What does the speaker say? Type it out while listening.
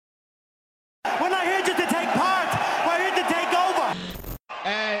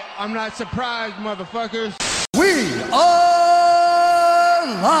I'm not surprised, motherfuckers. We are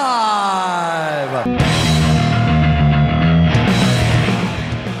live!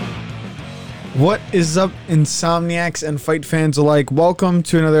 What is up, Insomniacs and fight fans alike? Welcome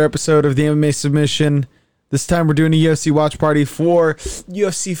to another episode of the MMA Submission. This time we're doing a UFC watch party for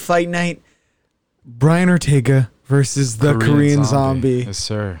UFC Fight Night. Brian Ortega versus the Korean Zombie. Yes,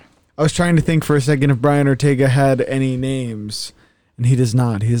 sir. I was trying to think for a second if Brian Ortega had any names, and he does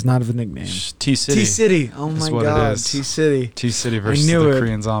not. He does not have a nickname. T-City. T-City. Oh my God. T-City. T-City versus the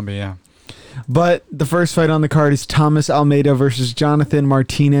Korean Zombie, yeah. But the first fight on the card is Thomas Almeida versus Jonathan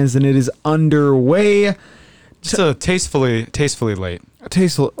Martinez, and it is underway. Just a tastefully late.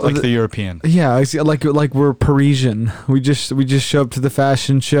 Tasteful, like the European. Yeah, I see, like we're Parisian. We just show up to the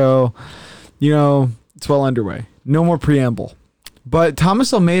fashion show. You know, it's well underway. No more preamble. But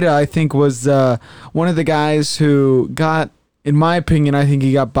Thomas Almeida, I think, was one of the guys who got, in my opinion, I think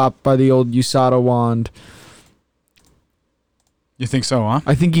he got bopped by the old USADA wand. You think so, huh?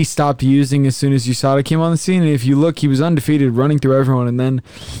 I think he stopped using as soon as USADA came on the scene. And if you look, he was undefeated, running through everyone. And then,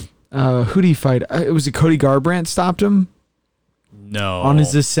 who did he fight? It was Cody Garbrandt stopped him? No. On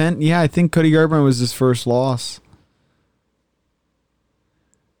his ascent? Yeah, I think Cody Garbrandt was his first loss.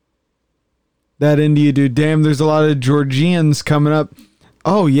 That India dude. Damn, there's a lot of Georgians coming up.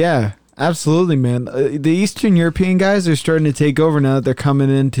 Oh, yeah. Absolutely, man. The Eastern European guys are starting to take over now that they're coming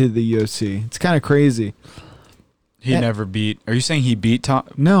into the UFC. It's kind of crazy. He never beat. Are you saying he beat Tom?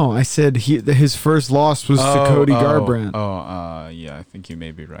 No, I said his first loss was to Cody Garbrandt. Yeah, I think you may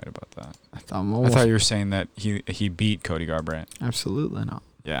be right about that. I thought you were saying that he beat Cody Garbrandt. Absolutely not.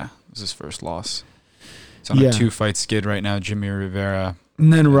 Yeah, it was his first loss. He's on a 2-fight skid right now. Jimmy Rivera.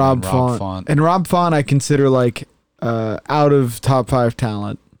 And then Rob Font. And Rob Font I consider like out of top 5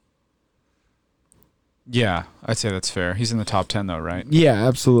 talent. Yeah, I'd say that's fair. He's in the top 10 though, right? Yeah,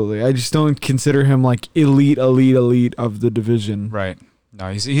 absolutely. I just don't consider him like elite of the division. Right.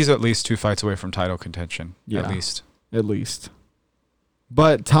 No, he's at least 2 fights away from title contention. Yeah, At least.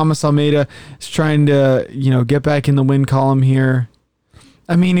 But Thomas Almeida is trying to, get back in the win column here.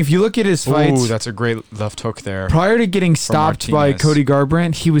 I mean, if you look at his fights... Ooh, that's a great left hook there. Prior to getting stopped by Cody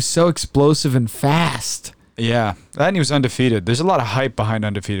Garbrandt, he was so explosive and fast. Yeah, and he was undefeated. There's a lot of hype behind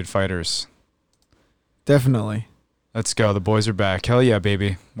undefeated fighters. Definitely. Let's go. The boys are back. Hell yeah,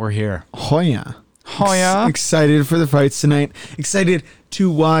 baby. We're here. Oh yeah. Excited for the fights tonight. Excited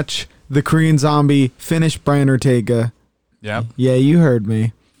to watch the Korean Zombie finish Brian Ortega. Yeah. Yeah, you heard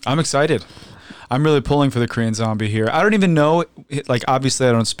me. I'm excited. I'm really pulling for the Korean Zombie here. I don't even know, like, obviously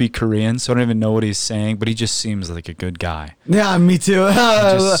I don't speak Korean, so I don't even know what he's saying, but he just seems like a good guy. Yeah, me too. He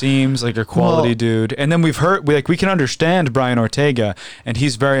just seems like a quality dude. And then we can understand Brian Ortega, and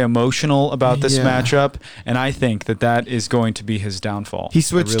he's very emotional about this matchup, and I think that is going to be his downfall. He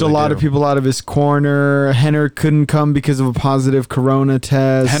switched a lot of people out of his corner. Henner couldn't come because of a positive corona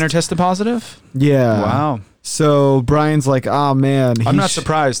test. Henner tested positive? Yeah. Wow. So Brian's like, oh man. I'm not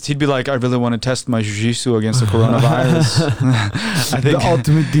surprised. He'd be like, I really want to test my jiu-jitsu against the coronavirus. I think the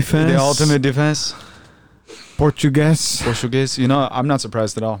ultimate defense. The ultimate defense. Portuguese. I'm not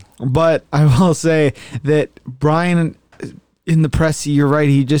surprised at all. But I will say that Brian, in the press, you're right.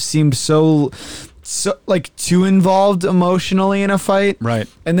 He just seemed so like too involved emotionally in a fight. Right.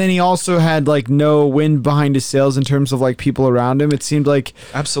 And then he also had like no wind behind his sails in terms of like people around him. It seemed like...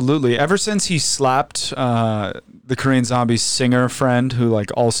 Absolutely. Ever since he slapped the Korean Zombie singer friend who like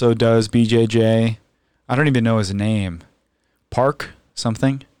also does BJJ, I don't even know his name. Park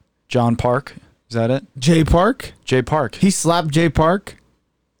something? John Park? Is that it? Jay Park? Jay Park. He slapped Jay Park?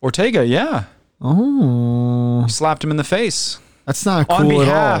 Ortega, yeah. Oh. He slapped him in the face. That's not cool on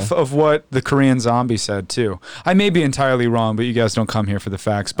behalf at all. of what the Korean Zombie said too. I may be entirely wrong, but you guys don't come here for the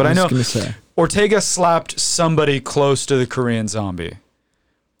facts. But I know Ortega slapped somebody close to the Korean Zombie,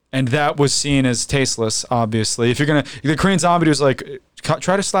 and that was seen as tasteless. Obviously, the Korean Zombie was like,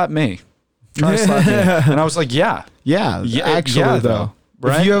 "Try to slap me, try to slap me," and I was like, "Yeah, actually, though."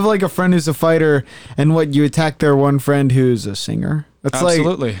 Right? If you have like a friend who's a fighter, and you attack their one friend who's a singer, that's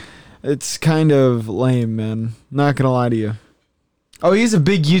absolutely. It's kind of lame, man. Not gonna lie to you. Oh, he has a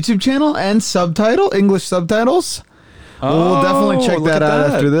big YouTube channel and English subtitles? Oh, we'll definitely check that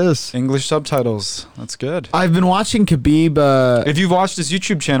out after this. English subtitles. That's good. I've been watching Khabib. If you've watched his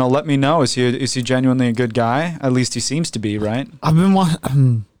YouTube channel, let me know. Is he genuinely a good guy? At least he seems to be, right? I've been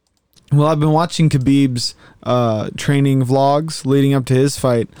watching Khabib's training vlogs leading up to his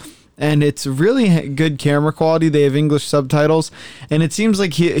fight. And it's really good camera quality. They have English subtitles. And it seems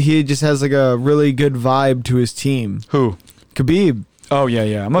like he just has like a really good vibe to his team. Who? Khabib. Oh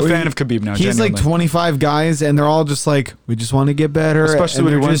yeah. I'm a fan of Khabib now. He's like genuinely. 25 guys, and they're all just like, we just want to get better. Especially and what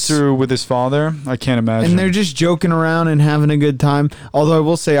he they're went just- through with his father. I can't imagine. And they're just joking around and having a good time. Although I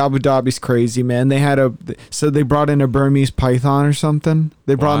will say Abu Dhabi's crazy, man. They brought in a Burmese python or something.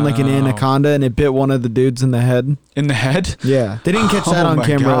 They brought in like an Wow. anaconda, and it bit one of the dudes in the head. in the head. Yeah, they didn't catch that Oh on my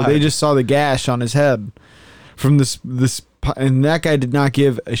camera. God. They just saw the gash on his head from and that guy did not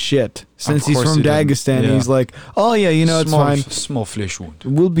give a shit. Since he's course from he didn't. Dagestan, Yeah. he's like, oh yeah, it's small, fine. Small flesh wound.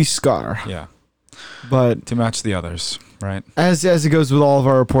 We'll be scar. Yeah, But to match the others, right? as it goes with all of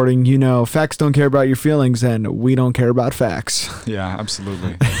our reporting, facts don't care about your feelings, and we don't care about facts. Yeah,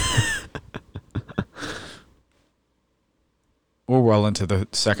 absolutely. We're well into the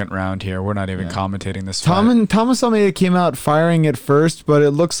second round here. We're not even commentating this fight. Thomas Almeida came out firing at first, but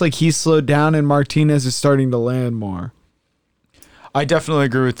it looks like he slowed down, and Martinez is starting to land more. I definitely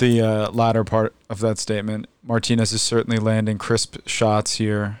agree with the latter part of that statement. Martinez is certainly landing crisp shots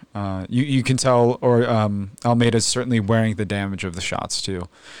here. You can tell, or Almeida is certainly wearing the damage of the shots too,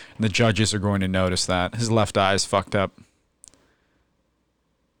 and the judges are going to notice that. His left eye is fucked up.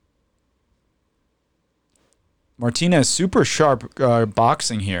 Martinez super sharp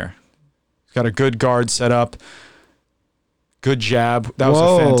boxing here. He's got a good guard set up. Good jab. That was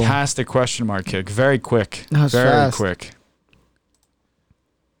Whoa. a fantastic question mark kick. Very quick. That was Very fast. quick.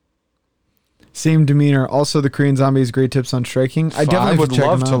 Same demeanor. Also, the Korean Zombie has great tips on striking. I definitely would check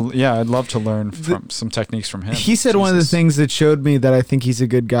love him out. to. Yeah, I'd love to learn from some techniques from him. He said one of the Jesus. things that showed me that I think he's a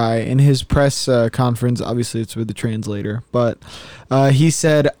good guy in his press conference. Obviously, it's with the translator, but he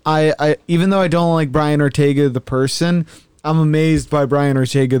said, "I even though I don't like Brian Ortega the person, I'm amazed by Brian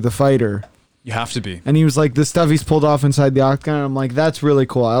Ortega the fighter." You have to be. And he was like, "The stuff he's pulled off inside the octagon." I'm like, "That's really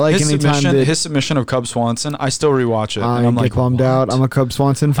cool. I like anytime that His submission of Cub Swanson, I still rewatch it. I and I'm get like, bummed what? out. I'm a Cub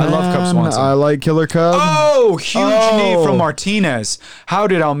Swanson fan. I love Cub Swanson. I like Killer Cub. Oh, huge knee Oh. from Martinez. How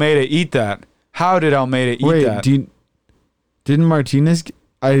did Almeida eat that? How did Almeida eat Wait, that? didn't Martinez?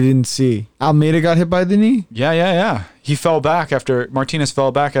 I didn't see. Almeida got hit by the knee. Yeah. He fell back after Martinez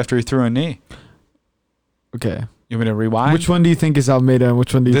fell back after he threw a knee. Okay. You want me to rewind? Which one do you think is Almeida, and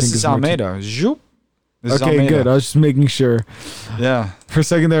which one do you This think is is Martinez? Almeida. Zoop. This is Okay, Almeida. good. I was just making sure. Yeah. For a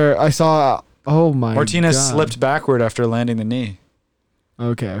second there, I saw. Oh my. Martinez God. slipped backward after landing the knee.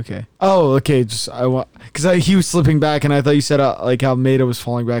 Okay. Oh, okay. Just I want because he was slipping back, and I thought you said like Almeida was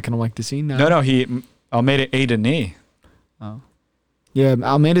falling back, and I'm like, does he now? No. Almeida ate a knee. Yeah,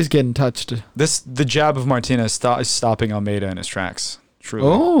 Almeida's getting touched. The jab of Martinez is stopping Almeida in his tracks. Truly.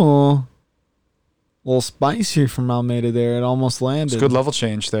 Oh, a little spicy from Almeida there. It almost landed. It's good level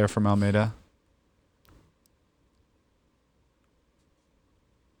change there from Almeida.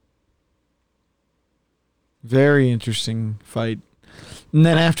 Very interesting fight. And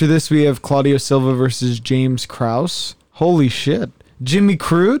then after this, we have Claudio Silva versus James Krause. Holy shit. Jimmy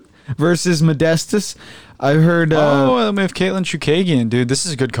Crute versus Modestus. I heard And we have Caitlin Chukagian, dude. This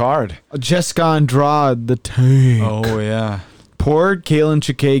is a good card. Jessica Andrade, the tank. Oh, yeah. Poor Caitlin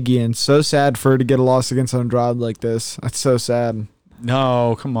Chukagian. So sad for her to get a loss against Andrade like this. That's so sad.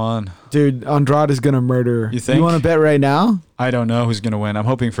 No, come on. Dude, Andrade is going to murder her. You think? You want to bet right now? I don't know who's going to win. I'm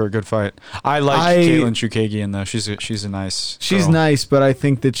hoping for a good fight. I like Caitlin Chukagian, though. She's a nice She's girl. nice, but I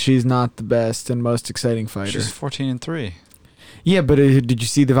think that she's not the best and most exciting fighter. She's 14-3. Yeah, but did you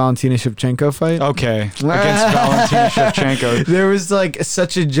see the Valentina Shevchenko fight? Okay. Against Valentina Shevchenko. There was like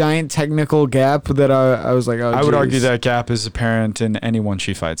such a giant technical gap that I was like, oh, I would argue geez. that gap is apparent in anyone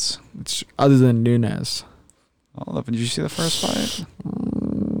she fights. It's other than Nunes. Did you see the first fight?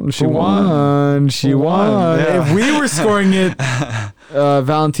 She Who won? won. She Who won. won? Yeah. If we were scoring it,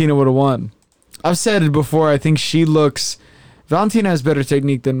 Valentina would have won. I've said it before. I think Valentina has better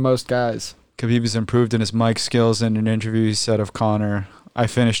technique than most guys. Khabib has improved in his mic skills. In an interview, he said of Conor, I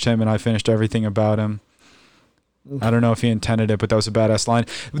finished him and I finished everything about him. I don't know if he intended it, but that was a badass line.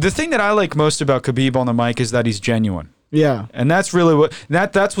 The thing that I like most about Khabib on the mic is that he's genuine. Yeah. And that's really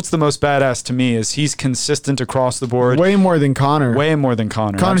that's what's the most badass to me is he's consistent across the board. Way more than Conor. Way more than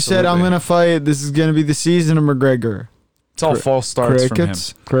Conor. Conor said, I'm absolutely. going to fight. This is going to be the season of McGregor. It's all false starts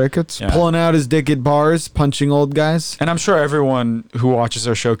Crickets. Yeah. Pulling out his dick at bars, punching old guys. And I'm sure everyone who watches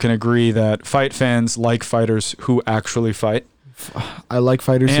our show can agree that fight fans like fighters who actually fight. I like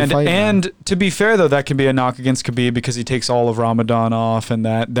fighters who fight. And to be fair, though, that can be a knock against Khabib because he takes all of Ramadan off, and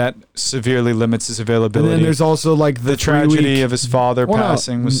that severely limits his availability. And then there's also like the tragedy of his father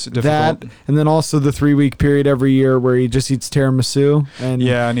passing was difficult. That, and then also the 3-week period every year where he just eats tiramisu and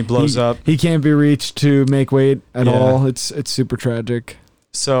and he blows up. He can't be reached to make weight at Yeah. all. It's super tragic.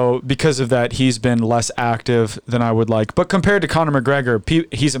 So because of that, he's been less active than I would like. But compared to Conor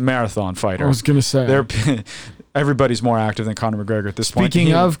McGregor, he's a marathon fighter. I was gonna say everybody's more active than Conor McGregor at this point.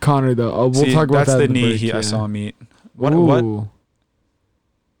 Speaking of Conor, though, we'll talk about that's that. the in the knee break, I saw him eat. What? Ooh.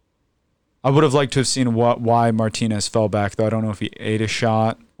 I would have liked to have seen why Martinez fell back, though. I don't know if he ate a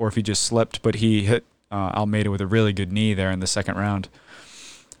shot or if he just slipped, but he hit Almeida with a really good knee there in the second round.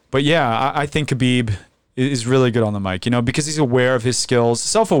 But yeah, I think Khabib is really good on the mic, because he's aware of his skills.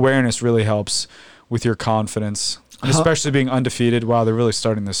 Self-awareness really helps with your confidence, and especially being undefeated. Wow, they're really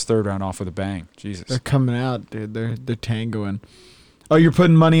starting this third round off with a bang. Jesus. They're coming out, dude. They're tangoing. Oh, you're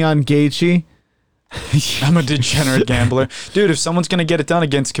putting money on Gaethje? I'm a degenerate gambler. Dude, if someone's going to get it done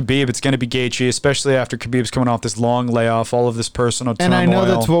against Khabib, it's going to be Gaethje, especially after Khabib's coming off this long layoff, all of this personal turmoil. And I know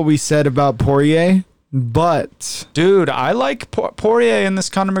that's what we said about Poirier, but... Dude, I like Poirier in this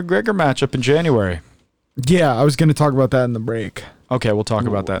Conor McGregor matchup in January. Yeah, I was going to talk about that in the break. Okay, we'll talk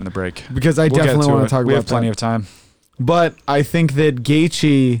about that in the break. Because I definitely want to talk about that. We have plenty of time. But I think that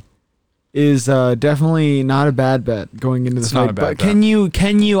Gaethje is definitely not a bad bet going into the fight. Not a bad but bet.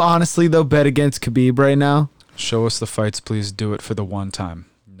 Can you honestly, though, bet against Khabib right now? Show us the fights, please. Do it for the one time.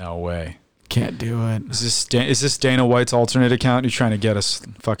 No way. Can't do it. Is this Dana White's alternate account? You're trying to get us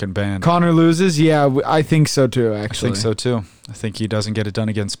fucking banned. Conor loses? Yeah, I think so too, actually. I think so too. I think he doesn't get it done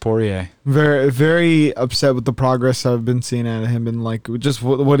against Poirier. Very, very upset with the progress I've been seeing out of him and like just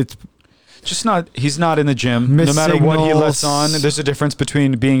what it's... Just not, he's not in the gym. No matter what he lets on, there's a difference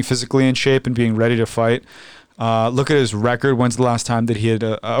between being physically in shape and being ready to fight. Look at his record. When's the last time that he had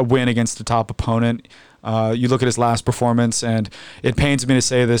a win against a top opponent? You look at his last performance, and it pains me to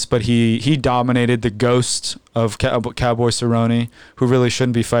say this, but he dominated the ghost of Cowboy Cerrone, who really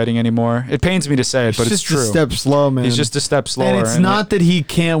shouldn't be fighting anymore. It pains me to say it, but it's true. He's just a step slow, man. He's just a step slower. And it's not that he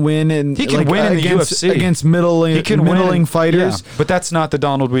can't win. And he can win in the UFC against middling fighters. Yeah, but that's not the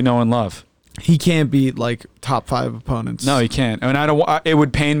Donald we know and love. He can't beat like top 5 opponents. No, he can't. And I don't. It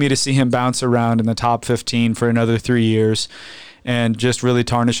would pain me to see him bounce around in the top 15 for another 3 years, and just really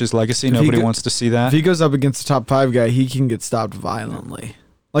tarnish his legacy. Nobody wants to see that. If he goes up against a top 5 guy, he can get stopped violently,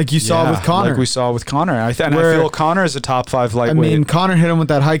 like you saw with Conor. Like we saw with Conor. I feel Conor is a top 5 lightweight. I mean, Conor hit him with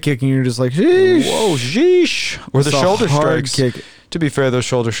that high kick, and you're just like, sheesh. Whoa, sheesh. Or the shoulder strikes. Kick. To be fair, those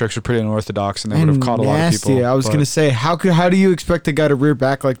shoulder strikes are pretty unorthodox, and they would have caught a lot of people. I was gonna say, how do you expect a guy to rear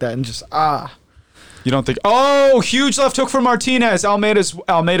back like that and just You don't think? Oh, huge left hook from Martinez.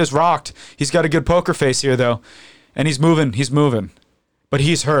 Almeida's rocked. He's got a good poker face here though, and he's moving. But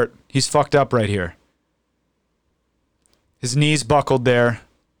he's hurt. He's fucked up right here. His knee's buckled there.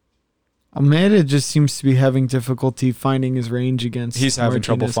 Almeida just seems to be having difficulty finding his range against. He's having Martinez.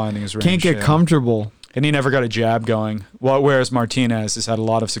 trouble finding his range. Can't get comfortable. And he never got a jab going. Whereas Martinez has had a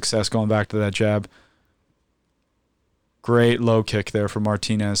lot of success going back to that jab. Great low kick there for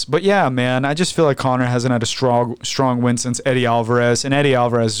Martinez. But yeah, man, I just feel like Conor hasn't had a strong win since Eddie Alvarez. And Eddie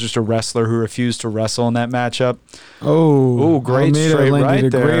Alvarez is just a wrestler who refused to wrestle in that matchup. Oh, great Almeida straight landed right a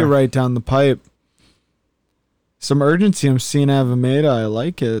there. great right down the pipe. Some urgency I'm seeing out of Almeida. I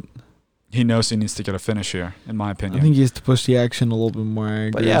like it. He knows he needs to get a finish here, in my opinion. I think he has to push the action a little bit more. I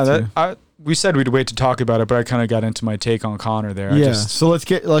agree. But yeah, we said we'd wait to talk about it, but I kind of got into my take on Conor there. Yeah. So let's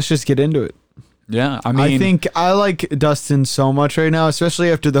just get into it. Yeah, I think I like Dustin so much right now,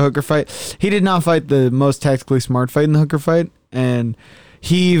 especially after the Hooker fight. He did not fight the most tactically smart fight in the Hooker fight, and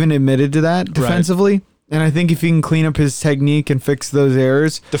he even admitted to that defensively. Right. And I think if he can clean up his technique and fix those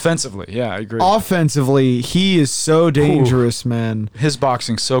errors. Defensively, yeah, I agree. Offensively, he is so dangerous, man. His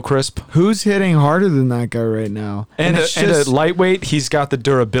boxing's so crisp. Who's hitting harder than that guy right now? And at lightweight, he's got the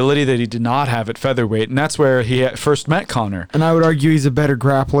durability that he did not have at featherweight, and that's where he first met Conor. And I would argue he's a better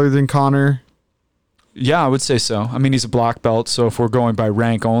grappler than Conor. Yeah, I would say so. I mean, he's a black belt, so if we're going by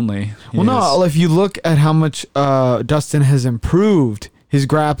rank only. If you look at how much Dustin has improved his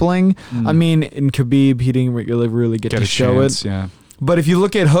grappling, I mean, in Khabib, he didn't really get to show it. Yeah. But if you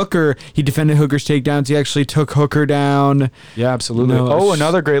look at Hooker, he defended Hooker's takedowns. He actually took Hooker down. Yeah, absolutely.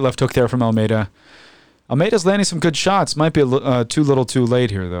 Another great left hook there from Almeida. Almeida's landing some good shots. Might be too little too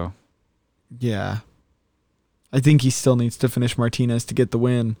late here, though. Yeah. I think he still needs to finish Martinez to get the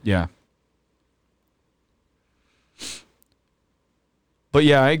win. Yeah. But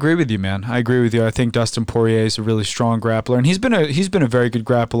yeah, I agree with you, man. I agree with you. I think Dustin Poirier is a really strong grappler, and he's been a very good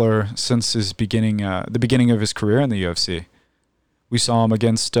grappler since his the beginning of his career in the UFC. We saw him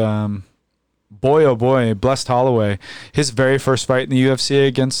against Blessed Holloway, his very first fight in the UFC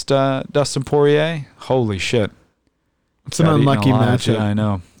against Dustin Poirier. Holy shit! It's an unlucky matchup. Yeah, I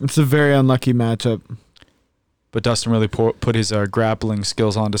know. It's a very unlucky matchup. But Dustin really put his grappling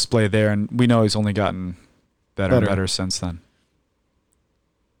skills on display there, and we know he's only gotten better and better since then.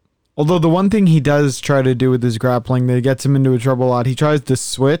 Although the one thing he does try to do with his grappling that gets him into trouble a lot, he tries to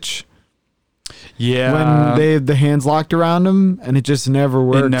switch. Yeah. When they have the hands locked around him, and it just never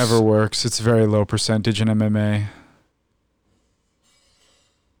works. It never works. It's very low percentage in MMA.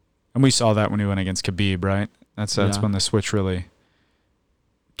 And we saw that when he went against Khabib, right? That's when the switch really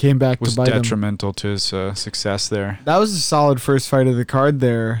came back was to bite him. detrimental to his success there. That was a solid first fight of the card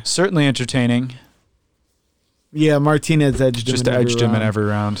there. Certainly entertaining. Yeah, Martinez edged him. Just edged him in every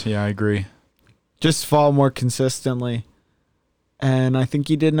round. Yeah, I agree. Just fall more consistently. And I think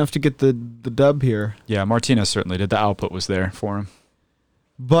he did enough to get the dub here. Yeah, Martinez certainly did. The output was there for him.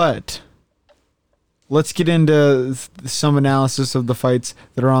 But let's get into some analysis of the fights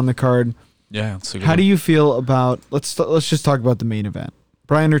that are on the card. Yeah. How do you feel about... Let's just talk about the main event.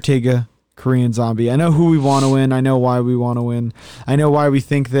 Brian Ortega, Korean Zombie. I know who we want to win. I know why we want to win. I know why we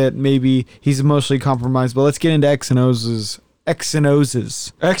think that maybe he's emotionally compromised. But let's get into X and O's. X's and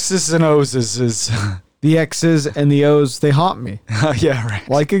O's. X's and O's is... The X's and the O's, they haunt me. Yeah, right.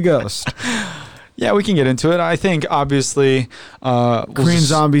 Like a ghost. Yeah, we can get into it. I think, obviously... Korean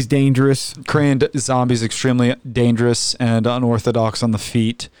Zombie's dangerous. Korean Zombie's extremely dangerous and unorthodox on the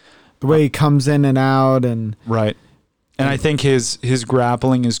feet. The way he comes in and out. And right. And I think his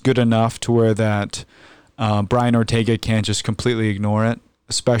grappling is good enough to where that Brian Ortega can't just completely ignore it,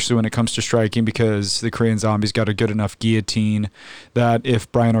 especially when it comes to striking, because the Korean Zombie's got a good enough guillotine that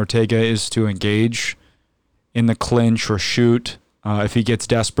if Brian Ortega is to engage in the clinch or shoot, if he gets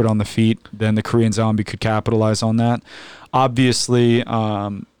desperate on the feet, then the Korean Zombie could capitalize on that. Obviously,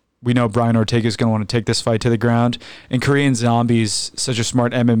 we know Brian Ortega is going to want to take this fight to the ground, and Korean Zombie's such a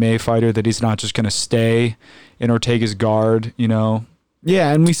smart MMA fighter that he's not just going to stay in Ortega's guard, you know.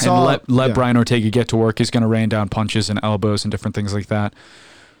 Yeah, and we saw... And let Brian Ortega get to work. He's going to rain down punches and elbows and different things like that.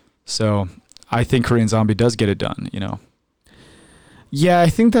 So I think Korean Zombie does get it done, you know. Yeah, I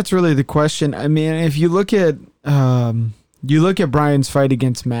think that's really the question. I mean, if you look at Brian's fight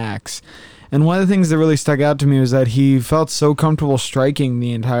against Max, and one of the things that really stuck out to me was that he felt so comfortable striking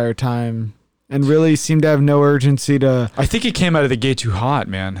the entire time and really seemed to have no urgency to... I think he came out of the gate too hot,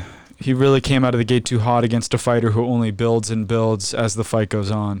 man. He really came out of the gate too hot against a fighter who only builds and builds as the fight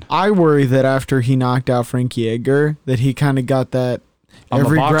goes on. I worry that after he knocked out Frankie Edgar, that he kind of got that...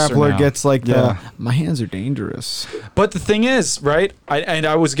 Every grappler now gets like my hands are dangerous. But the thing is, right,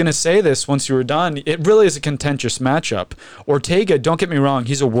 I was going to say this once you were done, it really is a contentious matchup. Ortega, don't get me wrong,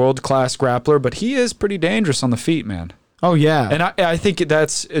 he's a world-class grappler, but he is pretty dangerous on the feet, man. Oh, yeah. And I think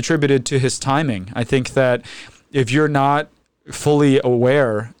that's attributed to his timing. I think that if you're not fully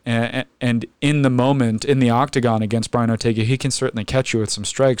aware and in the moment, in the octagon against Brian Ortega, he can certainly catch you with some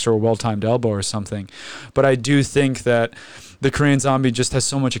strikes or a well-timed elbow or something. But I do think that the Korean Zombie just has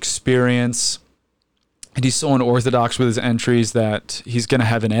so much experience, and he's so unorthodox with his entries that he's going to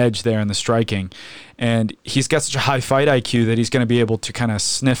have an edge there in the striking. And he's got such a high fight IQ that he's going to be able to kind of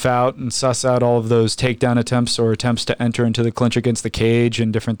sniff out and suss out all of those takedown attempts or attempts to enter into the clinch against the cage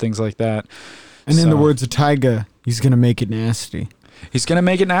and different things like that. And in the words of Tyga, he's going to make it nasty. He's going to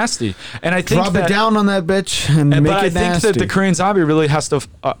make it nasty. And I think drop it down on that bitch and make it nasty. But I think that the Korean Zombie really has to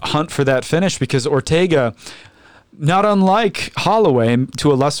hunt for that finish, because Ortega... Not unlike Holloway,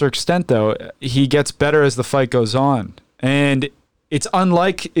 to a lesser extent, though, he gets better as the fight goes on. And it's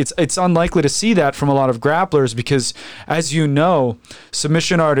unlikely to see that from a lot of grapplers because, as you know,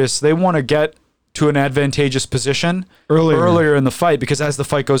 submission artists, they want to get to an advantageous position earlier in the fight, because as the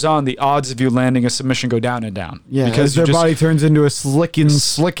fight goes on, the odds of you landing a submission go down and down. Yeah, because their body turns into a slick and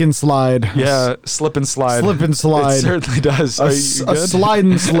slide. Yeah, slip and slide. Slip and slide. It certainly does. A slide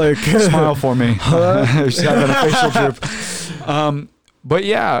and slick. Smile for me. She's got that facial droop. But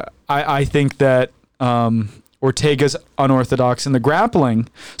yeah, I think that Ortega's unorthodox in the grappling.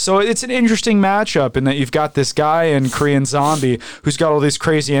 So it's an interesting matchup in that you've got this guy in Korean Zombie who's got all these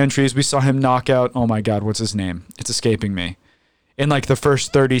crazy entries. We saw him knock out, oh my God, what's his name? It's escaping me. In like the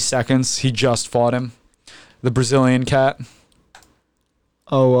first 30 seconds, he just fought him. The Brazilian cat.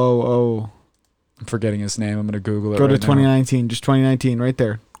 Oh. I'm forgetting his name. I'm going to Google it. Go to 2019. Just 2019, right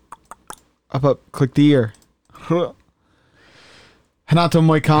there. Up. Click the year. Renato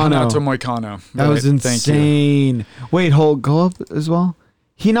Moicano. That was insane. Wait, go up as well.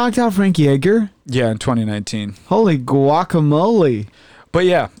 He knocked out Frankie Edgar? Yeah, in 2019. Holy guacamole. But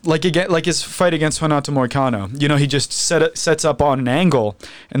yeah, like his fight against Renato Moicano, you know, he just sets up on an angle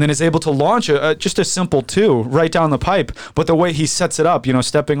and then is able to launch just a simple two right down the pipe. But the way he sets it up, you know,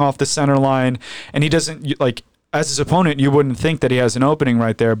 stepping off the center line, and he doesn't, like, as his opponent, you wouldn't think that he has an opening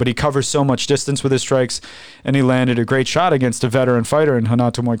right there, but he covers so much distance with his strikes, and he landed a great shot against a veteran fighter in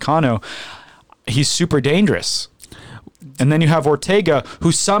Renato Moicano. He's super dangerous. And then you have Ortega,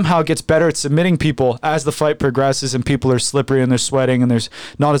 who somehow gets better at submitting people as the fight progresses and people are slippery and they're sweating and there's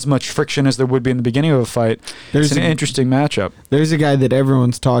not as much friction as there would be in the beginning of a fight. It's an interesting matchup. There's a guy that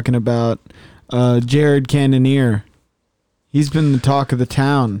everyone's talking about, Jared Cannonier. He's been the talk of the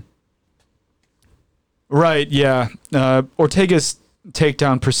town. Right, yeah. Ortega's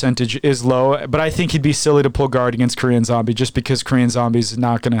takedown percentage is low, but I think he'd be silly to pull guard against Korean Zombie just because Korean Zombie's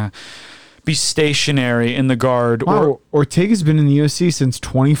not going to be stationary in the guard. Wow, Ortega's been in the UFC since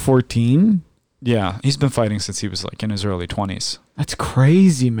 2014? Yeah, he's been fighting since he was like in his early 20s. That's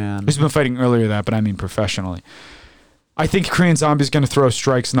crazy, man. He's been fighting earlier than that, but I mean professionally. I think Korean Zombie's going to throw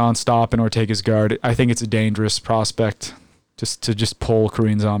strikes nonstop in Ortega's guard. I think it's a dangerous prospect to pull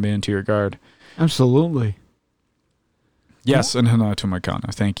Korean Zombie into your guard. Absolutely. Yes, and Renato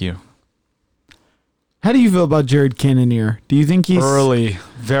Moicano. Thank you. How do you feel about Jared Cannonier? Do you think he's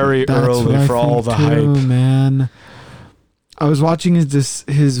very early for all the hype, man? I was watching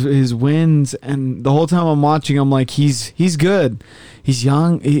his wins, and the whole time I'm watching, I'm like, he's good. He's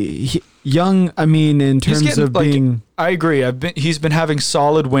young. Young. I mean, in terms of being. I agree. He's been having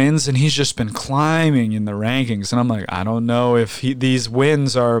solid wins, and he's just been climbing in the rankings. And I'm like, I don't know if these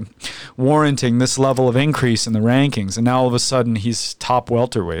wins are warranting this level of increase in the rankings. And now all of a sudden, he's top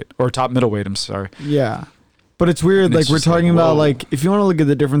welterweight or top middleweight. I'm sorry. Yeah. But it's weird, and like it's we're talking about, whoa. like, if you want to look at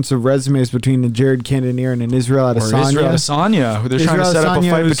the difference of resumes between a Jared Cannonier and an Israel Adesanya. Israel Adesanya, they're trying to set up a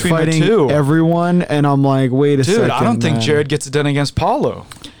fight between the two. Everyone, and I'm like, wait a second. Dude, I don't think man. Jared gets it done against Paulo.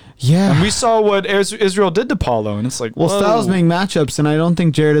 Yeah. And we saw what Israel did to Paulo, and it's like, well, whoa. styles make matchups, and I don't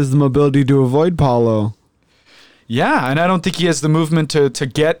think Jared has the mobility to avoid Paulo. Yeah, and I don't think he has the movement to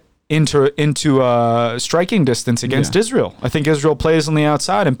get into striking distance against Israel. I think Israel plays on the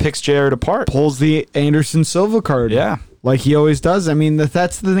outside and picks Jared apart. Pulls the Anderson Silva card. Yeah. Like he always does. I mean,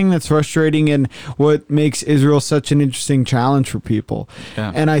 that's the thing that's frustrating and what makes Israel such an interesting challenge for people.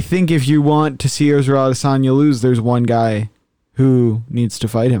 Yeah. And I think if you want to see Israel Adesanya lose, there's one guy who needs to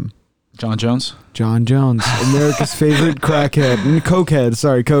fight him. John Jones? John Jones, America's favorite crackhead.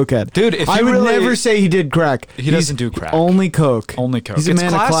 Cokehead. Dude, if I would never say he did crack. He doesn't do crack. Only coke. Only coke. He's a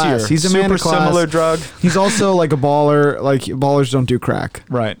man of class. He's a man of class. Similar drug. He's also like a baller. Like ballers don't do crack.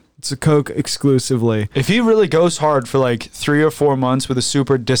 Right. It's a coke exclusively. If he really goes hard for like 3 or 4 months with a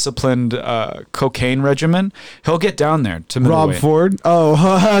super disciplined cocaine regimen, he'll get down there to middleweight. Rob Ford? Oh,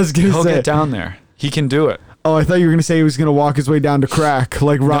 I was going to say. He'll get down there. He can do it. Oh, I thought you were going to say he was going to walk his way down to crack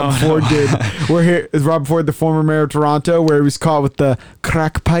like Rob Ford did. Where is Rob Ford, the former mayor of Toronto, where he was caught with the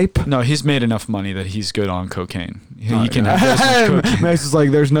crack pipe? No, he's made enough money that he's good on cocaine. He can have as much cocaine. Max is like,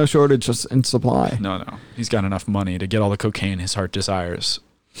 there's no shortage in supply. No. He's got enough money to get all the cocaine his heart desires.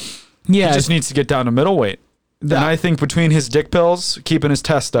 Yeah. He just needs to get down to middleweight. And I think between his dick pills, keeping his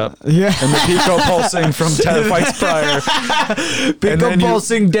test up, and the Pico pulsing from 10 fights prior, Pico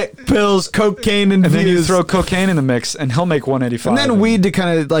pulsing, dick pills, cocaine, and then you throw cocaine in the mix, and he'll make 185. And then weed to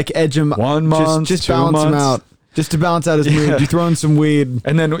kind of like edge him, 1 month, just 2 balance months. him out, just to balance out his mood. You throw in some weed,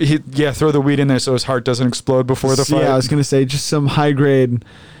 and then throw the weed in there so his heart doesn't explode before the fight. Yeah, I was gonna say just some high grade,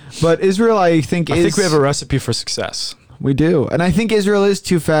 but Israel, I think we have a recipe for success. We do. And I think Israel is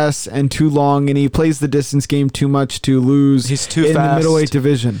too fast and too long, and he plays the distance game too much to lose. He's too in fast. The middleweight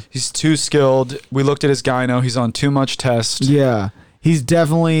division. He's too skilled. We looked at his gyno. He's on too much test. Yeah. He's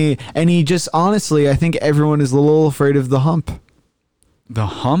definitely, and he just, honestly, I think everyone is a little afraid of the hump. The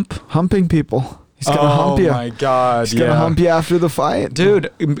hump? Humping people. He's going to hump you. Oh, my God. He's going to hump you after the fight.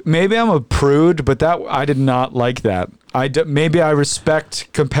 Dude, maybe I'm a prude, but I did not like that. Maybe I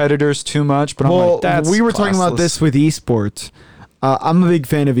respect competitors too much, but I'm like, that's we were talking about this with esports. I'm a big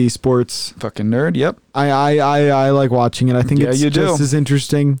fan of esports. Fucking nerd, yep. I like watching it. I think it's just as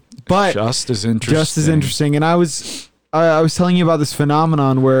interesting. But just as interesting. And I was telling you about this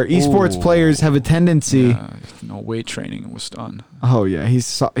phenomenon where esports players have a tendency. No weight training was done. Oh yeah,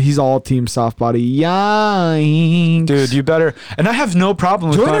 he's all team soft body. Yikes. Dude, you better. And I have no problem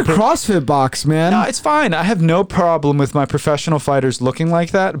with join a CrossFit box, man. No, it's fine. I have no problem with my professional fighters looking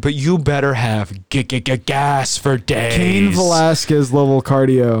like that, but you better have gas for days. Cain Velasquez level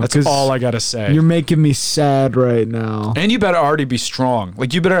cardio. That's all I gotta say. You're making me sad right now. And you better already be strong.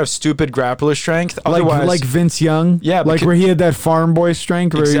 Like you better have stupid grappler strength. Otherwise, like Vince Young. Yeah, like where he had that farm boy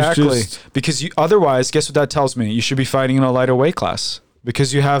strength. Where exactly. He's just, because otherwise, guess what that tells me? You should be fighting in a lighter weight class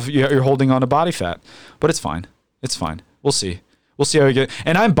because you're holding on to body fat. But it's fine. It's fine. We'll see. We'll see how we get.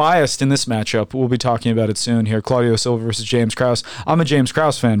 And I'm biased in this matchup. We'll be talking about it soon here. Claudio Silva versus James Krause. I'm a James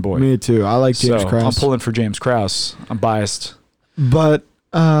Krause fanboy. Me too. I like James Krause. I'm pulling for James Krause. I'm biased. But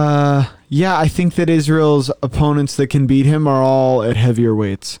yeah, I think that Israel's opponents that can beat him are all at heavier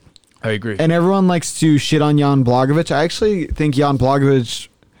weights. I agree. And everyone likes to shit on Jan Blachowicz. I actually think Jan Blachowicz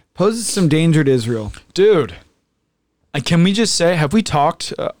poses some danger to Israel. Dude, can we just say, have we done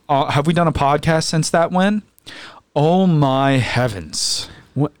a podcast since that win? Oh my heavens.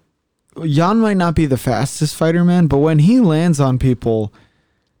 Jan might not be the fastest fighter, man, but when he lands on people,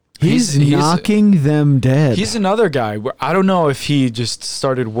 he's knocking them dead. He's another guy where I don't know if he just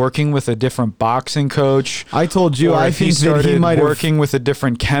started working with a different boxing coach. I told you, I think that he might have working with a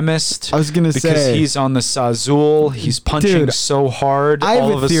different chemist. I was gonna say, because he's on the Sazul, he's punching so hard. I have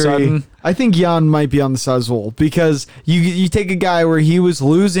all of a sudden, I think Jan might be on the Sazul because you take a guy where he was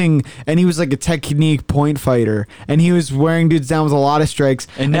losing and he was like a technique point fighter and he was wearing dudes down with a lot of strikes,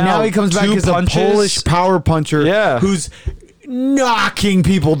 and now he comes back as a Polish power puncher who's knocking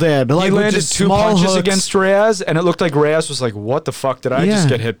people dead. Like, he landed 2 punches against Reyes, and it looked like Reyes was like, "What the fuck did I just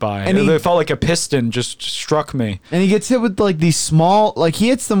get hit by?" And it felt like a piston just struck me. And he gets hit with like these small, like he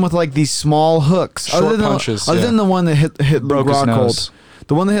hits them with like these small hooks. Short punches. Other than the one that hit Luke Rockhold.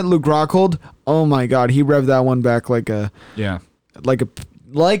 The one that hit Luke Rockhold. Oh my God, he revved that one back like a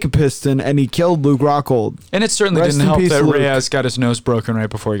piston, and he killed Luke Rockhold. And it certainly didn't help that Reyes got his nose broken right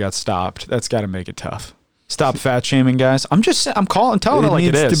before he got stopped. That's got to make it tough. Stop fat shaming, guys. I'm telling it like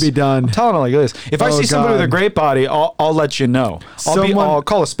it is. It needs to be done. I'm telling it like it is. If I see somebody with a great body, I'll let you know. I'll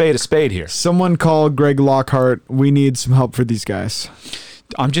call a spade here. Someone call Greg Lockhart. We need some help for these guys.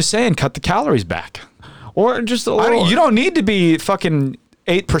 I'm just saying, cut the calories back. Or just a little. You don't need to be fucking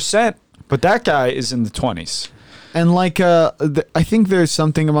 8%, but that guy is in the 20s. And like, I think there's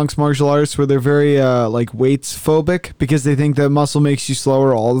something amongst martial artists where they're very like weights phobic because they think that muscle makes you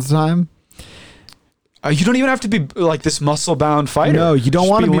slower all the time. You don't even have to be like this muscle-bound fighter. No, you don't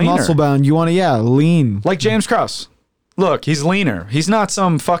want to be muscle-bound. You want to, lean. Like James Krause. Look, he's leaner. He's not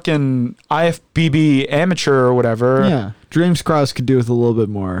some fucking IFBB amateur or whatever. Yeah, James Krause could do with a little bit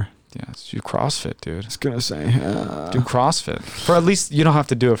more. Yeah, do CrossFit, dude. I was going to say. Do CrossFit. For at least, you don't have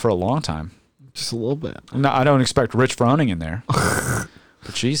to do it for a long time. Just a little bit. No, I don't expect Rich Froning in there.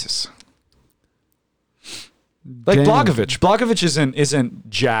 But Jesus. Like Blachowicz. Blachowicz isn't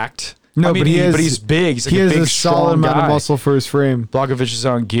jacked. No, but he's big. He's like a big, solid amount of muscle for his frame. Blachowicz is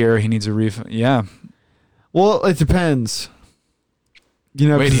on gear. He needs a refund. Yeah. Well, it depends. You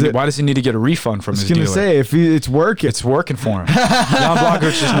know, wait, why does he need to get a refund from his dealer? I was going to say, it's working. It's working for him. Jan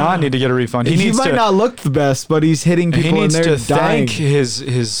Blachowicz does not need to get a refund. He might not look the best, but he's hitting people and they're dying. He needs to thank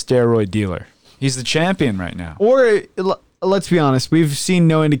his steroid dealer. He's the champion right now. Or let's be honest, we've seen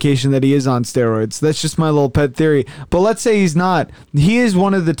no indication that he is on steroids. That's just my little pet theory. But let's say he's not. He is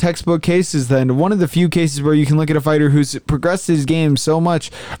one of the textbook cases then. One of the few cases where you can look at a fighter who's progressed his game so much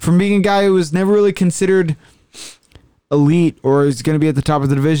from being a guy who was never really considered elite or is going to be at the top of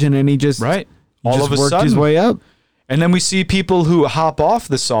the division, and he just worked his way up. And then we see people who hop off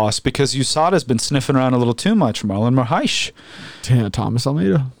the sauce because USADA's been sniffing around a little too much. Marlon Moraes. Thomas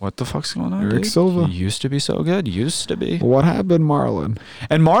Almeida. What the fuck's going on, Eric Silva. He used to be so good. Used to be. What happened, Marlon?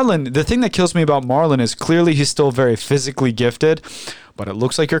 And Marlon, the thing that kills me about Marlon is clearly he's still very physically gifted, but it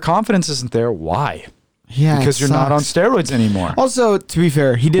looks like your confidence isn't there. Why? Yeah, because you're not on steroids anymore. Also, to be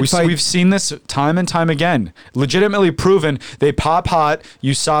fair, he did fight. We've seen this time and time again. Legitimately proven. They pop hot.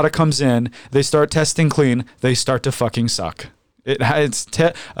 USADA comes in. They start testing clean. They start to fucking suck. It's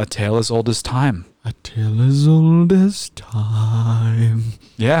a tale as old as time. A tale as old as time.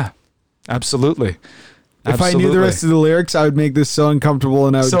 Yeah, absolutely. If I knew the rest of the lyrics, I would make this so uncomfortable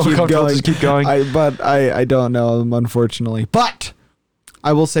and I would keep going. Just keep going. But I don't know them, unfortunately. But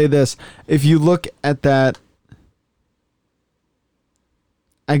I will say this. If you look at that...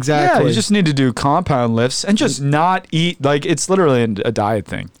 Exactly. Yeah, you just need to do compound lifts and just not eat. Like, it's literally a diet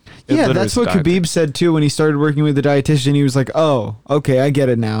thing. Yeah, that's what Khabib said too when he started working with the dietitian. He was like, "Oh, okay, I get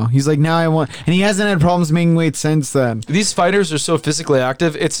it now." He's like, "Now I want," and he hasn't had problems making weight since then. These fighters are so physically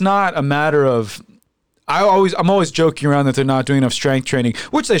active. It's not a matter of. I'm always joking around that they're not doing enough strength training,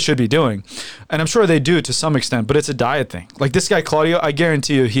 which they should be doing, and I'm sure they do to some extent. But it's a diet thing. Like this guy Claudio, I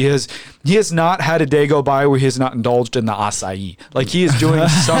guarantee you, he has not had a day go by where he has not indulged in the acai. Like he is doing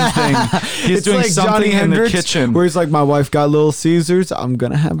something. He's doing like something Johnny in Hendricks, the kitchen where he's like, "My wife got Little Caesars. I'm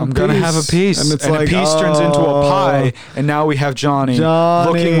gonna have a piece." And it's like, a piece turns into a pie, and now we have Johnny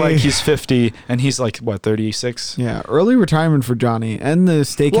looking like he's 50, and he's like what 36. Yeah, early retirement for Johnny, and the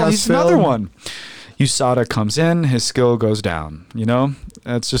steakhouse. Well, he's another one. USADA comes in, his skill goes down. You know,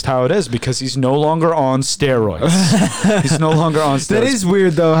 that's just how it is because he's no longer on steroids. He's no longer on steroids. That is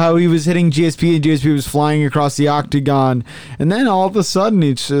weird though, how he was hitting GSP and GSP was flying across the octagon, and then all of a sudden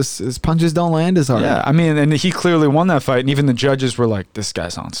it's just his punches don't land as hard. Yeah, I mean, and he clearly won that fight, and even the judges were like, "This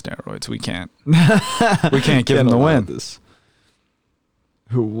guy's on steroids. We can't give him the win."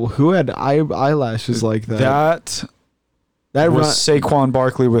 Who had eyelashes like that? That was Saquon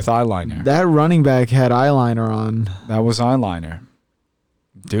Barkley with eyeliner. That running back had eyeliner on. That was eyeliner.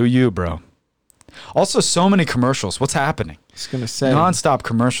 Do you, bro? Also, so many commercials. What's happening? I was gonna say non-stop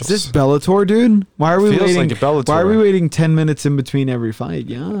commercials. Is this Bellator, dude? Why are we Feels waiting? like a Bellator. Why are we waiting 10 minutes in between every fight?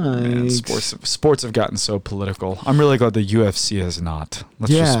 Man, Yikes. sports have gotten so political. I'm really glad the UFC has not.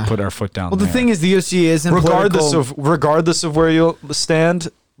 Let's just put our foot down. Well, there. the thing is, the UFC isn't regardless of where you stand.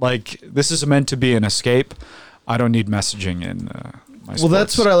 Like, this is meant to be an escape. I don't need messaging in my sports. Well,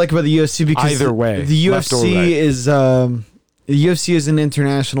 that's what I like about the UFC because either way, the UFC is the UFC is an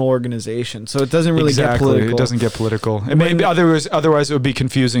international organization, so it doesn't really get political. It doesn't get political. It may be otherwise it would be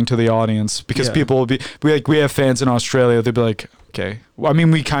confusing to the audience because people will be we have fans in Australia. They'd be like, okay, well, I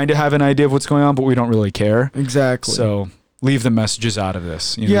mean, we kind of have an idea of what's going on, but we don't really care. Exactly. So leave the messages out of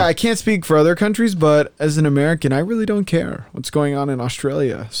this. You know? I can't speak for other countries, but as an American, I really don't care what's going on in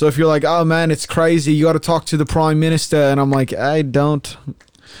Australia. So if you're like, oh man, it's crazy, you got to talk to the Prime Minister, and I'm like, I don't.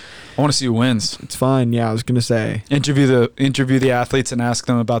 I want to see who wins. It's fine. Yeah, I was gonna say interview the athletes and ask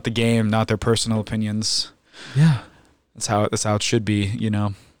them about the game, not their personal opinions. Yeah, that's how it should be. You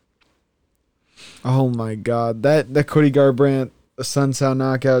know. Oh my God, that Cody Garbrandt Sun Tzu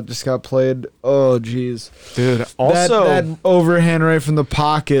knockout just got played. Oh jeez, dude. Also, that overhand right from the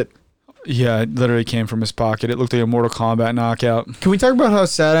pocket. Yeah, it literally came from his pocket. It looked like a Mortal Kombat knockout. Can we talk about how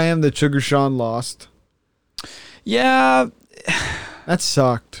sad I am that Sugar Sean lost? Yeah. That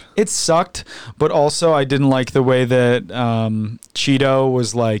sucked. It sucked, but also I didn't like the way that Cheeto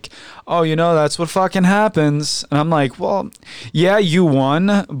was like, oh, that's what fucking happens. And I'm like, well, yeah, you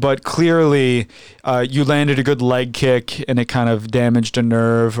won, but clearly you landed a good leg kick and it kind of damaged a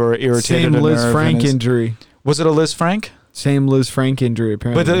nerve or irritated a nerve. Same Liz Frank injury. Was it a Liz Frank? Same Liz Frank injury,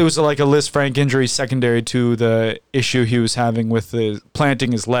 apparently. But it was like a Liz Frank injury secondary to the issue he was having with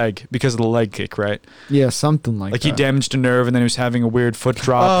planting his leg because of the leg kick, right? Yeah, something like that. Like he damaged a nerve and then he was having a weird foot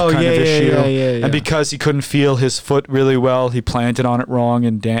drop kind of issue. Yeah. And because he couldn't feel his foot really well, he planted on it wrong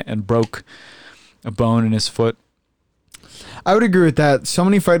and broke a bone in his foot. I would agree with that. So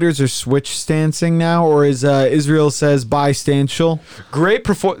many fighters are switch stancing now, or as Israel says, bi-stantial. Great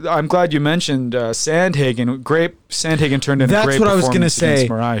I'm glad you mentioned Sandhagen. Sandhagen turned in a great performance. That's what I was going to say.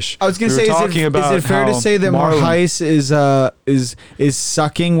 Moraes. I was going to say, is it fair to say that Moraes is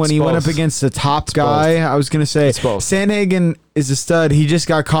sucking when he went up against the top guy? I was going to say, Sandhagen is a stud. He just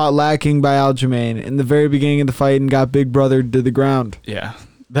got caught lacking by Aljamain in the very beginning of the fight and got big brothered to the ground. Yeah,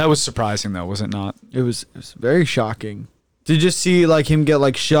 that was surprising though, was it not? It was very shocking. To just see like him get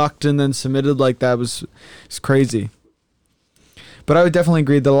like shucked and then submitted like that it's crazy. But I would definitely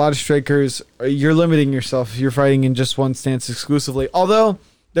agree that a lot of strikers, you're limiting yourself if you're fighting in just one stance exclusively. Although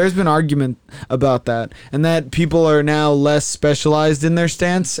there's been argument about that, and that people are now less specialized in their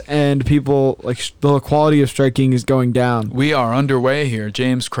stance, and people like the quality of striking is going down. We are underway here.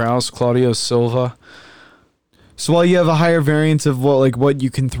 James Krause, Claudio Silva. So while you have a higher variance of what you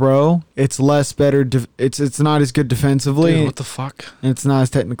can throw, it's less better. It's not as good defensively. Dude, what the fuck? And it's not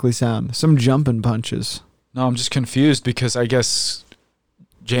as technically sound. Some jumping punches. No, I'm just confused because I guess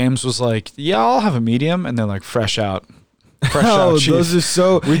James was like, "Yeah, I'll have a medium," and they're like, "Fresh out." Oh, those are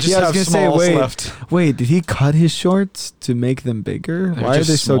so. We just have smalls left. Wait, did he cut his shorts to make them bigger? Why are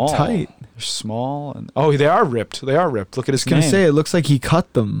they so tight? They're small and they are ripped. They are ripped. Look at his name. I was gonna say it looks like he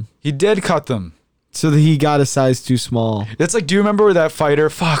cut them. He did cut them. So that he got a size too small. It's like, do you remember that fighter?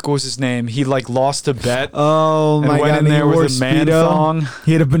 Fuck, what was his name? He lost a bet. Oh my god! Went in there with a man thong.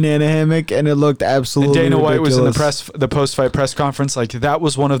 He had a banana hammock, and it looked absolutely. And Dana ridiculous. White was in the post-fight press conference. Like, that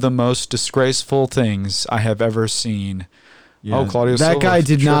was one of the most disgraceful things I have ever seen. Yeah. Oh, Claudio Silva. That guy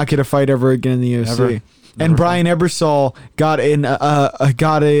did not get a fight ever again in the UFC. Never. And Brian Ebersol got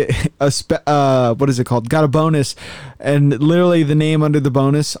what is it called? Got a bonus, and literally the name under the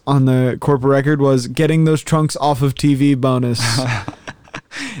bonus on the corporate record was "Getting those trunks off of TV bonus."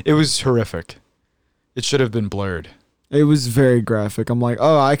 It was horrific. It should have been blurred. It was very graphic. I'm like,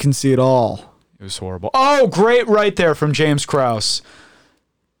 oh, I can see it all. It was horrible. Oh, great right there from James Krause.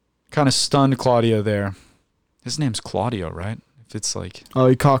 Kind of stunned Claudio there. His name's Claudio, right? If it's like... Oh,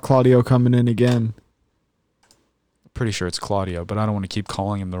 he caught Claudio coming in again. Pretty sure it's Claudio, but I don't want to keep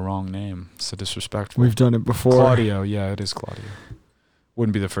calling him the wrong name. It's so disrespectful. We've done it before. Claudio, yeah, it is Claudio.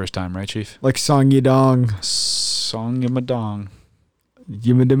 Wouldn't be the first time, right, Chief? Like Song Yadong. Song Yimadong.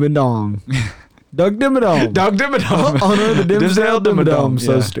 Yimadimmadong. Doug Dimmadome. Doug Dimmadome. Oh no, the Dimsdale Dimmadome.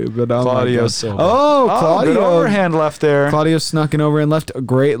 So stupid. Oh, Claudio Silva. Oh, Claudio. Good overhand left there. Claudio snuck in over and left a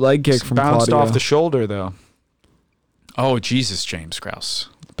great leg kick from Claudio. Bounced off the shoulder, though. Oh, Jesus, James Krause.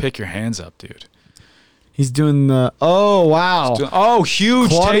 Pick your hands up, dude. He's doing the. Oh wow! Oh,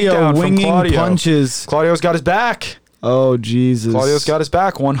 huge Claudio takedown from winging Claudio. punches. Claudio's got his back. Oh Jesus! Claudio's got his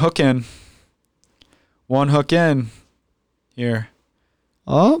back. One hook in. One hook in. Here.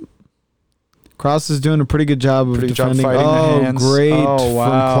 Oh. Kraus is doing a pretty good job of defending. Fighting the hands. Great Oh, wow.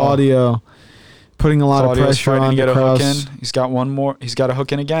 from Claudio. Putting a lot Claudio's of pressure fighting on to get a Kraus. hook in. He's got one more. He's got a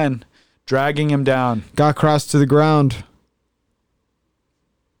hook in again. Dragging him down. Got Kraus to the ground.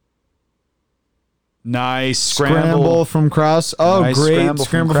 Nice Scramble from Kraus. Oh, Nice great scramble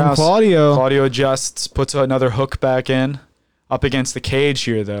scramble from from Kraus. Claudio. Claudio adjusts, puts another hook back in. Up against the cage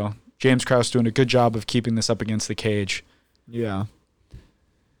here, though. James Krause doing a good job of keeping this up against the cage. Yeah.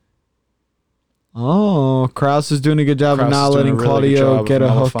 Oh, Kraus is doing a good job Krause of not is doing letting a really good Claudio job of get a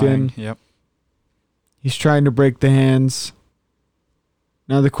hook nullifying. in. Yep. He's trying to break the hands.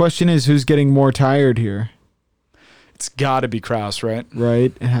 Now the question is, who's getting more tired here? It's got to be Krause, right?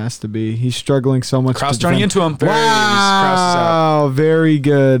 Right? It has to be. He's struggling so much. Krause to turning defend. into him. Krause is out. Wow, very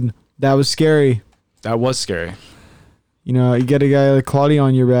good. That was scary. That was scary. You know, you get a guy like Claudio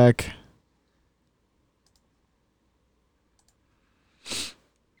on your back.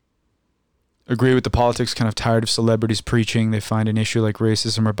 Agree with the politics, kind of tired of celebrities preaching. They find an issue like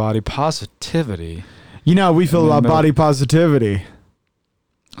racism or body positivity. You know how we feel about body positivity.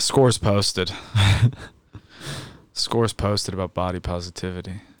 Scores posted. Scores posted about body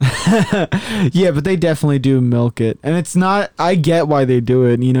positivity. Yeah, but they definitely do milk it. And it's not, I get why they do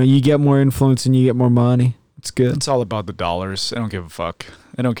it. You know, you get more influence and you get more money. It's good. It's all about the dollars. I don't give a fuck.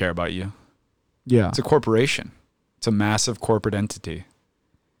 They don't care about you. Yeah. It's a corporation. It's a massive corporate entity.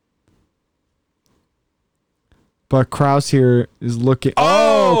 But Kraus here is looking.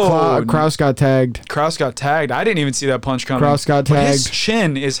 Oh, Kraus got tagged. Krause got tagged. I didn't even see that punch coming. Kraus got But his tagged.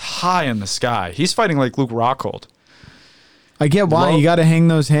 chin is high in the sky. He's fighting like Luke Rockhold. I get why. You got to hang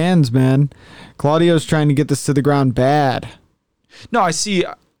those hands, man. Claudio's trying to get this to the ground bad. No, I see.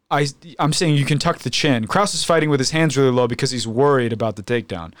 I'm saying you can tuck the chin. Krause is fighting with his hands really low because he's worried about the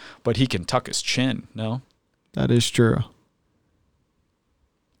takedown. But he can tuck his chin, no? That is true.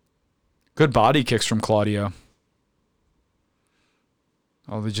 Good body kicks from Claudio.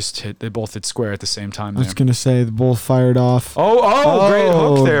 Oh, they both hit square at the same time I was there. going to say, the bull fired off. Oh, great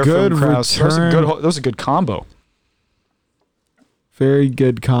hook there good from Krause. return. That was a good combo. Very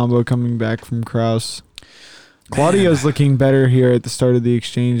good combo coming back from Kraus. Claudio's looking better here at the start of the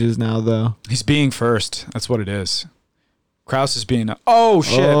exchanges now, though. He's being first. That's what it is. Krause is being... Oh,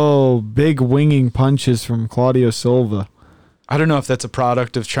 shit. Oh, big winging punches from Claudio Silva. I don't know if that's a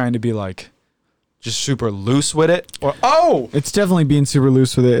product of trying to be like just super loose with it. Or It's definitely being super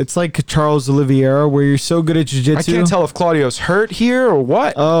loose with it. It's like Charles Oliveira, where you're so good at jiu-jitsu. I can't tell if Claudio's hurt here or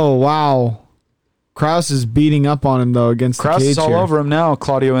what. Oh, wow. Kraus is beating up on him, though, against Krause the cage is all here. over him now.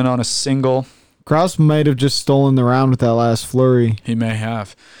 Claudio in on a single. Kraus might have just stolen the round with that last flurry. He may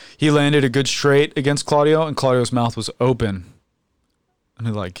have. He landed a good straight against Claudio, and Claudio's mouth was open. And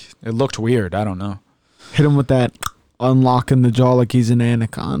it looked weird. I don't know. Hit him with that unlocking the jaw like he's an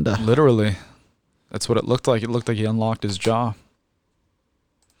anaconda. Literally. That's what it looked like. It looked like he unlocked his jaw.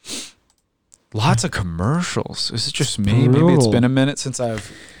 Lots of commercials. Is it just me? Brutal. Maybe it's been a minute since I've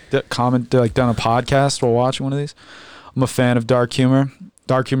done a podcast while watching one of these. I'm a fan of dark humor.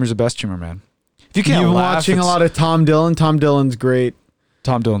 Dark humor is the best humor, man. If you can't You've been laugh, watching a lot of Tom Dillon. Tom Dillon's great.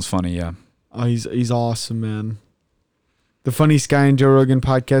 Tom Dillon's funny, yeah. Oh, he's awesome, man. The funniest guy in Joe Rogan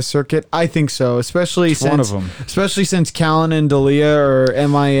podcast circuit? I think so, especially It's one of them. Especially since Callan and D'Elia are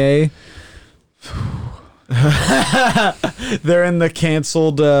MIA. They're in the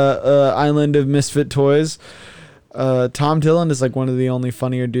canceled island of misfit toys. Tom Dillon is like one of the only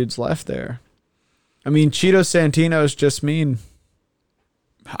funnier dudes left there. I mean, Cheeto Santino is just mean.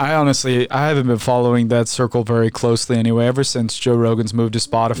 I haven't been following that circle very closely anyway. Ever since Joe Rogan's moved to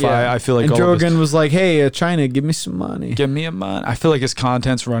Spotify, I feel like and all Joe of his, Rogan was like, "Hey, China, give me some money." give me a month. I feel like his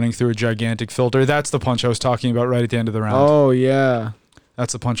content's running through a gigantic filter. That's the punch I was talking about right at the end of the round. Oh yeah,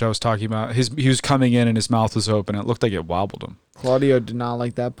 That's the punch I was talking about. He was coming in and his mouth was open. It looked like it wobbled him. Claudio did not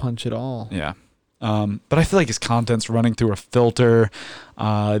like that punch at all. Yeah. But I feel like his content's running through a filter.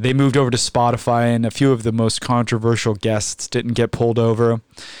 They moved over to Spotify, and a few of the most controversial guests didn't get pulled over.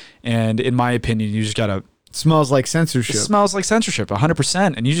 And in my opinion, you just got to... Smells like censorship. It smells like censorship,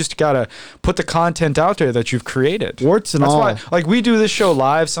 100%. And you just got to put the content out there that you've created. Warts and That's all. why, like, we do this show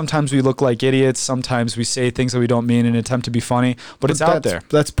live. Sometimes we look like idiots. Sometimes we say things that we don't mean in an attempt to be funny. But it's out there.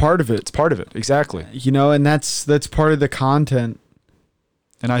 That's part of it. It's part of it. Exactly. You know, and that's part of the content.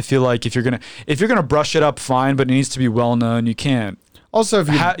 And I feel like if you're gonna brush it up, fine, but it needs to be well known. You can't. Also,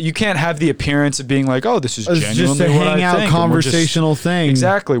 if you can't have the appearance of being like, oh, this is it's genuinely just a what I hangout think, and we're just- conversational thing.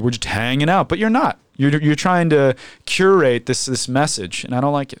 Exactly. We're just hanging out, but you're not. You're trying to curate this message, and I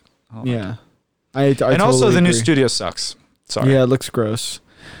don't like it. Yeah. And also, the new studio sucks. Sorry. Yeah, it looks gross.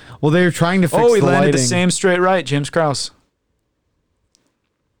 Well, they're trying to fix Oh, he the landed lighting. the same straight right, James Krause.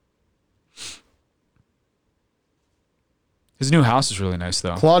 His new house is really nice,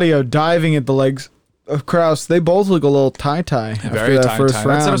 though. Claudio diving at the legs of Krause. They both look a little tie-tie after Very that tight. first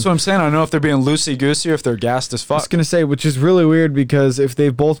round. That's what I'm saying. I don't know if they're being loosey-goosey or if they're gassed as I was fuck. going to say, which is really weird because if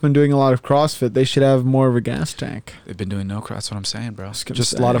they've both been doing a lot of CrossFit, they should have more of a gas tank. They've been doing no cross. That's what I'm saying, bro. was gonna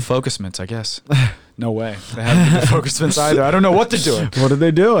Just say. a lot of focus mints, I guess. No way. They haven't been focus mints either. I don't know what they're doing. What are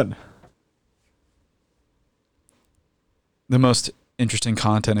they doing? The most interesting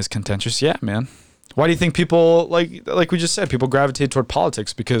content is contentious. Yeah, man. Why do you think people, like we just said, people gravitate toward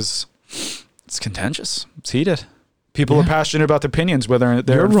politics? Because it's contentious. It's heated. People are passionate about their opinions, whether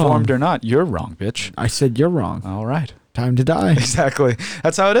they're You're informed wrong. or not. You're wrong, bitch. I said you're wrong. All right. Time to die. Exactly.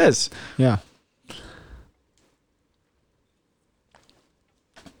 That's how it is. Yeah.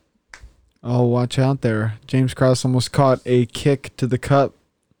 Oh, watch out there. James Krause almost caught a kick to the cup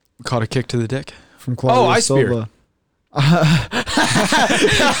Caught a kick to the dick. from Claudio ice spear. Silva.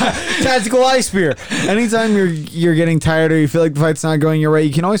 Tactical ice spear. Anytime you're getting tired or you feel like the fight's not going your way,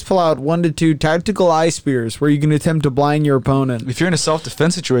 you can always pull out 1 to 2 tactical ice spears where you can attempt to blind your opponent. If you're in a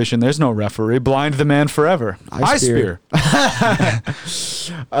self-defense situation, there's no referee. Blind the man forever. Ice spear.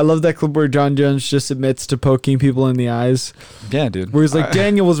 spear. I love that clip where John Jones just admits to poking people in the eyes. Yeah, dude. Where he's like,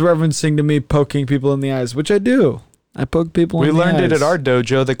 Daniel was referencing to me poking people in the eyes, which I do. I poke people We in the eyes. learned it at our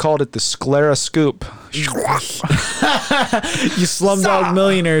dojo. They called it the sclera scoop. You Slumdog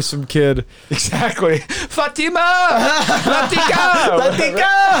Millionaire, some kid. Exactly. Fatima! Latika!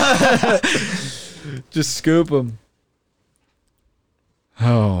 Latika! Just scoop him.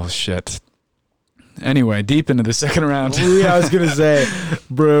 Oh, shit. Anyway, deep into the second round. Yeah, I was going to say,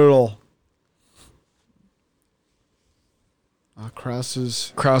 brutal.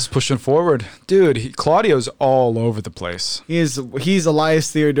 Krause pushing forward. Dude, Claudio's all over the place. He's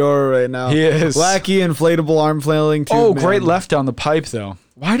Elias Theodoro right now. He is. Wacky, inflatable, arm flailing tube Oh, man. great left down the pipe, though.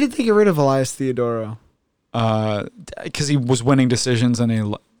 Why did they get rid of Elias Theodoro? Because he was winning decisions and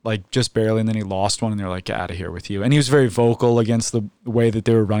he just barely, and then he lost one, and they're like, get out of here with you. And he was very vocal against the way that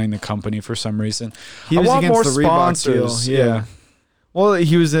they were running the company for some reason. He was want against more the Reebok sponsors. deal. Yeah. Well,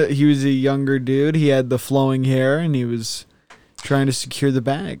 he was a younger dude. He had the flowing hair, and he was trying to secure the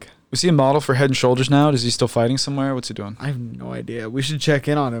bag. Was he a model for Head and Shoulders now? Is he still fighting somewhere? What's he doing? I have no idea. We should check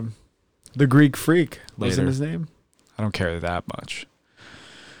in on him. The Greek Freak wasn't Later. his name. I don't care that much.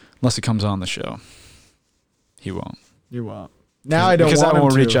 Unless he comes on the show. He won't. You won't. Now I don't because want I him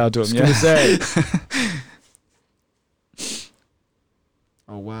won't to. reach out to him. I Yeah. was gonna say.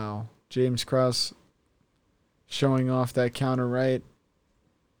 Oh wow, James Krause showing off that counter right.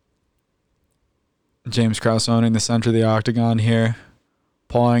 James Krause owning the center of the octagon here.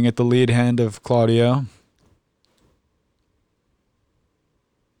 Pawing at the lead hand of Claudio.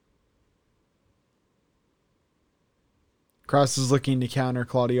 Krause is looking to counter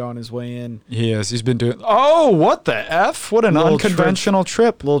Claudio on his way in. He is. He's been doing... Oh, what the F? What an Little unconventional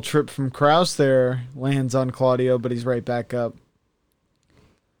trip. Little trip from Krause there. Lands on Claudio, but he's right back up.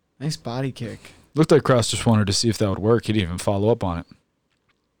 Nice body kick. Looked like Krause just wanted to see if that would work. He didn't even follow up on it.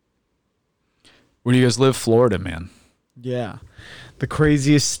 Where do you guys live? Florida, man. Yeah. The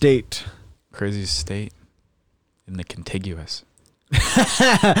craziest state. Craziest state in the contiguous.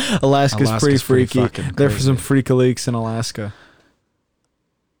 Alaska's pretty pretty freaky. fucking There for some crazy. freaka leaks in Alaska.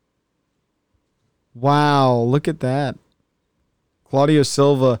 Wow, look at that. Claudio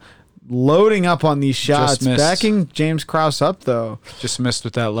Silva loading up on these shots. missed. Backing James Krause up, though. Just missed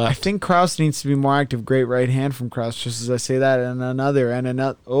with that I left. think Krause needs to be more active. Great right hand from Krause, just as I say that. And another.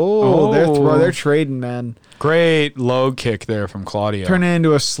 Oh, they're trading, man. Great low kick there from Claudio. Turn it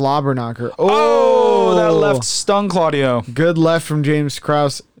into a slobber knocker. Oh, that left stung Claudio. Good left from James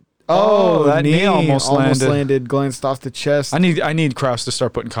Krause. Oh, that knee almost landed. landed. Glanced off the chest. I need Krause to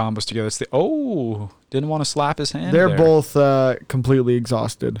start putting combos together. Didn't want to slap his hand. They're there. both completely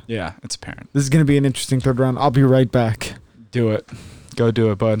exhausted. Yeah, it's apparent. This is going to be an interesting third round. I'll be right back. Do it. Go do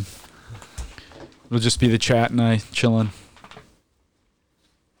it, bud. It'll just be the chat and I chilling.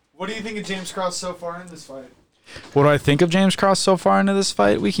 What do you think of James Krause so far in this fight? What do I think of James Krause so far into this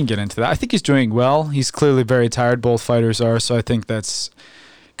fight? We can get into that. I think he's doing well. He's clearly very tired. Both fighters are. So I think that's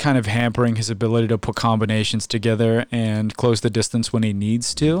kind of hampering his ability to put combinations together and close the distance when he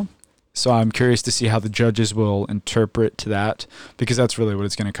needs to. So I'm curious to see how the judges will interpret to that, because that's really what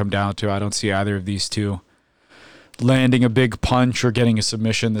it's going to come down to. I don't see either of these two landing a big punch or getting a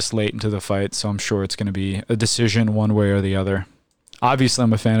submission this late into the fight, so I'm sure it's going to be a decision one way or the other. Obviously,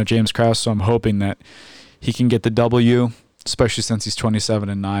 I'm a fan of James Krause, so I'm hoping that he can get the W, especially since he's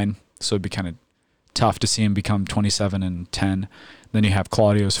 27-9. So it'd be kind of tough to see him become 27-10. Then you have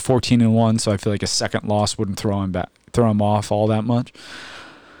Claudio's 14-1, so I feel like a second loss wouldn't throw him off all that much.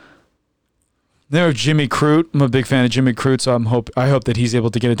 There, Jimmy Crute. I'm a big fan of Jimmy Crute, so I hope that he's able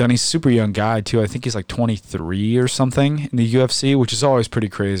to get it done. He's a super young guy too. I think he's like 23 or something in the UFC, which is always pretty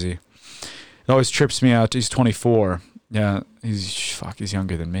crazy. It always trips me out. He's 24. Yeah, he's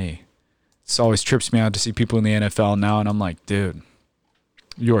younger than me. It always trips me out to see people in the NFL now, and I'm like, dude,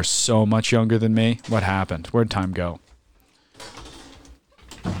 you are so much younger than me. What happened? Where'd time go?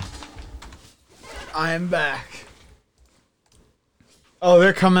 I'm back. Oh,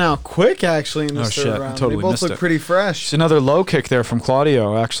 they're coming out quick, actually, in this third round. Totally they both missed look it. pretty fresh. It's another low kick there from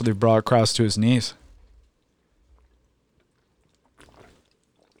Claudio. Actually brought Krause to his knees.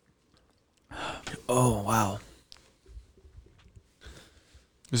 Oh, wow.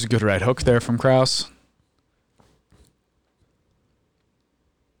 There's a good right hook there from Krause.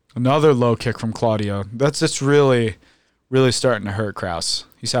 Another low kick from Claudio. That's just really, really starting to hurt Krause.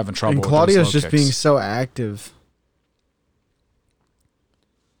 He's having trouble. And with Claudio's those low just kicks. being so active.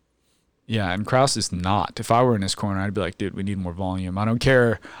 Yeah, and Krause is not. If I were in his corner, I'd be like, dude, we need more volume. I don't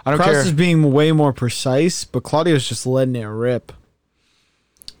care. Krause is being way more precise, but Claudio's just letting it rip.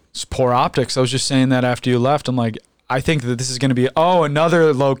 It's poor optics. I was just saying that after you left. I'm like, I think that this is going to be,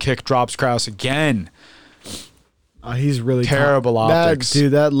 another low kick drops Krause again. He's really terrible optics.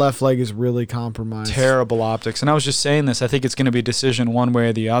 That left leg is really compromised. Terrible optics. And I was just saying this. I think it's going to be a decision one way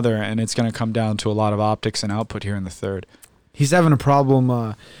or the other, and it's going to come down to a lot of optics and output here in the third. He's having a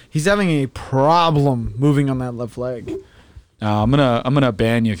problem. He's having a problem moving on that left leg. I'm gonna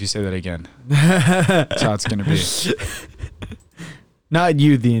ban you if you say that again. That's how it's gonna be. Not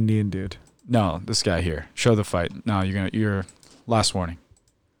you, the Indian dude. No, this guy here. Show the fight. No, you're last warning.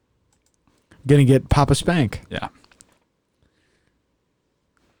 Gonna get Papa Spank. Yeah.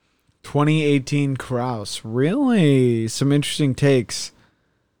 2018 Krause. Really? Some interesting takes.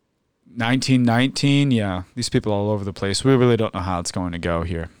 1919, yeah. These people all over the place. We really don't know how it's going to go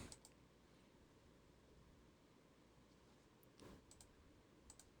here.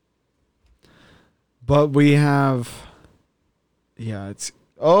 But we have... Yeah, it's...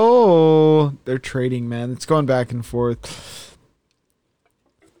 they're trading, man. It's going back and forth.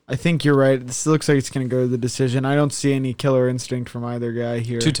 I think you're right. This looks like it's going to go to the decision. I don't see any killer instinct from either guy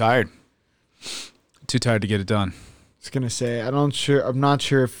here. Too tired. Too tired to get it done. I was going to say, I'm not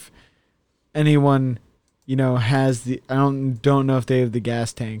sure if anyone, has the... I don't know if they have the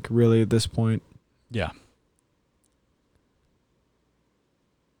gas tank, really, at this point. Yeah.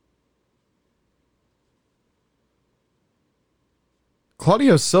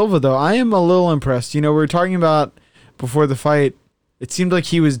 Claudio Silva, though, I am a little impressed. We were talking about before the fight, it seemed like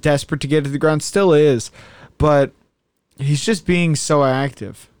he was desperate to get to the ground. Still is. But he's just being so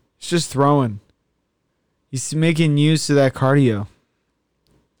active. He's just throwing. He's making use of that cardio.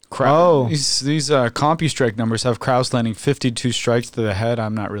 These CompuStrike numbers have Krause landing 52 strikes to the head.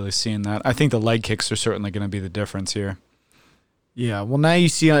 I'm not really seeing that. I think the leg kicks are certainly going to be the difference here. Yeah, well, now you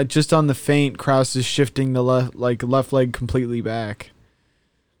see just on the feint, Krause is shifting the left leg completely back.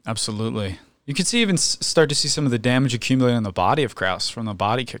 Absolutely. You can see start to see some of the damage accumulating on the body of Krause from the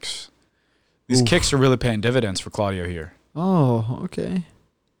body kicks. These kicks are really paying dividends for Claudio here. Oh, okay.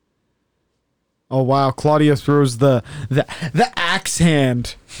 Oh, wow. Claudio throws the axe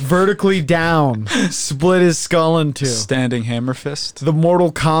hand vertically down. Split his skull in two. Standing hammer fist. The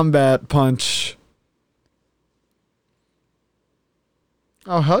Mortal Kombat punch.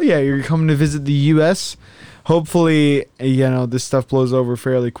 Oh, hell yeah. You're coming to visit the U.S.? Hopefully, this stuff blows over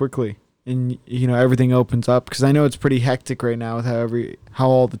fairly quickly. And, everything opens up. Because I know it's pretty hectic right now with how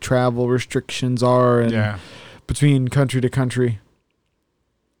all the travel restrictions are and between country to country.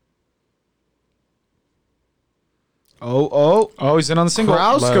 Oh, he's in on the single.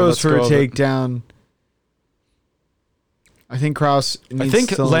 Krause goes for a takedown. I think Krause needs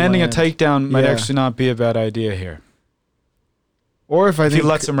to landing land. a takedown might actually not be a bad idea here. Or if he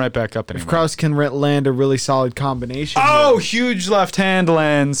lets him right back up anyway. If Krause can land a really solid combination. Oh, huge left hand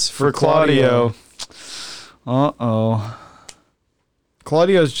lands for Claudio. Uh-oh.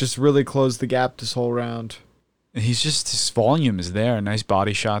 Claudio's just really closed the gap this whole round. His volume is there. Nice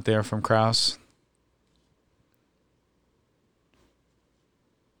body shot there from Krause.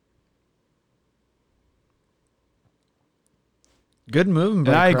 Good movement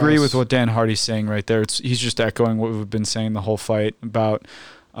by And I agree Krause. with what Dan Hardy's saying right there. He's just echoing what we've been saying the whole fight about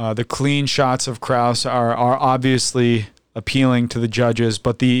The clean shots of Krause are obviously appealing to the judges,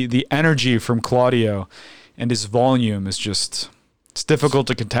 but the energy from Claudio and his volume is just, it's difficult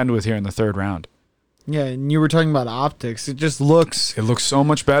to contend with here in the third round. Yeah, and you were talking about optics. It just looks... It looks so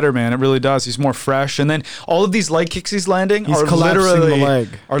much better, man. It really does. He's more fresh. And then all of these leg kicks he's landing He's collapsing the leg.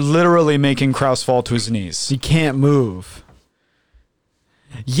 Are literally making Krause fall to his knees. He can't move.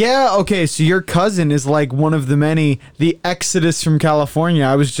 Yeah, okay, so your cousin is like one of the many, the exodus from California.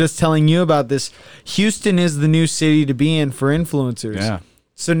 I was just telling you about this. Houston is the new city to be in for influencers. Yeah.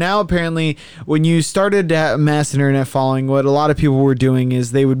 So now apparently when you started to have mass internet following, what a lot of people were doing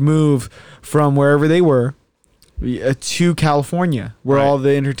is they would move from wherever they were to California, where all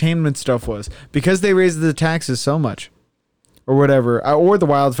the entertainment stuff was, because they raised the taxes so much or whatever, or the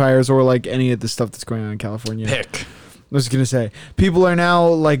wildfires, or like any of the stuff that's going on in California. Pick. I was going to say, people are now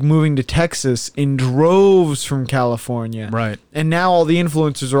like moving to Texas in droves from California. Right. And now all the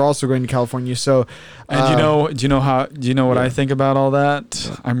influencers are also going to California. So, and do you know what I think about all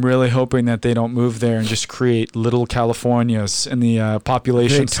that? I'm really hoping that they don't move there and just create little Californias in the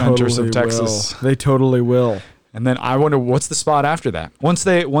population centers of Texas. They totally will. And then I wonder what's the spot after that. Once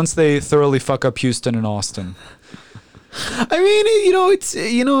they thoroughly fuck up Houston and Austin. I mean,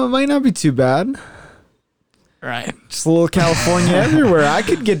 it might not be too bad. Right. Just a little California everywhere. I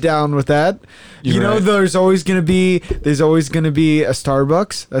could get down with that. You're right. There's always gonna be a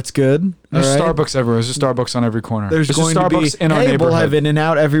Starbucks. That's good. There's all right? Starbucks everywhere. There's a Starbucks on every corner. There's going a Starbucks to be in our neighborhood. We'll have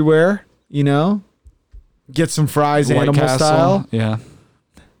In-N-Out everywhere. Get some fries, White animal Castle. style. Yeah.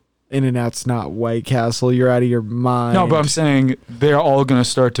 In-N-Out's not White Castle. You're out of your mind. No, but I'm saying they're all going to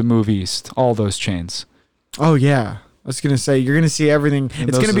start to move east. All those chains. Oh yeah, I was gonna say you're gonna see everything. And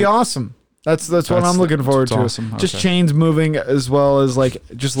it's gonna be awesome. That's what I'm looking forward to. Awesome. Just Okay. chains moving, as well as like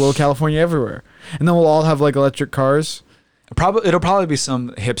just little California everywhere, and then we'll all have like electric cars. It'll probably be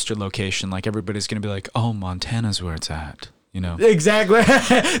some hipster location. Like everybody's going to be like, "Oh, Montana's where it's at." Exactly.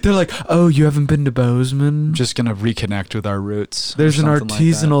 They're like, "Oh, you haven't been to Bozeman? Just going to reconnect with our roots. There's an something like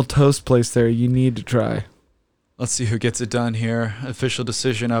artisanal toast place there you need to try." Let's see who gets it done here. Official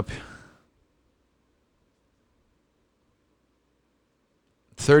decision up.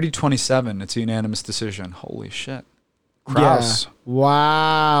 30-27. It's a unanimous decision. Holy shit. Krause. Yeah.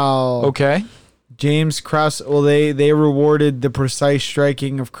 Wow. Okay. James Krause. Well, they rewarded the precise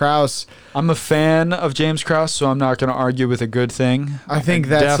striking of Krause. I'm a fan of James Krause, so I'm not going to argue with a good thing. I think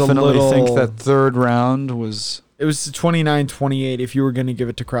that's definitely a little... think that third round was... It was 29-28 if you were going to give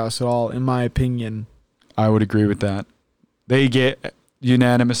it to Krause at all, in my opinion. I would agree with that. They get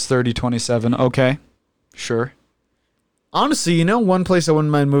unanimous 30-27. Okay. Sure. Honestly, one place I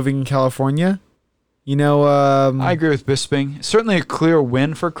wouldn't mind moving in California? I agree with Bisping. Certainly a clear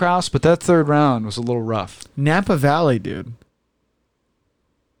win for Krause, but that third round was a little rough. Napa Valley, dude.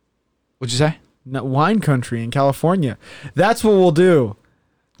 What'd you say? Wine country in California. That's what we'll do.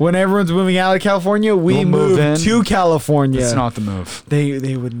 When everyone's moving out of California, we'll move to California. It's not the move.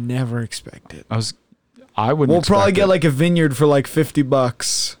 They would never expect it. I wouldn't. We'll probably get like a vineyard for like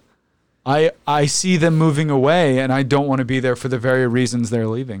 $50. I see them moving away, and I don't want to be there for the very reasons they're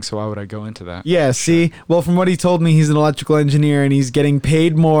leaving. So why would I go into that? Yeah, see? Well, from what he told me, he's an electrical engineer, and he's getting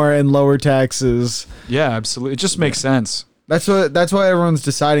paid more and lower taxes. Yeah, absolutely. It just makes sense. That's why everyone's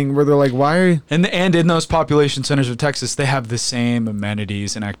deciding where they're like, why are you... And in those population centers of Texas, they have the same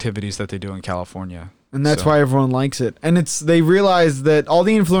amenities and activities that they do in California. And that's why everyone likes it. And they realized that all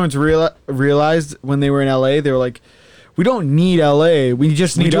the influencers realized when they were in LA, they were like, we don't need LA. We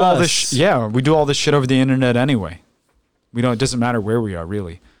just need all us. this. We do all this shit over the internet anyway. It doesn't matter where we are,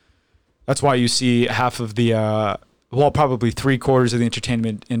 really. That's why you see half of the, probably 3/4 of the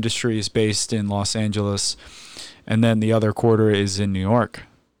entertainment industry is based in Los Angeles, and then the other quarter is in New York.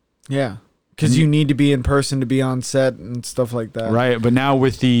 Yeah, because you need to be in person to be on set and stuff like that. Right, but now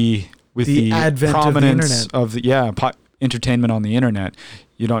with the advent prominence of the internet. entertainment on the internet,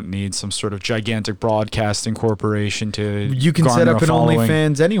 you don't need some sort of gigantic broadcasting corporation to You can set up an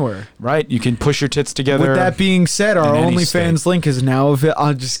OnlyFans anywhere. Right, you can push your tits together. With that being said, our OnlyFans state. link is now available.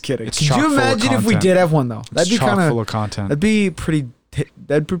 I'm just kidding. It's Could you imagine if we did have one though? That'd be chock full of content. That'd be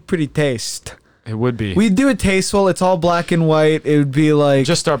pretty taste. It would be. We'd do it tasteful. It's all black and white. It would be like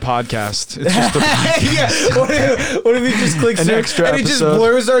just our podcast. It's just a podcast. Yeah. What if you just click an extra and episode. It just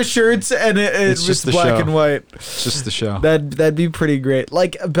blurs our shirts and it's just black and white. It's just the show. That'd be pretty great.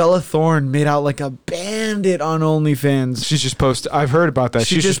 Like Bella Thorne made out like a bandit on OnlyFans. She's just posted. I've heard about that.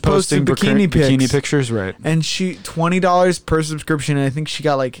 She's just posting bikini pictures, right? And she $20 per subscription, and I think she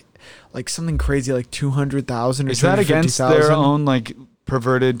got like something crazy like 200,000 or is that against their own like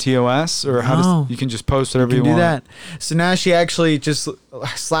perverted TOS, or how No. does you can just post whatever You you can do want? that. So now she actually just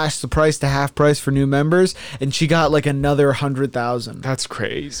slashed the price to half price for new members, and she got like another 100,000. That's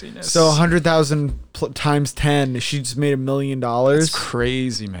craziness. So 100,000 times 10, she just made $1 million. That's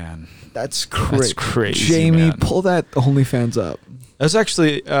crazy, man. That's crazy. That's crazy, Jamie, man. pull that OnlyFans up. That's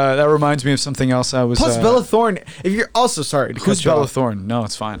actually that reminds me of something else. I was Plus Bella Thorne. If you're also sorry, to Who's cut you Bella off. Thorne? No,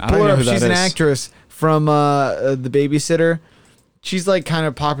 it's fine. I Pull don't her know up. who that She's is. an actress from The Babysitter. She's like kind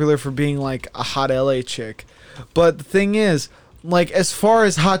of popular for being like a hot LA chick. But the thing is, like as far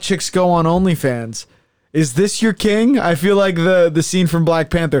as hot chicks go on OnlyFans, is this your king? I feel like the scene from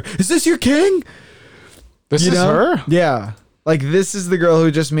Black Panther. Is this your king? This You is know? her. Yeah. Like this is the girl who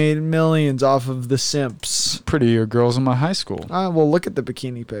just made millions off of the simps. Prettier girls in my high school. Well, look at the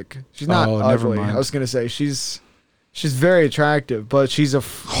bikini pic. She's not Oh, never ugly. mind. I was gonna say she's very attractive, but she's a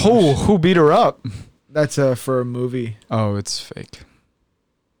Who beat her up? that's for a movie. Oh, it's fake.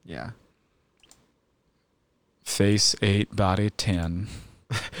 Yeah. Face 8, body 10.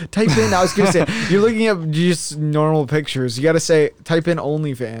 Type in. I was gonna say you're looking up just normal pictures. You gotta say type in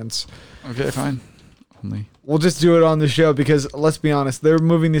OnlyFans. Okay, fine. Only We'll just do it on the show because let's be honest, they're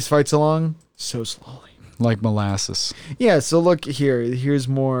moving these fights along so slowly. like molasses. Yeah. So look here. Here's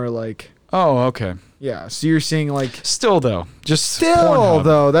more like. Oh, okay. Yeah. So you're seeing like. Still though, just Still Pornhub.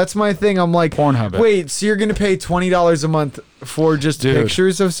 though, that's my thing. I'm like, Pornhub. wait, so you're gonna pay $20 a month for just Dude,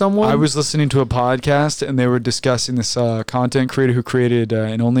 pictures of someone? I was listening to a podcast and they were discussing this content creator who created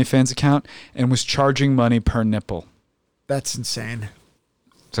an OnlyFans account and was charging money per nipple. That's insane.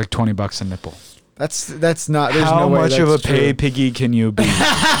 It's like $20 a nipple. That's not. There's How no way much of a that's pay true. piggy can you be?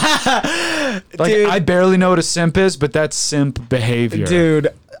 Like Dude. I barely know what a simp is, but that's simp behavior. Dude,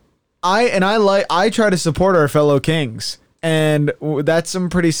 I try to support our fellow kings, and that's some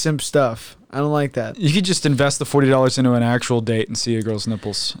pretty simp stuff. I don't like that. You could just invest the $40 into an actual date and see a girl's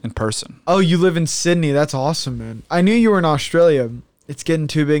nipples in person. Oh, you live in Sydney. That's awesome, man. I knew you were in Australia. It's getting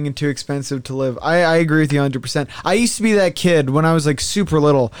too big and too expensive to live. I agree with you 100%. I used to be that kid when I was like super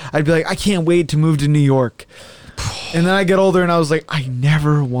little. I'd be like, I can't wait to move to New York. And then I get older and I was like, I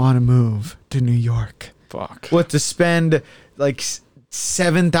never want to move to New York. Fuck. What, to spend like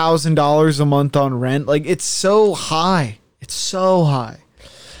 $7,000 a month on rent? Like it's so high. It's so high.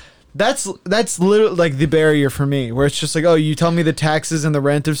 That's literally like the barrier for me, where it's just like, oh, you tell me the taxes and the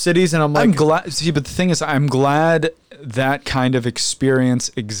rent of cities, and I'm like, I'm glad. See, but the thing is, I'm glad that kind of experience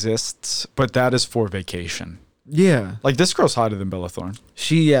exists, but that is for vacation. yeah. Like this girl's hotter than Bella Thorne,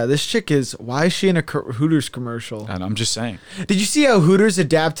 This chick is. Why is she in a Hooters commercial? and I'm just saying. Did you see how Hooters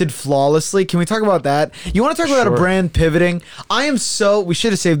adapted flawlessly? Can we talk about that? You want to talk about a Sure. brand pivoting? We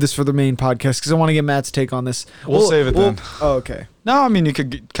should have saved this for the main podcast because I want to get Matt's take on this. We'll save it then. Oh, okay. No, I mean you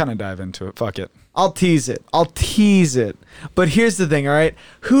could kind of dive into it. Fuck it. I'll tease it. But here's the thing, all right?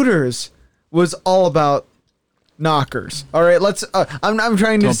 Hooters was all about knockers. All right, let's. I'm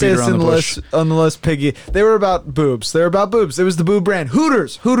trying to Don't say beat this around the bush. on the list, Piggy. They were about boobs. It was the boob brand.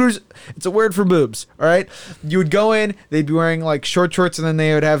 Hooters. It's a word for boobs. All right. You would go in. They'd be wearing like short shorts, and then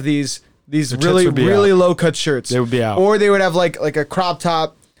they would have these tits really would be really out. low cut shirts. They would be out. Or they would have like a crop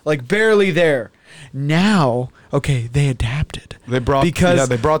top, like barely there. Now, okay, they adapted. They brought the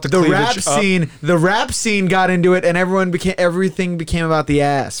the rap cleavage up. scene. The rap scene got into it, and everything became about the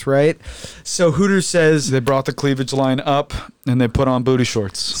ass, right? So Hooters says. They brought the cleavage line up, and they put on booty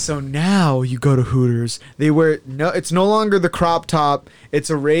shorts. So now you go to Hooters. It's no longer the crop top. It's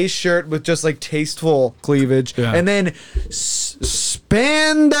a raised shirt with just like tasteful cleavage, Yeah. and then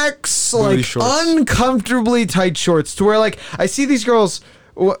spandex, Booty like shorts. uncomfortably tight shorts. To where like I see these girls.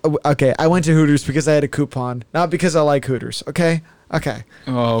 Okay, I went to Hooters because I had a coupon, not because I like Hooters. Okay.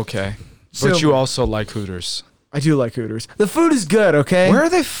 Oh, okay. So- But you also like Hooters. I do like Hooters. The food is good. Okay. Where are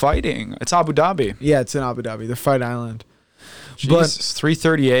they fighting? It's Abu Dhabi. Yeah, it's in Abu Dhabi, the Fight Island. Jesus,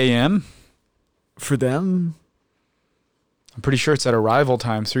 3:30 a.m. For them, I'm pretty sure it's at arrival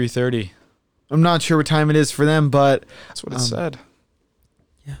time, 3:30. I'm not sure what time it is for them, but That's what it said.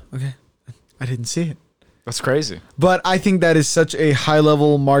 yeah, okay. I didn't see it. That's crazy. But I think that is such a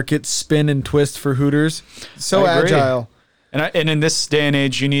high-level market spin and twist for Hooters. So I agree. agile. And in this day and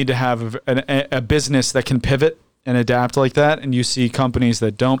age, you need to have a business that can pivot and adapt like that. And you see companies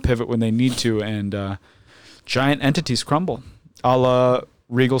that don't pivot when they need to, and giant entities crumble, a la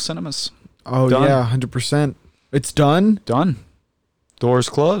Regal Cinemas. Oh, Done. yeah, 100%. It's done? Done. Doors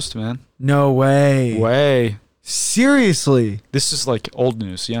closed, man. No way. Way. Seriously. This is like old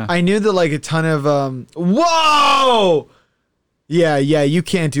news, yeah. I knew that like a ton of... Whoa! Yeah, you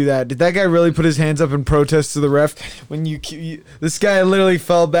can't do that. Did that guy really put his hands up in protest to the ref? When this guy literally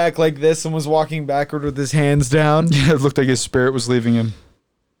fell back like this and was walking backward with his hands down. Yeah, it looked like his spirit was leaving him.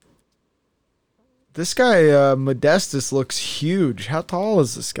 This guy, Modestus, looks huge. How tall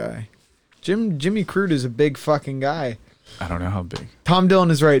is this guy? Jimmy Crute is a big fucking guy. I don't know how big. Tom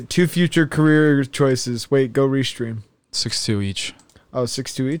Dillon is right. 2 future career choices. Wait, go restream. 6'2" each. Oh,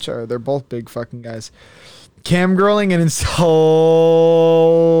 6'2" each? They're both big fucking guys. Cam Girling and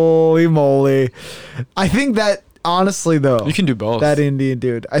holy moly. I think that, honestly, though. You can do both. That Indian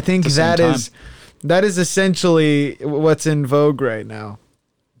dude. I think that is essentially what's in vogue right now.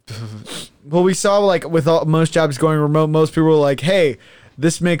 Well, we saw, like, with most jobs going remote, most people were like, hey,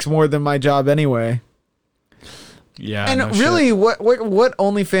 this makes more than my job anyway. Yeah. And no really, shit. what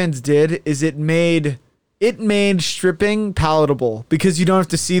OnlyFans did is it made stripping palatable because you don't have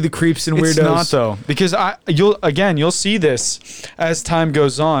to see the creeps and weirdos. It's not though, because you'll see this as time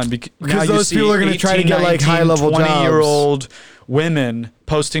goes on because those people are going to try to get 19, like high level 20-year-old women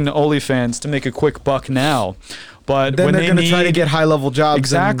posting to OnlyFans to make a quick buck now. But then when they're going to try to get high level jobs.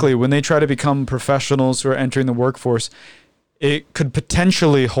 Exactly. When they try to become professionals who are entering the workforce, it could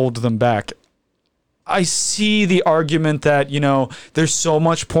potentially hold them back. I see the argument that, there's so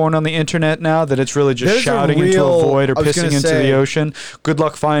much porn on the internet now that it's really just shouting into a void or pissing into the ocean. Good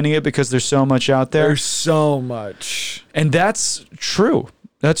luck finding it because there's so much out there. There's so much. And that's true.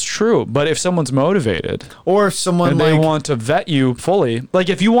 That's true. But if someone's motivated, or if someone they want to vet you fully, like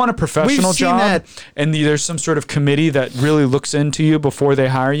if you want a professional job and there's some sort of committee that really looks into you before they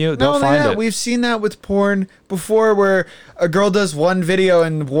hire you, they'll find it. We've seen that with porn before where a girl does one video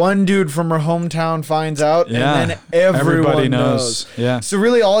and one dude from her hometown finds out and then everybody knows. Yeah. So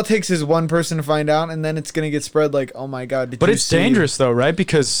really all it takes is one person to find out and then it's going to get spread like, oh my God. But it's dangerous though, right?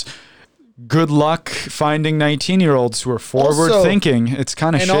 Because good luck finding 19-year-olds who are forward thinking. It's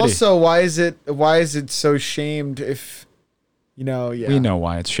kind of shitty. And also, why is it so shamed if, We know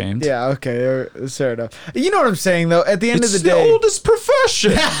why it's shamed. Yeah, okay, fair enough. You know what I'm saying, though? At the end of the day... It's the oldest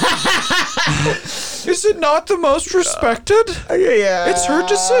profession. Is it not the most respected? Yeah. It's her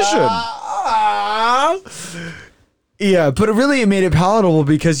decision. Yeah, but it made it palatable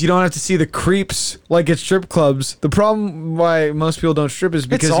because you don't have to see the creeps like at strip clubs. The problem why most people don't strip is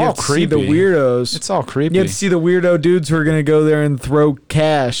because you have to see the weirdos. It's all creepy. You have to see the weirdo dudes who are going to go there and throw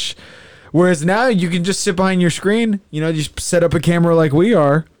cash. Whereas now you can just sit behind your screen, just set up a camera like we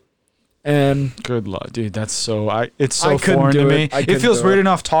are. And good luck, dude. That's it's so foreign to me. It feels weird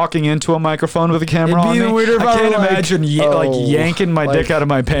enough talking into a microphone with a camera on me. I can't imagine yanking my dick out of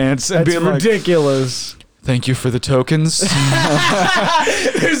my pants and being ridiculous. Thank you for the tokens.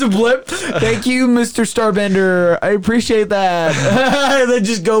 There's a blip. Thank you, Mr. Starbender. I appreciate that. And then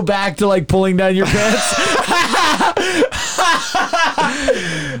just go back to pulling down your pants.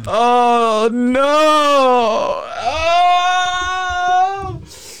 Oh no.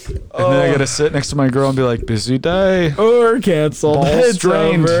 And then I gotta sit next to my girl and be like, busy day. Or cancel. Balls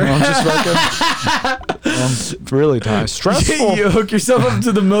drained. Just really tired. Stressful. You hook yourself up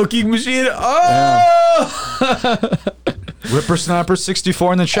to the milking machine. Oh! Yeah. Whippersnapper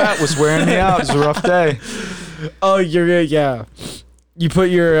 64 in the chat was wearing me out. It was a rough day. Oh, yeah. You put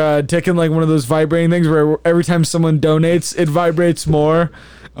your dick in one of those vibrating things where every time someone donates, it vibrates more.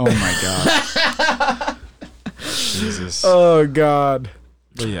 Oh my God. Jesus. Oh God.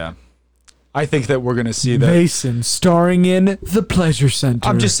 But yeah. I think that we're going to see that. Mason starring in The Pleasure Center.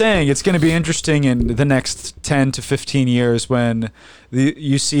 I'm just saying it's going to be interesting in the next 10 to 15 years when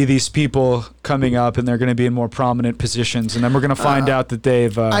you see these people coming up and they're going to be in more prominent positions. And then we're going to find out that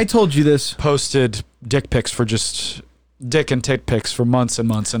they've I told you this. Posted dick pics for just dick and tit pics for months and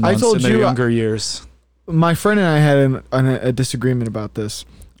months and months in their younger years. My friend and I had a disagreement about this.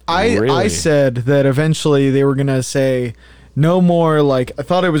 Really? I said that eventually they were going to say... No more I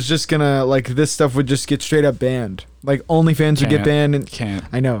thought it was just gonna this stuff would just get straight up banned. OnlyFans would get banned and can't.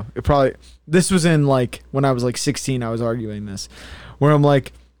 I know. It probably this was in when I was 16 I was arguing this. Where I'm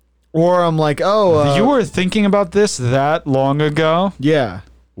like oh you were thinking about this that long ago? Yeah.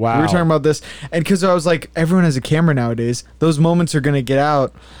 Wow. We were talking about this and cuz I was everyone has a camera nowadays. Those moments are going to get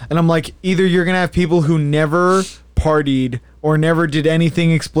out and I'm either you're going to have people who never partied or never did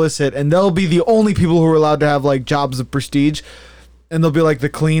anything explicit and they'll be the only people who are allowed to have jobs of prestige and they'll be the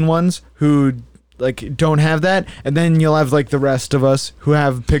clean ones who don't have that and then you'll have the rest of us who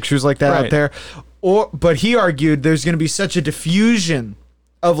have pictures like that out there but he argued there's going to be such a diffusion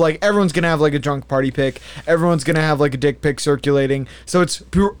of everyone's going to have a drunk party pic, everyone's going to have a dick pic circulating, so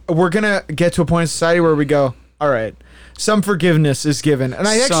we're going to get to a point in society where we go, all right, some forgiveness is given, and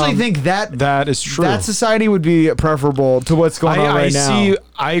I actually think that is true. That society would be preferable to what's going on right now.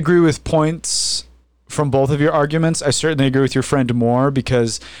 I agree with points from both of your arguments. I certainly agree with your friend more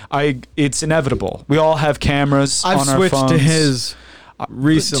because it's inevitable. We all have cameras on our phones. I've switched to his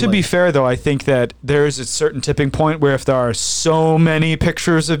recently. To be fair, though, I think that there is a certain tipping point where if there are so many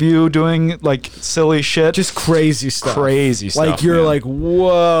pictures of you doing like silly shit, just crazy stuff, like you're man. like,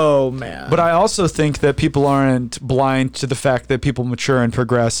 whoa, man. But I also think that people aren't blind to the fact that people mature and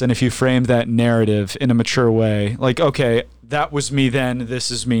progress, and if you frame that narrative in a mature way, like, okay, that was me then,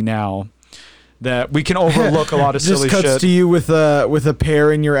 this is me now. That we can overlook a lot of silly shit. Just cuts to you with a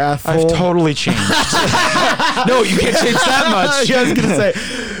pear in your asshole. I've totally changed. No, you can't change that much. I was gonna say,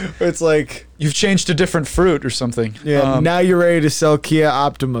 it's like you've changed to different fruit or something. Yeah. Now you're ready to sell Kia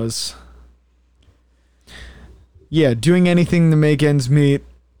Optimas. Yeah, doing anything to make ends meet.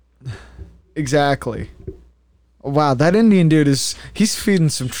 Exactly. Wow, that Indian dude he's feeding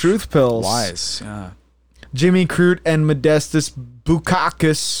some truth pills. Wise. Yeah. Jimmy Crute and Modestus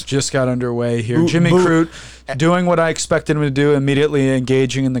Bukakis just got underway here. Jimmy Crute doing what I expected him to do, immediately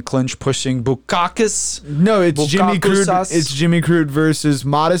engaging in the clinch, pushing Bukakis. No, it's Jimmy Crute. It's Jimmy Crute versus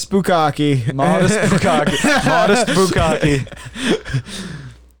Modest Bukaki. Modest Bukaki. Modest Bukaki.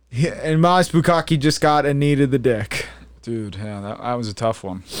 Yeah, and Modest Bukaki just got a knee to the dick. Dude, yeah, that was a tough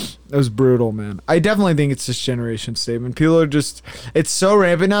one. That was brutal, man. I definitely think it's this generation statement. People are just, it's so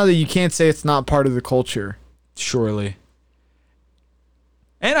rampant now that you can't say it's not part of the culture. Surely.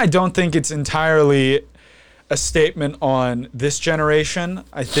 And I don't think it's entirely a statement on this generation.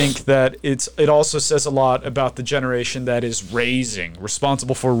 I think that it also says a lot about the generation that is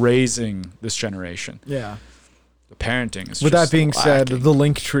responsible for raising this generation. Yeah. The parenting is With just that being lacking. said, the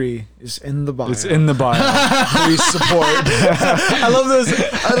link tree is in the bio. It's in the bio. Please support. I love those.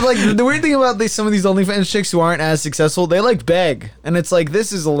 Like the weird thing about some of these OnlyFans chicks who aren't as successful, they like beg, and it's like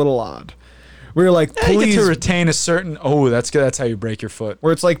this is a little odd. We're like, You please, get to retain a certain. Oh, that's good. That's how you break your foot.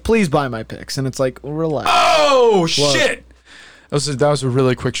 where it's like, please buy my pics, and it's like, relax. Oh shit! That was a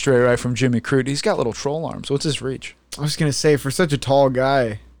really quick straight right from Jimmy Crute. He's got little troll arms. What's his reach? I was gonna say, for such a tall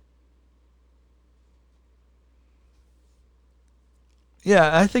guy.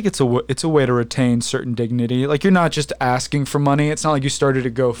 Yeah, I think it's a way to retain certain dignity. Like you're not just asking for money. It's not like you started to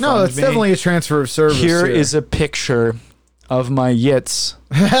GoFundMe. No, it's definitely a transfer of service. Here is a picture of my yits.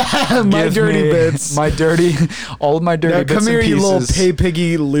 My dirty bits. My dirty, all of my dirty bits come here, and pieces. you little pay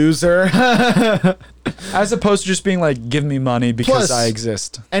piggy loser. As opposed to just being like, give me money because Plus, I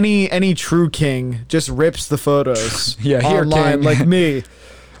exist. Any true king just rips the photos. Yeah, here, online, king. like me.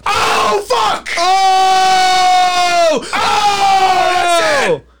 Oh, fuck! Oh! That's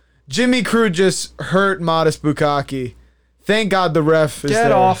it! Jimmy Crute just hurt Modest Bukaki. Thank God the ref is Get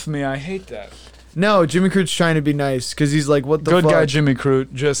there. off me. I hate that. No, Jimmy Crute's trying to be nice because he's like, what the fuck? Good guy Jimmy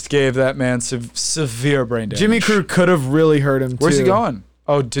Crute just gave that man severe brain damage. Jimmy Crute could have really hurt him, Where's too. he going?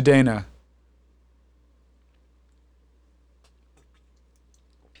 Oh, to Dana.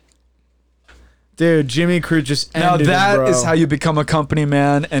 Dude, Jimmy Crute just Now ended that him, bro. is how you become a company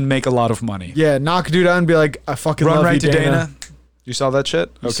man and make a lot of money. Yeah, knock a dude out and be like, I fucking Run love right you, to Dana. Dana. You saw that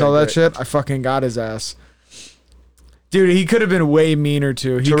shit? You saw that shit? I fucking got his ass. Dude, he could have been way meaner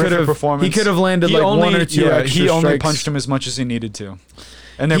too. He Terrific could have performance. He could have landed like one or two extra he only strikes. punched him as much as he needed to.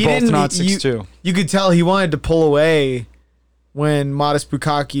 And they're He both didn't- not you- 6'2". You could tell he wanted to pull away when Modest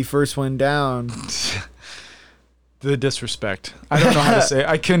Bukaki first went down. The disrespect. I don't know how to say it.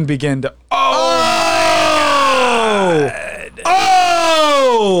 I couldn't begin to.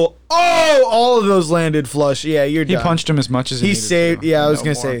 Oh! All of those landed flush. Yeah, you're He done. punched him as much as he He needed saved. to. Yeah, I was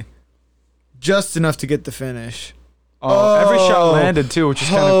No gonna more. say, just enough to get the finish. Oh, every shot Oh, landed too, which is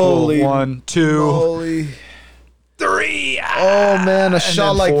kind of cool. holy 1, 2, Holy. 3. Oh man, a shot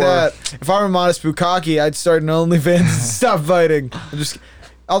then like 4. that. If I were Modest Bukaki, I'd start an OnlyFans and stop fighting.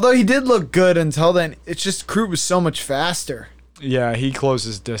 Although he did look good until then, it's just Crute was so much faster. Yeah, he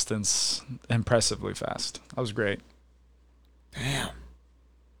closes distance impressively fast. That was great. Damn.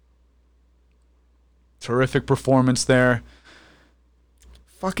 Terrific performance there.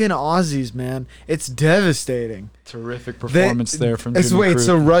 Fucking Aussies, man. It's devastating. Terrific performance there from Jimmy Wait, Crute.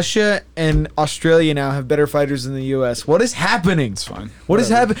 so Russia and Australia now have better fighters than the U.S. What is happening? It's fine. What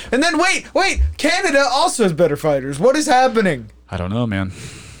is Whatever. happening? And then wait, Canada also has better fighters. What is happening? I don't know, man.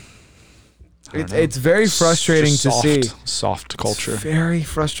 I don't know. It's very frustrating Just to see. Soft culture. It's very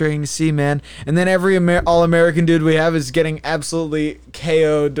frustrating to see, man. And then every all-American dude we have is getting absolutely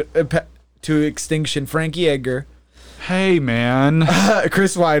KO'd to extinction. Frankie Edgar, Hey, man.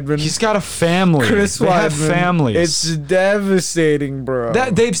 Chris Weidman. He's got a family. Chris They have Weidman. families. It's devastating, bro.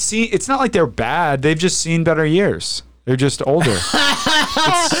 that they've seen. It's not like they're bad. They've just seen better years. They're just older.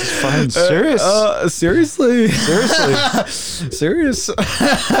 It's fine. Serious. Seriously? Seriously. Serious?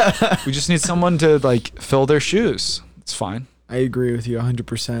 We just need someone to like fill their shoes. It's fine. I agree with you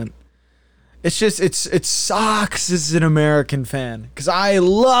 100%. It's just it sucks as an American fan because I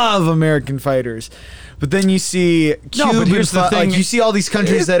love American fighters, but then you see Cuban, here's the thing. like you see all these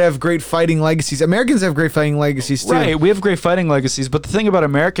countries that have great fighting legacies. Americans have great fighting legacies too. Right, we have great fighting legacies, but the thing about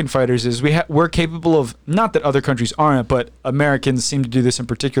American fighters is we're capable of, not that other countries aren't, but Americans seem to do this in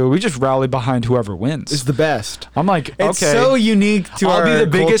particular. We just rally behind whoever wins. It's the best. I'm like, It's okay, so unique to I'll our be the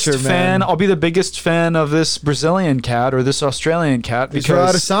biggest culture, fan. man. I'll be the biggest fan of this Brazilian cat or this Australian cat Israel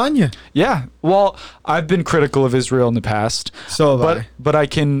because Adesanya. yeah. Well, I've been critical of Israel in the past. So have I. But I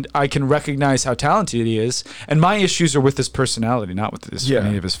can recognize how talented he is, and my issues are with his personality, not with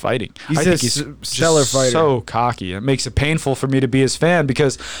any of his fighting. He's I a think he's stellar just fighter. so cocky. It makes it painful for me to be his fan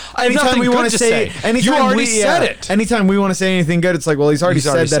because I have Anytime nothing we good want to to say, anytime you already we, said it. Anytime we want to say anything good, it's like, well, he's already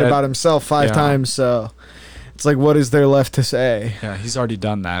said that about himself 5 Yeah. times. So it's like, what is there left to say? Yeah, he's already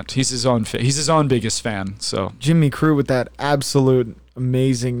done that. He's his own biggest fan. So Jimmy Crute with that absolute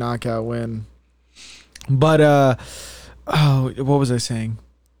amazing knockout win. But what was I saying?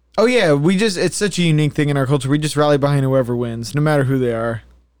 Oh yeah, it's such a unique thing in our culture. We just rally behind whoever wins, no matter who they are.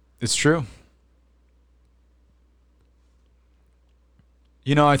 it's true.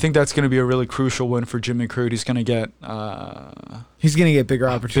 You know, I think that's going to be a really crucial win for Jimmy Crute. He's going to get He's gonna get bigger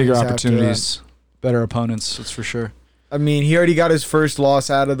opportunities. better opponents. That's for sure. I mean, he already got his first loss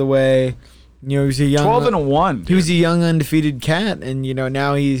out of the way. You know, he was a young 12-1. He was a young undefeated cat, and you know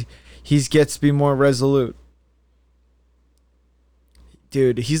now he gets to be more resolute.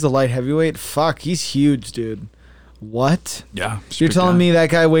 Dude, he's the light heavyweight. Fuck, he's huge, dude. What? Yeah. You're telling me that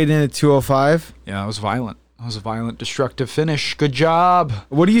guy weighed in at 205? Yeah, that was violent. That was a violent, destructive finish. Good job.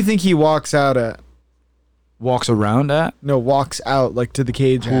 What do you think he walks out at? Walks around at? No, walks out like to the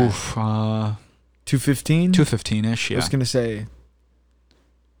cage at. Oof. 215? 215-ish, yeah. I was gonna say.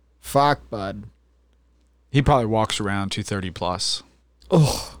 Fuck, bud. He probably walks around 230 plus.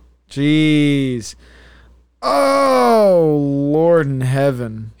 Oh, jeez. Oh, Lord in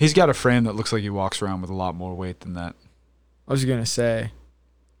heaven. He's got a frame that looks like he walks around with a lot more weight than that. I was gonna say.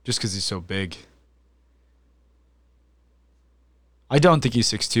 Just because he's so big. I don't think he's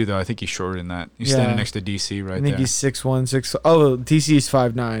 6'2", though. I think he's shorter than that. He's standing next to DC right I think there. he's 6'1", 6'. Oh, DC's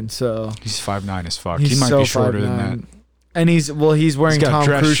 5'9", so He's 5'9" as fuck. he's He might so be shorter 5'9". than that. And he's wearing got Tom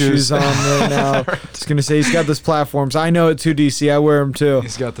dress Cruise shoes. shoes on right now. I was gonna say he's got those platforms. I know it too, DC. I wear them too.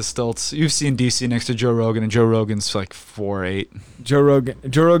 He's got the stilts. You've seen DC next to Joe Rogan, and Joe Rogan's like 4'8". Joe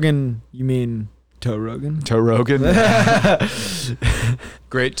Rogan. You mean Toe Rogan? Toe Rogan.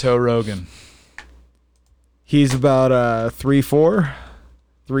 Great Toe Rogan. He's about 3'4",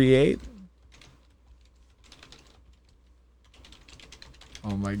 3'8".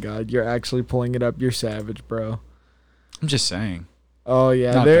 Oh my God, you're actually pulling it up. You're savage, bro. I'm just saying. Oh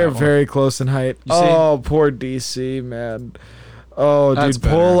yeah, Not they're that one. very close in height. You see? Oh, poor DC, man. Oh, That's dude,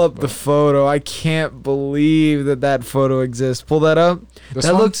 pull better, up the but- photo. I can't believe that photo exists. Pull that up. This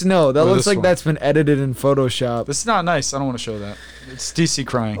That one? looks Or looks this like one? that's been edited in Photoshop. This is not nice. I don't want to show that. It's DC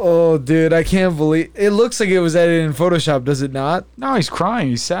crying. Oh, dude, I can't believe it. Looks like it was edited in Photoshop. Does it not? No, he's crying.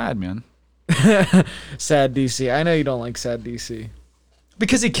 He's sad, man. Sad DC. I know you don't like sad DC.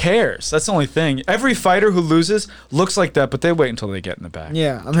 Because he cares. That's the only thing. Every fighter who loses looks like that, but they wait until they get in the back.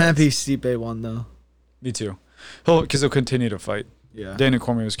 Yeah, I'm happy Stipe won though. Me too. Because he'll continue to fight. Yeah. Daniel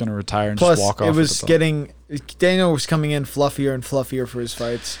Cormier was going to retire and Plus, just walk off. it with was the belt. getting Daniel was coming in fluffier and fluffier for his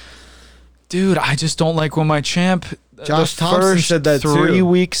fights. Dude, I just don't like when my champ. Josh the Thompson first said that 3 too.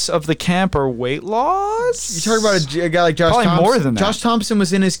 weeks of the camp are weight loss. You talk about a guy like Josh Probably Thompson. more than that. Josh Thompson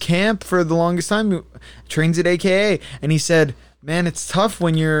was in his camp for the longest time. He trains at AKA, and he said, "Man, it's tough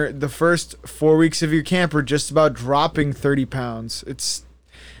when you're the first 4 weeks of your camp are just about dropping 30 pounds.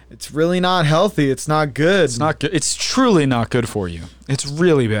 It's really not healthy. It's not good. It's not good. It's truly not good for you. It's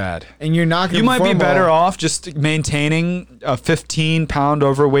really bad. and you're not. Gonna You might be perform better well. off just maintaining a 15-pound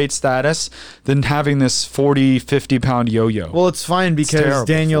overweight status than having this 40, 50-pound yo-yo. Well, it's fine because terrible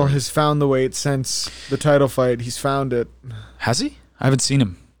Daniel for you. has found the weight since the title fight. He's found it. Has he? I haven't seen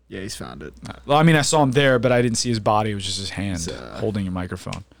him. Yeah, he's found it. Well, I mean, I saw him there, but I didn't see his body. It was just his hand He's, holding a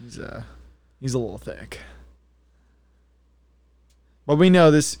microphone. He's a little thick. But we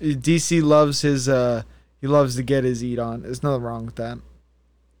know this DC loves his he loves to get his eat on. There's nothing wrong with that.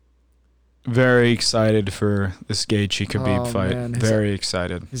 Very excited for this Gaethje Khabib Oh, fight. man. Very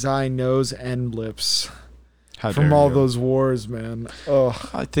excited. His eye, nose, and lips How from dare all you. those wars, man. Oh,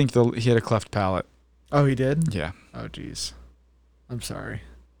 I think he had a cleft palate. oh, he did. Yeah. Oh, jeez. I'm sorry.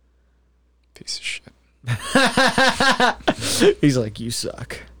 Piece of shit. He's like, you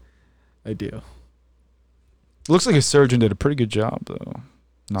suck. I do. Looks like a surgeon did a pretty good job, though. I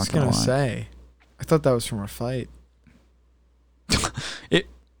was Not gonna gonna lie. say. I thought that was from a fight.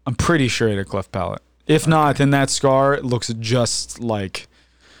 I'm pretty sure he had a cleft palate. If not, then that scar looks just like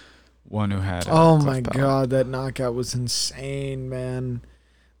one who had. Oh cleft my palate. god, that knockout was insane, man.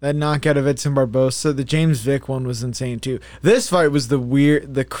 That knockout of Edson Barbosa, the James Vick one was insane too. This fight was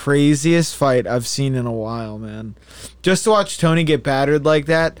the craziest fight I've seen in a while, man. Just to watch Tony get battered like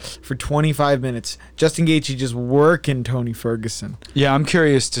that for 25 minutes. Justin Gaethje just working Tony Ferguson. Yeah, I'm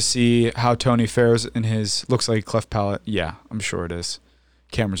curious to see how Tony fares in his looks like cleft palate. Yeah, I'm sure it is.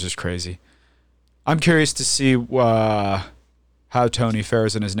 Camera's just crazy. I'm curious to see how Tony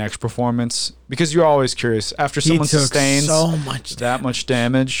fares in his next performance, because you're always curious after someone sustains so much that much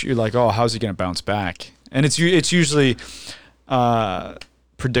damage. You're like, oh, how's he gonna bounce back? And it's usually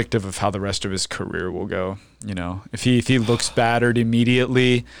predictive of how the rest of his career will go. You know, if he looks battered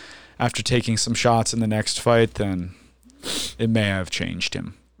immediately after taking some shots in the next fight, then it may have changed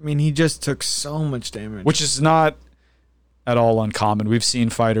him. I mean, he just took so much damage. Which is not at all uncommon. We've seen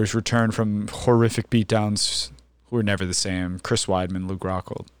fighters return from horrific beatdowns who are never the same. Chris Weidman, Luke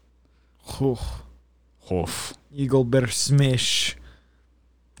Rockhold. Hoof. Eagle better smish.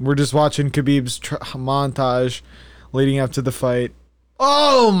 We're just watching Khabib's montage leading up to the fight.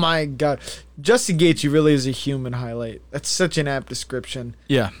 Oh my god. Justin Gaethje really is a human highlight. That's such an apt description.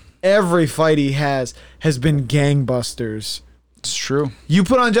 Yeah, Every fight he has been gangbusters. it's true. You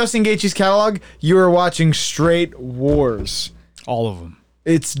put on Justin Gaethje's catalog, you are watching straight wars. All of them.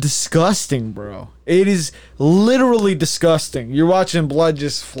 It's disgusting, bro. It is literally disgusting. You're watching blood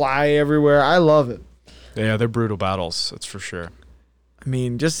just fly everywhere. I love it. Yeah, they're brutal battles. That's for sure. I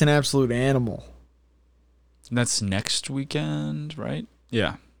mean, just an absolute animal. And that's next weekend, right?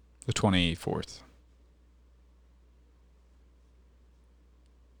 Yeah, the 24th.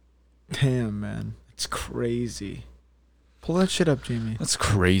 Damn, man. It's crazy. Pull that shit up, Jamie. That's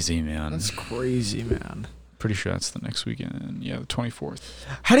crazy, man. That's crazy, man. Pretty sure that's the next weekend. Yeah, the 24th.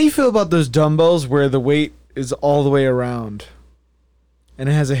 How do you feel about those dumbbells where the weight is all the way around and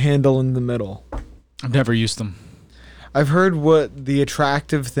it has a handle in the middle? I've never used them. I've heard what the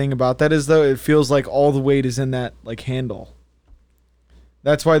attractive thing about that is, though. It feels like all the weight is in that like handle.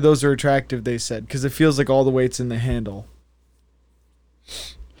 That's why those are attractive, they said, because it feels like all the weight's in the handle.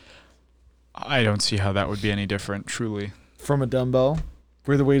 I don't see how that would be any different, truly. From a dumbbell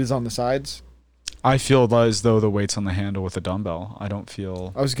where the weight is on the sides? I feel as though the weight's on the handle with a dumbbell. I don't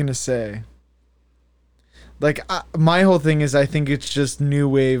feel... I was going to say. Like, my whole thing is I think it's just new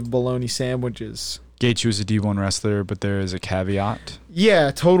wave bologna sandwiches. Gaethje was a D1 wrestler, but there is a caveat.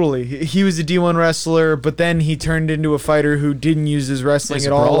 Yeah, totally. He was a D1 wrestler, but then he turned into a fighter who didn't use his wrestling He's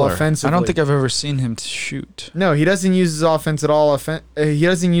at a all brawler. offensively. I don't think I've ever seen him shoot. No, he doesn't use his offense at all. He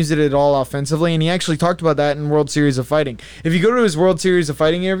doesn't use it at all offensively, and he actually talked about that in World Series of Fighting. If you go to his World Series of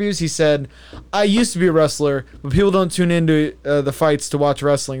Fighting interviews, he said, "I used to be a wrestler, but people don't tune into the fights to watch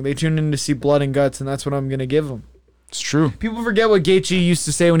wrestling. They tune in to see blood and guts, and that's what I'm going to give them." It's true. People forget what Gaethje used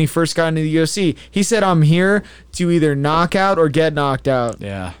to say when he first got into the UFC. He said, "I'm here to either knock out or get knocked out."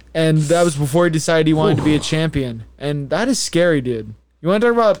 Yeah. And that was before he decided he wanted to be a champion. And that is scary, dude. You want to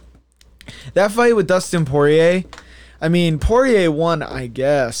talk about that fight with Dustin Poirier? I mean, Poirier won, I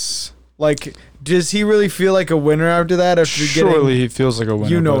guess. Like, does he really feel like a winner after that? After Surely he feels like a winner.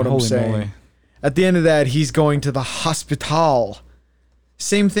 You know but what I'm holy saying. moly. At the end of that, he's going to the hospital.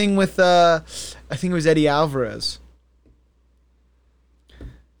 Same thing with, I think it was Eddie Alvarez.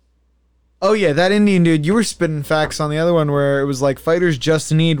 Oh, yeah, that Indian dude, you were spitting facts on the other one where it was like fighters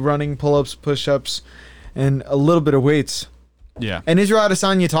just need running, pull-ups, push-ups, and a little bit of weights. Yeah. And Israel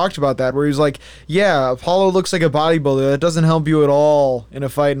Adesanya talked about that, where he was like, yeah, Apollo looks like a bodybuilder. That doesn't help you at all in a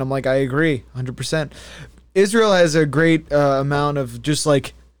fight. And I'm like, I agree, 100%. Israel has a great amount of just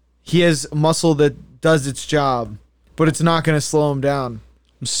like, he has muscle that does its job, but it's not going to slow him down.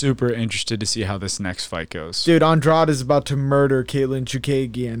 I'm super interested to see how this next fight goes. Dude, Andrade is about to murder Caitlin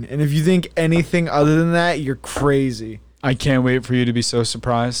Chukagian. And if you think anything other than that, you're crazy. I can't wait for you to be so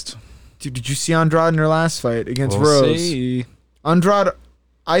surprised. Dude, did you see Andrade in her last fight against We'll Rose? see. Andrade,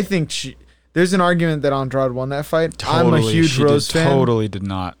 I think there's an argument that Andrade won that fight. I'm a huge Rose fan. Totally did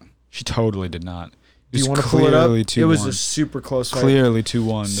not. She totally did not. Do you want to pull it up? It 2-1. was a super close fight. Clearly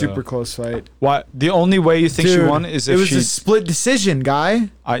 2-1. Super close fight. What? The only way you think she Dude, won is if it was she... a split decision, guy.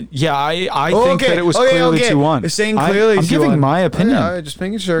 I think that it was clearly 2-1. You're saying clearly I'm 2-1. giving my opinion. Yeah, just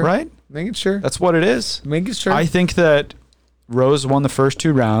making sure. Right? Making sure. That's what it is. Making sure. I think that Rose won the first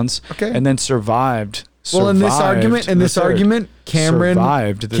 2 rounds Okay. and then survived Well, in this argument, Cameron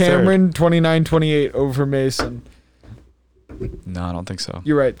survived the Cameron 29-28 over Mason. No, I don't think so.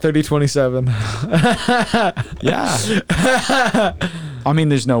 You're right, 30-27. Yeah. I mean,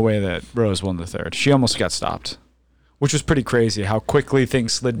 there's no way that Rose won the third. She almost got stopped, which was pretty crazy how quickly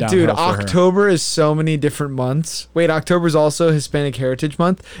things slid downhill Dude, for her. October is so many different months. Wait, October is also Hispanic Heritage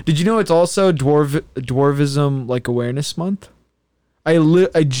Month. Did you know it's also Dwarvism like Awareness Month?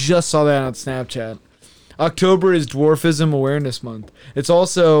 I just saw that on Snapchat. October is Dwarfism Awareness Month. It's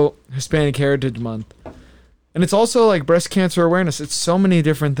also Hispanic Heritage Month. And it's also like breast cancer awareness. It's so many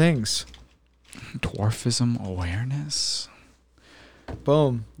different things. Dwarfism awareness?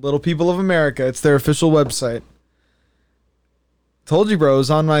 Boom. Little People of America. It's their official website. Told you, bro. It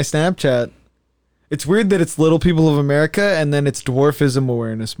was on my Snapchat. It's weird that it's Little People of America and then it's Dwarfism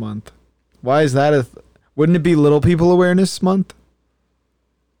Awareness Month. Why is that wouldn't it be Little People Awareness Month?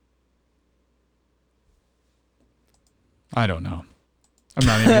 I don't know. I'm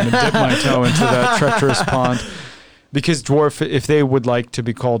not even going to dip my toe into that treacherous pond. Because dwarf, if they would like to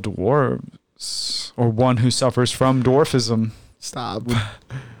be called dwarves, or one who suffers from dwarfism. Stop.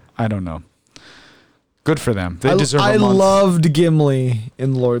 I don't know. Good for them. They deserve a month. I loved Gimli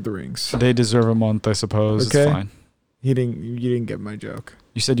in Lord of the Rings. They deserve a month, I suppose. Okay. It's fine. You didn't get my joke.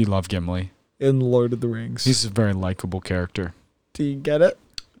 You said you love Gimli. In Lord of the Rings. He's a very likable character. Do you get it?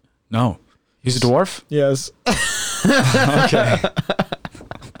 No. He's a dwarf? Yes. Okay.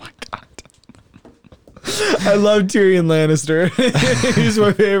 I love Tyrion Lannister. He's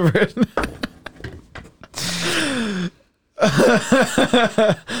my favorite.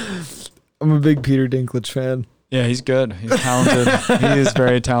 I'm a big Peter Dinklage fan. Yeah, he's good. He's talented. He is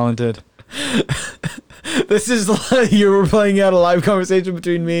very talented. This is like you were playing out a live conversation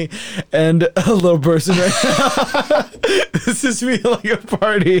between me and a little person right now. This is me like a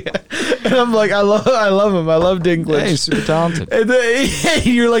party, and I'm like, I love him. I love Dinklage. Yeah, he's super talented. And then,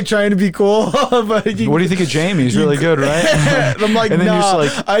 you're like trying to be cool, but What do you think of Jamie? He's really good, right? And I'm like, And then you're nah,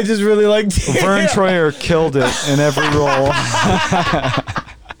 just like, I just really like Vern Troyer killed it in every role.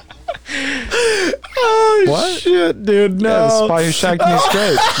 Oh What? shit, dude! No. Yeah, the spy who shagged me is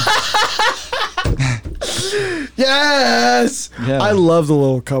great. Yes. Yeah. I love the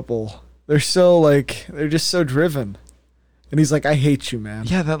little couple. They're just so driven. And he's like, I hate you, man.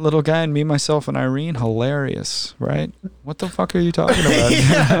 Yeah, that little guy and Me, Myself, and Irene, hilarious, right? What the fuck are you talking about?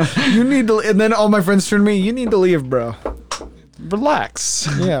 Yeah. You need to, and then all my friends turn to me, you need to leave, bro. Relax.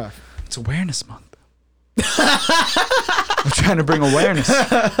 Yeah. It's Awareness Month. I'm trying to bring awareness.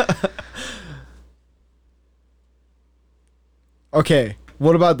 Okay,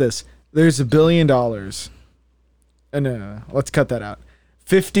 what about this? There's $1 billion. No. Let's cut that out.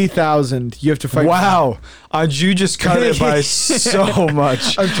 50,000. You have to fight. Wow. You just cut it by so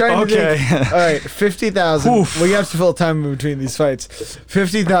much. I'm trying to think. All right, 50,000. Oof. We have to fill time in between these fights.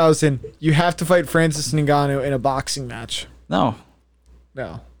 50,000. You have to fight Francis Ngannou in a boxing match. No.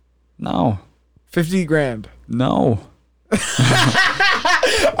 No. 50 grand. No.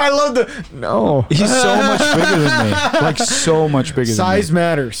 I love no. He's so much bigger than me. Like, so much bigger than me. Size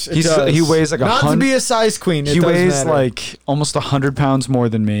matters. It He does. weighs like Not to be a size queen. He weighs like almost 100 pounds more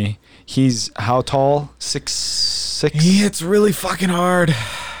than me. He's how tall? 6'6"? He hits really fucking hard.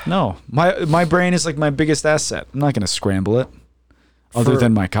 No. My brain is like my biggest asset. I'm not going to scramble it. Other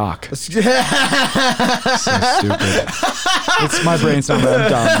than my cock. So stupid. It's my brain's not that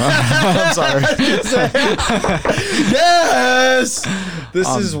dumb. I'm sorry. Yes. This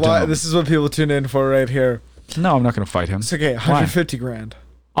is what people tune in for right here. No, I'm not going to fight him. It's okay. 150 grand.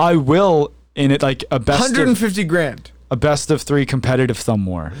 I will in it like a best 150 grand. A best of 3 competitive thumb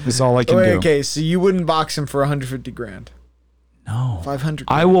war is all I can do. Okay, so you wouldn't box him for 150 grand. No. 500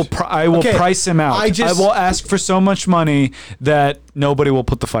 I will price him out. I will ask for so much money that nobody will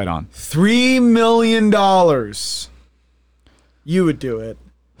put the fight on. $3 million. You would do it.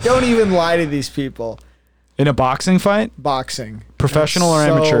 Don't even lie to these people. In a boxing fight? Boxing. Professional or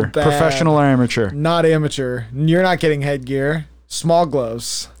amateur? Bad. Professional or amateur? Not amateur. You're not getting headgear. Small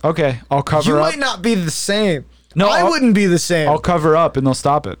gloves. Okay, I'll cover you up. might not be the same. No, I wouldn't be the same. I'll cover up and they'll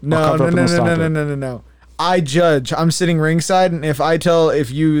stop it. No. I judge. I'm sitting ringside, and if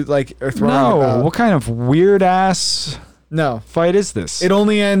you like are throwing about, what kind of weird ass fight is this? It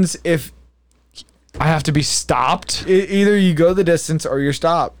only ends if I have to be stopped. Either you go the distance or you're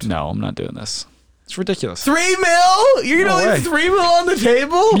stopped. No, I'm not doing this. It's ridiculous. 3 mil? You're gonna leave 3 mil on the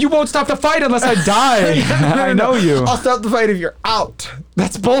table? You won't stop the fight unless I die. I know you. I'll stop the fight if you're out.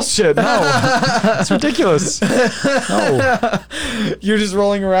 That's bullshit. No, it's ridiculous. No, you're just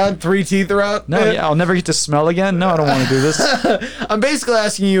rolling around. 3 teeth are out. No, I'll never get to smell again. No, I don't want to do this. I'm basically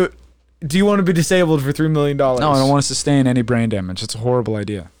asking you, Do you want to be disabled for $3 million? No, I don't want to sustain any brain damage. It's a horrible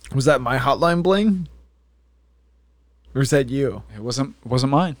idea. Was that my hotline bling? Or is that you? It wasn't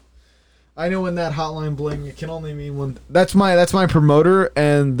mine. I know when that hotline bling, it can only mean one. That's my promoter,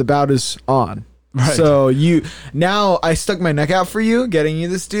 and the bout is on. Right. So now I stuck my neck out for you, getting you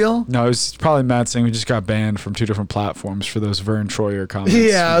this deal. No, it's probably Matt saying we just got banned from 2 different platforms for those Vern Troyer comments.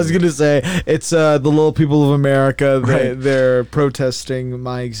 Yeah, I was gonna say it's the little people of America. Right. They're protesting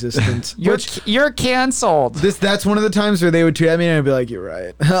my existence. You're canceled. That's one of the times where they would tweet at me, and I'd be like, "You're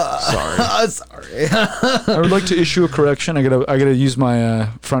right." Sorry. Sorry. I would like to issue a correction. I gotta use my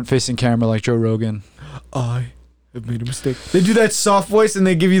front-facing camera like Joe Rogan. I've made a mistake. They do that soft voice and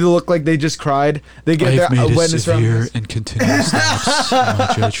they give you the look like they just cried. They get their awareness from and continuous lapse in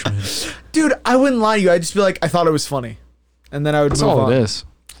my judgment. Dude, I wouldn't lie to you. I'd just be like, I thought it was funny, and then I would That's move all on. it is,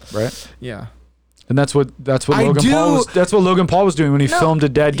 right? Yeah. And that's what I Logan do- Paul was. That's what Logan Paul was doing when he filmed a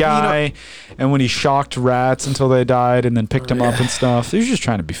dead you know- guy, and when he shocked rats until they died, and then picked them up and stuff. He was just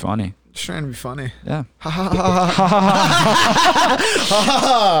trying to be funny. Just trying to be funny. Yeah.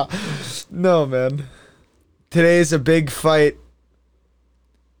 No, man. Today's a big fight.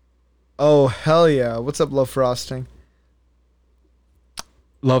 Oh, hell yeah. What's up, Love Frosting?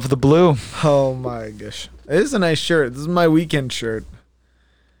 Love the blue. Oh, my gosh. It is a nice shirt. This is my weekend shirt.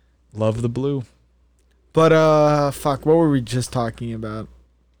 Love the blue. But, fuck, what were we just talking about?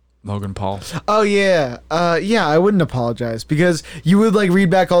 Logan Paul. Oh, yeah. Yeah, I wouldn't apologize because you would, like, read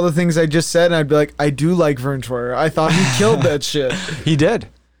back all the things I just said, and I'd be like, I do like Vern Troyer. I thought he killed that shit. He did. I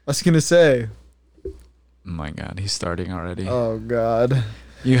was going to say. Oh my God, he's starting already. Oh, God.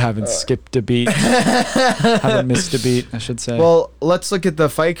 You haven't skipped a beat. Haven't missed a beat, I should say. Well, let's look at the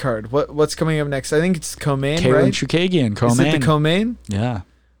fight card. What's coming up next? I think it's Co-Main, Kaylin right? Chookagian, Is Co-Main. it the Co-Main? Yeah.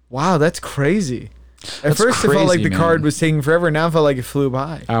 Wow, that's crazy. At That's first, it felt like crazy, the card man. was taking forever. Now it felt like it flew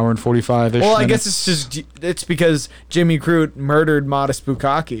by. Hour and 45-ish Well, I minutes. guess it's because Jimmy Crute murdered Modest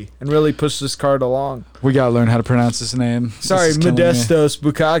Bukaki and really pushed this card along. We gotta learn how to pronounce his name. Sorry, This is killing me. Modestos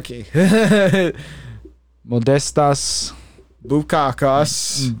Bukaki. Modestas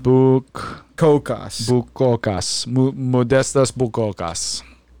Bukakos. Bukokas. Kokos. Modestas Bukokas.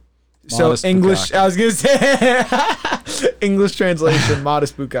 So Modest English, Bukaki. I was gonna say English translation,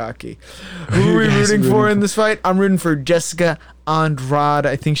 Modest Bukaki. Who are we you guys rooting for rooting in this fight? I'm rooting for Jessica Andrade.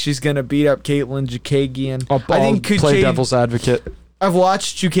 I think she's gonna beat up Caitlin Chookagian. I'll I think play devil's advocate. I've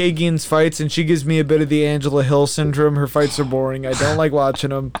watched Chookagian's fights, and she gives me a bit of the Angela Hill syndrome. Her fights are boring. I don't like watching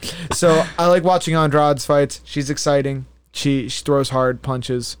them. So I like watching Andrade's fights. She's exciting. She throws hard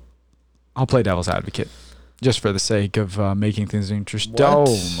punches. I'll play devil's advocate, just for the sake of making things interesting. What?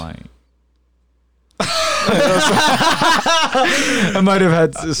 Oh my! I might have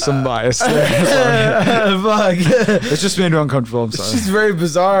had some bias there. Sorry. Fuck. It's just made me uncomfortable. I'm sorry. She's very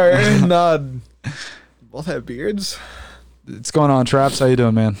bizarre. Nod. Both have beards. What's going on, Traps? How you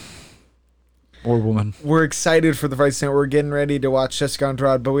doing, man? Or woman? We're excited for the fight tonight. We're getting ready to watch Jessica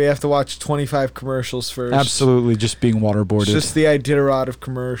Andrade, but we have to watch 25 commercials first. Absolutely, just being waterboarded. It's just the Iditarod of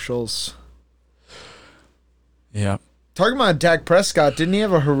commercials. Yeah. Talking about Dak Prescott, didn't he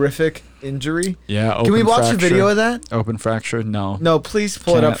have a horrific injury? Yeah. Can we open watch a fracture. video of that? Open fracture? No. No, please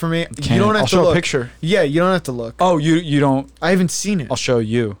pull it up for me. You don't have I'll to show look. a picture. Yeah, you don't have to look. Oh, you don't. I haven't seen it. I'll show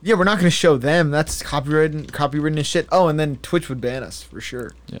you. Yeah, we're not going to show them. That's copywritten as shit. Oh, and then Twitch would ban us for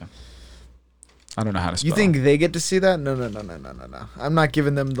sure. Yeah. I don't know how to spell. You think they get to see that? No. I'm not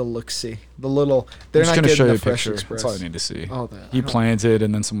giving them the look-see. The little. They're I'm just not gonna getting show you the a Fresh picture. Express. That's all I need to see. Oh, that. He planted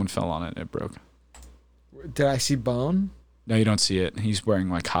and then someone fell on it and it broke. Did I see bone? No, you don't see it. He's wearing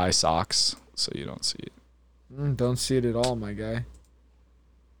like high socks, so you don't see it. Don't see it at all, my guy.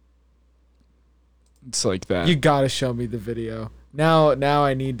 It's like that. You gotta show me the video. Now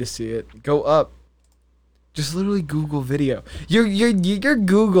I need to see it. Go up. Just literally Google video. You're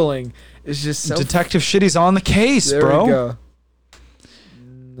Googling. It's just so. Detective Shitty's on the case, There bro. we go.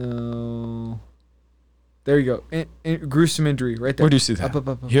 No. There you go. Gruesome injury right there. Where do you see that?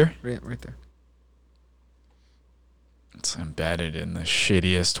 Up. Here? Right there. It's embedded in the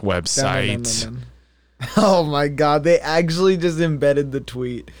shittiest Down. website. Oh my god, they actually just embedded the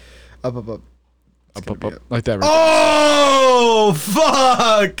tweet. Up. It's gonna be Up. Like that. Right Oh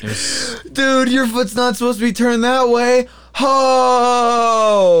fuck! Yes. Dude, your foot's not supposed to be turned that way.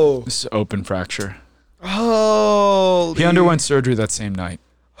 Oh! This is open fracture. Holy. He underwent surgery that same night.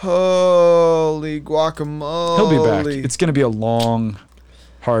 Holy guacamole. He'll be back. It's going to be a long,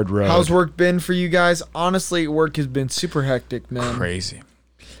 hard road. How's work been for you guys? Honestly, work has been super hectic, man. Crazy.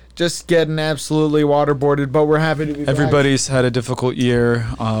 just getting absolutely waterboarded, but we're happy to be back. Everybody's had a difficult year.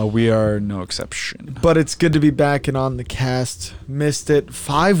 We are no exception. But it's good to be back and on the cast. Missed it.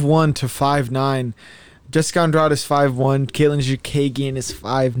 5'1" to 5'9". Jessica Andrade is 5'1". Caitlin Chookagian is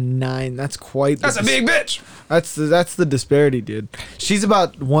 5'9". That's quite. That's a big bitch. That's the disparity, dude. She's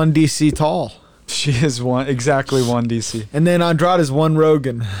about 1 DC tall. She is exactly 1 DC. And then Andrade is 1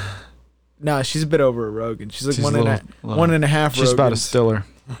 Rogan. Nah, she's a bit over a Rogan. She's like She's one a and a little- one and a half. She's about a Rogans. Stiller.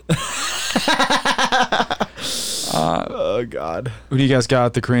 Oh God. Who do you guys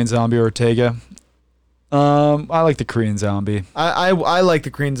got? The Korean Zombie or Ortega? I like the Korean Zombie. I like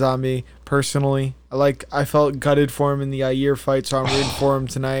the Korean Zombie personally. I felt gutted for him in the Yair fight, so I'm rooting for him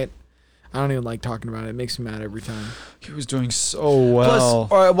tonight. I don't even like talking about it. It makes me mad every time. He was doing so well.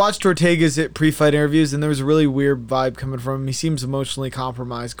 Plus, I watched Ortega's pre-fight interviews, and there was a really weird vibe coming from him. He seems emotionally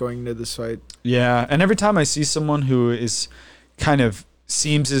compromised going into this fight. Yeah, and every time I see someone who is kind of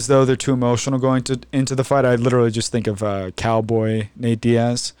seems as though they're too emotional going into the fight, I literally just think of Cowboy Nate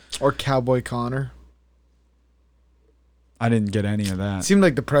Diaz. Or Cowboy Connor. I didn't get any of that. It seemed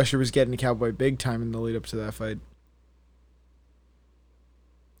like the pressure was getting to Cowboy big time in the lead up to that fight.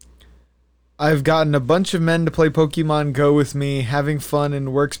 I've gotten a bunch of men to play Pokemon Go with me, having fun,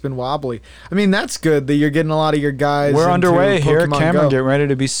 and work's been wobbly. I mean, that's good that you're getting a lot of your guys. We're into underway here. Pokemon Cameron, Go. get ready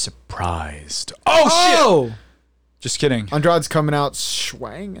to be surprised. Oh, shit! Just kidding. Andrade's coming out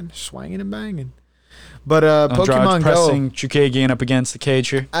swanging and banging. But Andrade's Pokemon pressing Go. Chookagian up against the cage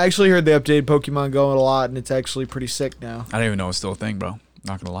here. I actually heard they updated Pokemon Go a lot, and it's actually pretty sick now. I don't even know it's still a thing, bro.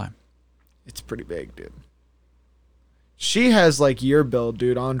 Not gonna lie. It's pretty big, dude. She has like your build,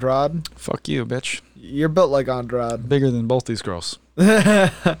 dude. Andrade. Fuck you, bitch. You're built like Andrade. Bigger than both these girls.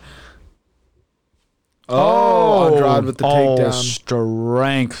 Andrade with the takedown.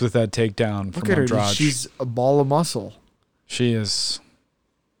 Strength with that takedown Look from at her. Andrade. Dude. She's a ball of muscle. She is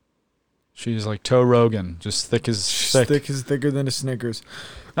like Toe Rogan, just thick as thick. Thick is thicker than a Snickers.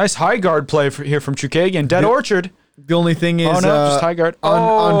 Nice high guard play here from Chookagian. Dead Orchard. The only thing is, Oh no, just high guard.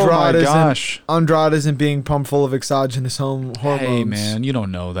 Andrade my gosh. Andrade isn't being pumped full of exogenous hormones. Hey man, you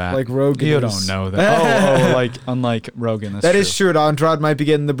don't know that. Like Rogan You is. don't know that. Like unlike Rogan. That is true. Andrade might be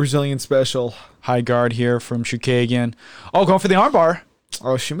getting the Brazilian special. High guard here from Chookagian. Oh, going for the armbar.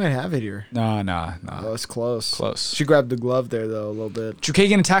 Oh, she might have it here. Nah. Oh, it's close. Close. She grabbed the glove there, though, a little bit.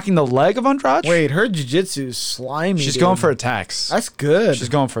 Chookagian attacking the leg of Andrade. Wait, her jiu-jitsu is slimy. She's dude. going for attacks. That's good. She's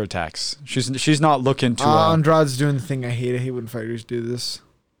going for attacks. She's not looking to Andrade's doing the thing I hate. I hate when fighters do this.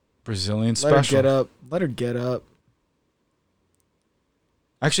 Brazilian Let her special. get up. Let her get up.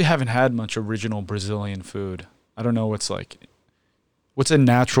 I actually haven't had much original Brazilian food. I don't know what's like. What's a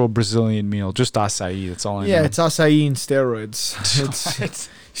natural Brazilian meal? Just acai. That's all I know. Yeah, it's acai and steroids. It's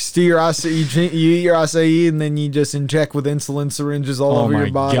stew your acai, you eat your acai, and then you just inject with insulin syringes all over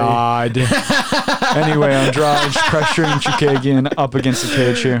your body. Oh my god. Anyway, Andrade pressuring Chookagian up against the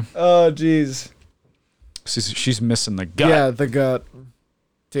cage here. Oh, jeez. She's missing the gut. Yeah, the gut.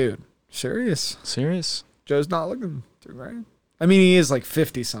 Dude, serious. Serious? Joe's not looking too great. I mean, he is like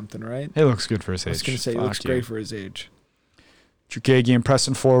 50-something, right? He looks good for his age. I was going to say, he Fuck looks you. great for his age. Chookagian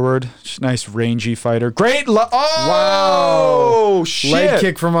pressing forward. Nice rangy fighter. Great. Wow. Shit. Leg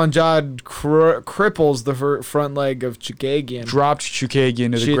kick from Andrade cripples the front leg of Chookagian. Dropped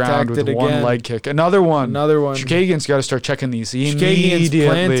Chookagian to She the ground attacked with it one again. leg kick. Another one. Another one. Chookagian's got to start checking these Chookagian's immediately.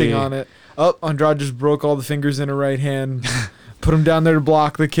 planting on it. Oh, Andrade just broke all the fingers in her right hand. Put him down there to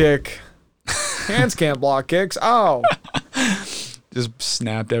block the kick. Hands can't block kicks. Oh. Just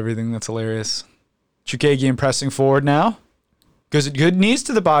snapped everything. That's hilarious. Chookagian pressing forward now. Good knees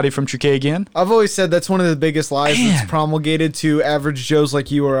to the body from Chookagian. I've always said that's one of the biggest lies that's promulgated to average Joes like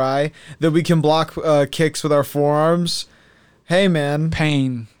you or I, that we can block kicks with our forearms. Hey, man.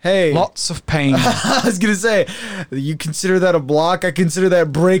 Pain. Hey. Lots of pain. I was going to say, you consider that a block? I consider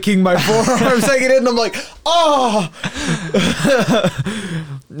that breaking my forearms. I get in and I'm like, oh.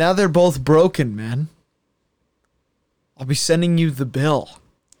 Now they're both broken, man. I'll be sending you the bill.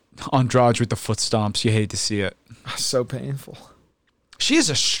 Andrade with the foot stomps. You hate to see it. So painful. She is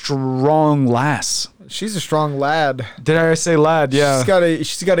a strong lass. She's a strong lad. Did I say lad? Yeah.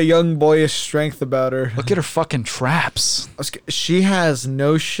 She's got a young boyish strength about her. Look at her fucking traps. She has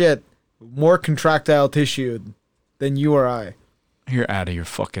no shit more contractile tissue than you or I. You're out of your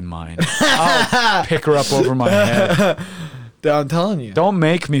fucking mind. I'll pick her up over my head. I'm telling you. Don't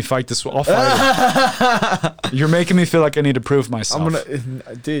make me fight this. I'll fight you. You're making me feel like I need to prove myself.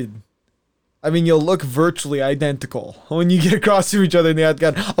 Dude. I mean, you'll look virtually identical when you get across to each other in the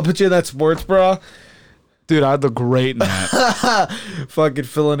octagon. I'll put you in that sports bra. Dude, I'd look great in that. Fucking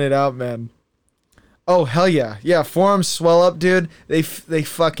filling it out, man. Oh hell yeah, yeah. Forearms swell up, dude. They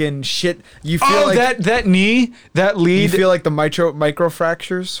fucking shit. You feel like that knee, that lead. You feel like the micro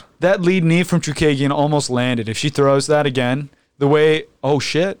fractures. That lead knee from Chukagian almost landed. If she throws that again, the way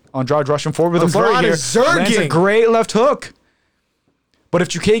Andrade rushing forward with a flurry here, lands a great left hook. But if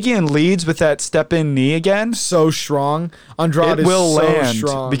Chukagian leads with that step in knee again, so strong. Andrade it will so land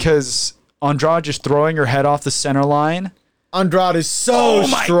strong because Andrade just throwing her head off the center line. Andrade is so strong. Oh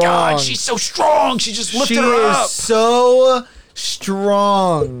my God, she's so strong. She just lifted her up. She is so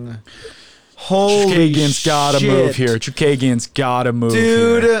strong. Holy Chukagian's gotta move here. Chukagian's gotta move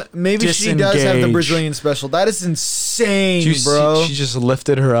Dude, here. Maybe she does have the Brazilian special. That is insane, bro. She just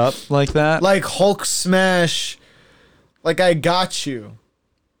lifted her up like that. Like Hulk smash. Like I got you.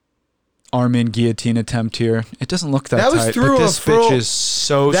 Arm in guillotine attempt here. It doesn't look that was tight, through but this bitch is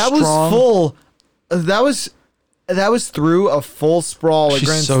so that strong. Was full. That was through a full sprawl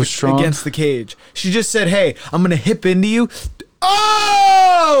against the cage. She just said, "Hey, I'm gonna hip into you."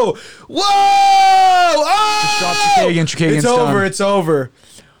 Oh! Whoa! Oh! Just drop Chukagian. Chukagian's It's over. done. It's over.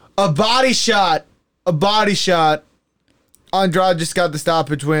 A body shot. A body shot. Andrade just got the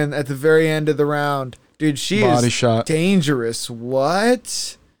stoppage win at the very end of the round. Dude, she is dangerous.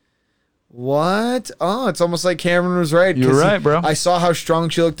 What? Oh, it's almost like Cameron was right. You're right, bro. I saw how strong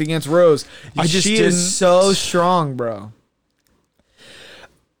she looked against Rose. She is so strong, bro.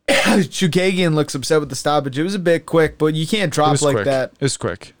 Chukagian looks upset with the stoppage. It was a bit quick, but you can't drop like that. It was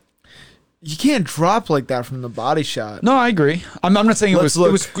quick. You can't drop like that from the body shot. No, I agree. I'm not saying it was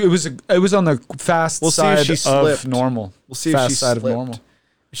on the fast side of normal. We'll see if she side slipped. of normal.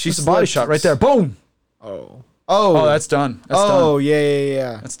 She's a body shot right there. Boom. Oh, that's done. That's done.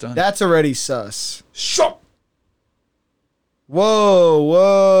 Yeah. That's done. That's already sus. Shot.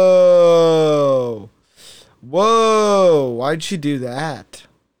 Whoa. Why'd she do that?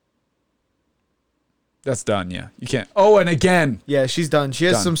 That's done, yeah. You can't. Oh, and again. Yeah, she's done. She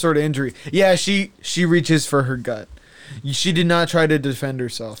has some sort of injury. Yeah, she reaches for her gut. She did not try to defend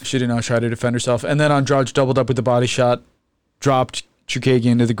herself. And then Andrade doubled up with the body shot, dropped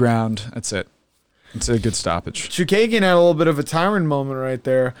Chukagian to the ground. That's it. It's a good stoppage. Chukagian had a little bit of a Tyron moment right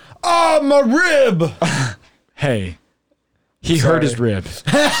there. Oh, my rib! Hey. He hurt his rib.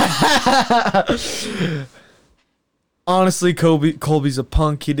 Honestly, Colby's a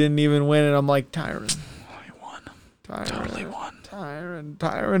punk. He didn't even win, and I'm like, Tyron. He won. Totally won.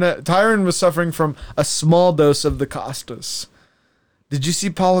 Tyron was suffering from a small dose of the Costas. Did you see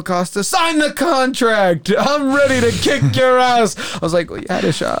Paulo Costa? Sign the contract! I'm ready to kick your ass! I was like, well, you had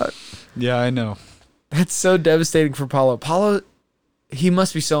a shot. Yeah, I know. That's so devastating for Paulo. Paulo, he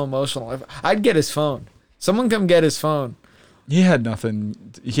must be so emotional. I'd get his phone. Someone come get his phone. He had nothing.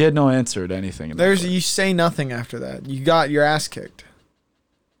 He had no answer to anything. You say nothing after that. You got your ass kicked.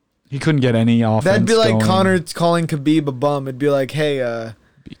 He couldn't get any offense. That'd be like going. Conor calling Khabib a bum. It'd be like, hey,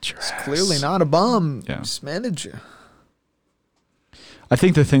 beat your it's ass. clearly not a bum. Yeah. Just manage you. I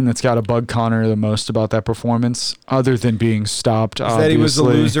think the thing that's got to bug Conor the most about that performance, other than being stopped, is that he was a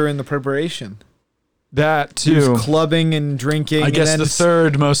loser in the preparation. That too. He was clubbing and drinking. I guess the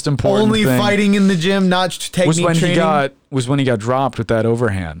third most important thing. Only fighting in the gym, not technique training. Was when he got dropped with that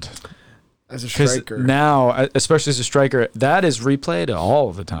overhand. As a striker. Now, especially as a striker, that is replayed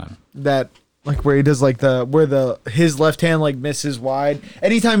all the time. That, like where he does like his left hand like misses wide.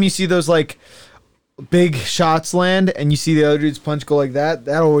 Anytime you see those like big shots land and you see the other dude's punch go like that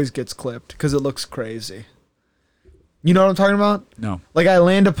always gets clipped because it looks crazy. You know what I'm talking about? No. Like I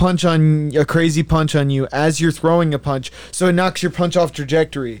land a crazy punch on you as you're throwing a punch, so it knocks your punch off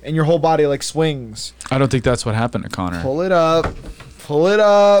trajectory and your whole body like swings. I don't think that's what happened to Conor. Pull it up.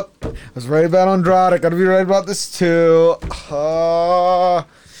 I was right about Andrade. I gotta be right about this too.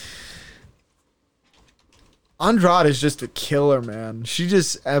 Andrade is just a killer, man. She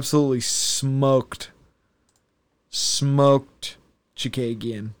just absolutely smoked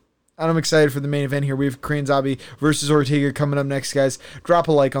Chukagian. And I'm excited for the main event here. We have Korean Zombie versus Ortega coming up next, guys. Drop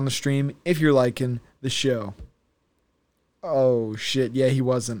a like on the stream if you're liking the show. Oh, shit. Yeah, he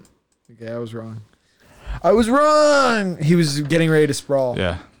wasn't. Okay, I was wrong. He was getting ready to sprawl.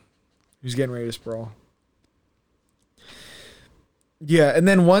 Yeah. He was getting ready to sprawl. Yeah, and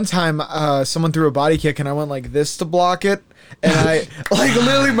then one time someone threw a body kick and I went like this to block it. And I, like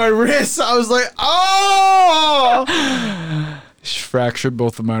literally my wrist, I was like, oh! She fractured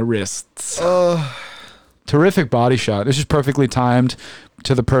both of my wrists. Terrific body shot. It's just perfectly timed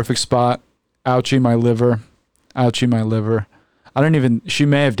to the perfect spot. Ouchie, my liver. She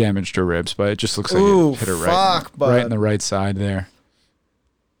may have damaged her ribs, but it just looks like it hit her right in the right side there.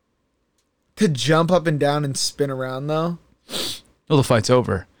 To jump up and down and spin around though. Well, the fight's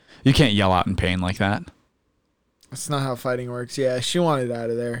over. You can't yell out in pain like that. That's not how fighting works. Yeah, she wanted out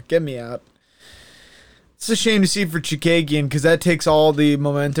of there. Get me out. It's a shame to see for Chukagian because that takes all the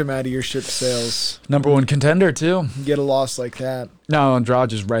momentum out of your ship sails. Number 1 contender, too. You get a loss like that. No,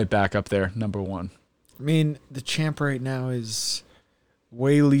 Andrade is right back up there, number 1. I mean, the champ right now is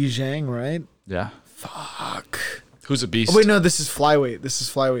Wei Li Zhang, right? Yeah. Fuck. Who's a beast? Oh, wait, no, this is flyweight.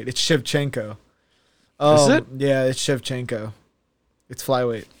 It's Shevchenko. Is it? Yeah, it's Shevchenko. It's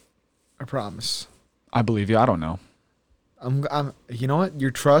flyweight. I promise. I believe you. I don't know. I'm. You know what?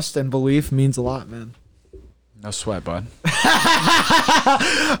 Your trust and belief means a lot, man. No sweat, bud.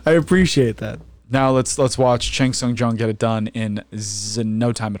 I appreciate that. Now let's watch Chang Sung Jung get it done in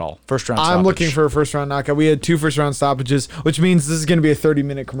no time at all. First round stoppage. I'm looking for a first round knockout. We had 2 first round stoppages, which means this is going to be a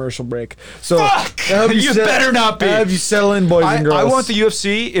 30-minute commercial break. So Fuck! You better not be. I hope you settle in, boys and girls. I want the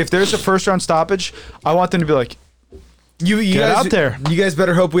UFC, if there's a first round stoppage, I want them to be like, you get guys, out there. You guys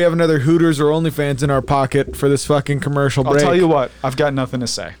better hope we have another Hooters or OnlyFans in our pocket for this fucking commercial break. I'll tell you what, I've got nothing to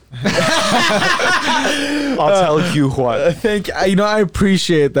say. I'll tell you what. I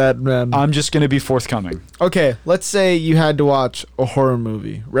appreciate that, man. I'm just going to be forthcoming. Okay, let's say you had to watch a horror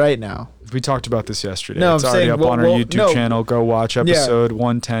movie right now. We talked about this yesterday. No, it's I'm already saying, up on our YouTube channel. Go watch episode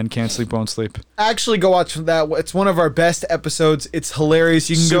 110, Can't Sleep, Won't Sleep. Actually, go watch that. It's one of our best episodes. It's hilarious.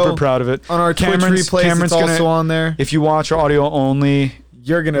 You can Super proud of it. On our Twitch replays, it's also on there. If you watch audio only,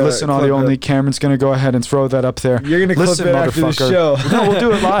 you're going to listen audio only, Cameron's going to go ahead and throw that up there. You're going to clip it after the show. No, we'll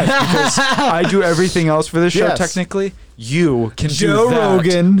do it live because I do everything else for this show, technically. You can do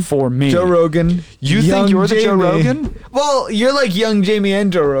that for me. Joe Rogan. You think you're the Joe Rogan? Well, you're like young Jamie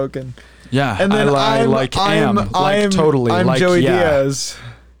and Joe Rogan. Yeah, and then I'm Joey Diaz.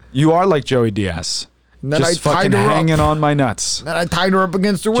 You are like Joey Diaz. And then just fucking hanging on my nuts. And then I tied her up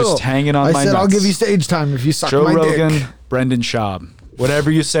against her will. Just hanging on my nuts. I said, I'll give you stage time if you suck Joe my Rogan, dick. Brendan Schaub.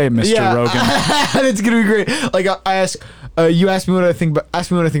 Whatever you say, Mr. Rogan. It's gonna be great. Like I ask, you asked me what I think. Ask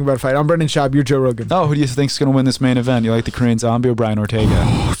me what I think about a fight. I'm Brendan Schaub. You're Joe Rogan. Oh, who do you think's gonna win this main event? You like the Korean Zombie or Brian Ortega?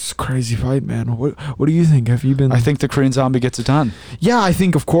 Oh, it's a crazy fight, man. What do you think? Have you been? I think the Korean Zombie gets it done. Yeah, I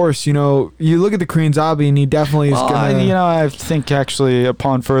think of course. You look at the Korean Zombie and he definitely is gonna. I think actually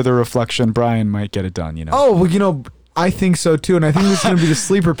upon further reflection, Brian might get it done. Oh well, I think so too, and I think this is going to be the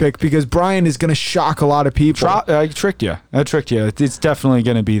sleeper pick because Brian is going to shock a lot of people. I tricked you. It's definitely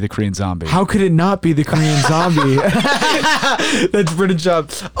going to be the Korean Zombie. How could it not be the Korean Zombie? That's Brendan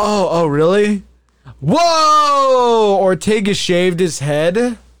Schaub. Oh, really? Whoa! Ortega shaved his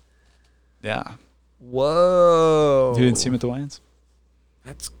head? Yeah. Whoa. You didn't see him at the weigh-ins?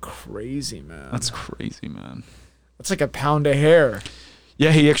 That's crazy, man. That's like a pound of hair.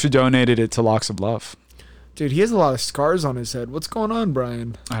 Yeah, he actually donated it to Locks of Love. Dude, he has a lot of scars on his head. What's going on,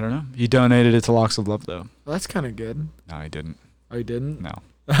 Brian? I don't know. He donated it to Locks of Love, though. Well, that's kind of good. No, he didn't. Oh, he didn't? No.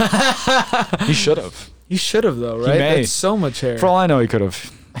 He should have. He should have, though, right? He may. That's so much hair. For all I know, he could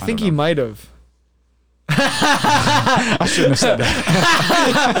have. I think he might have. I shouldn't have said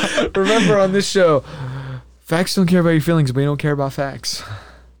that. Remember on this show, facts don't care about your feelings, but you don't care about facts.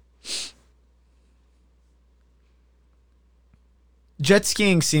 Jet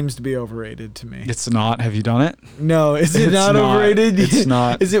skiing seems to be overrated to me. It's not. Have you done it? No. Is it not overrated? It's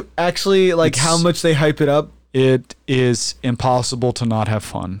not. Is it actually like how much they hype it up? It is impossible to not have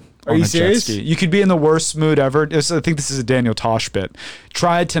fun. Are you serious? Jet ski. You could be in the worst mood ever. I think this is a Daniel Tosh bit.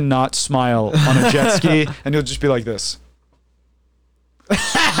 Try to not smile on a jet ski, and you'll just be like this. It's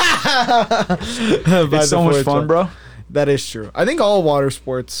so much fun, bro. That is true. I think all water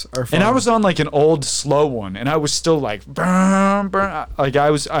sports are fun. And I was on like an old slow one, and I was still like, burn, burn. Like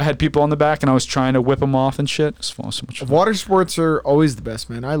I had people on the back, and I was trying to whip them off and shit. It's so much fun. Water sports are always the best,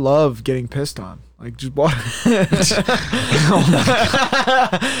 man. I love getting pissed on. Like just water. Oh my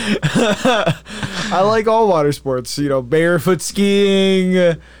God. I like all water sports. Barefoot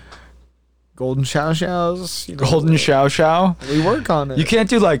skiing. Golden Shao Shaos. Golden Shao Shao? We work on it. You can't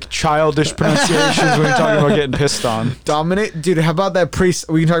do like childish pronunciations when you're talking about getting pissed on. Dominate? Dude, how about that priest?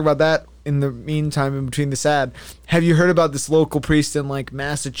 We can talk about that in the meantime, in between this ad. Have you heard about this local priest in like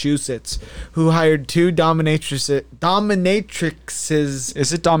Massachusetts who hired 2 dominatrixes?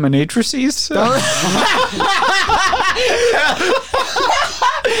 Is it dominatrices?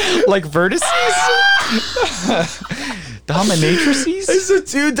 Like vertices? Dominatrices? It's the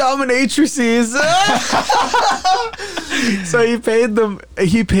 2 dominatrices. So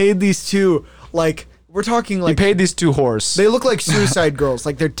he paid these 2, like, we're talking like... He paid these 2 whores. They look like suicide girls.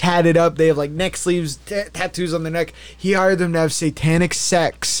 Like, they're tatted up. They have, like, neck sleeves, tattoos on their neck. He hired them to have satanic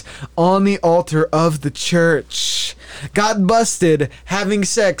sex on the altar of the church. Got busted having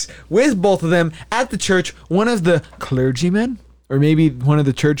sex with both of them at the church. One of the clergymen or maybe one of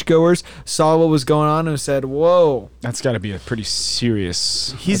the churchgoers saw what was going on and said, "Whoa, That's got to be a pretty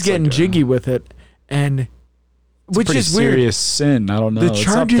serious. he's that's getting like a- jiggy with it," and it's a which pretty is weird. serious sin. I don't know. The It's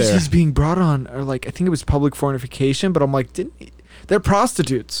up charges there. he's being brought on are like, I think it was public fornication, but I'm like, they're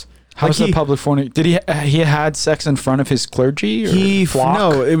prostitutes. How's like that public fornication? Did he had sex in front of his clergy? Or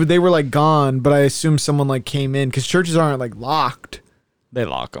flock? They were like gone, but I assume someone like came in because churches aren't like locked They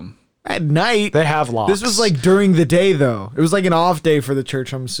lock them. at night. They have locks. This was like during the day though. It was like an off day for the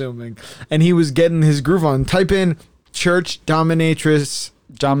church, I'm assuming, and he was getting his groove on. Type in church dominatrix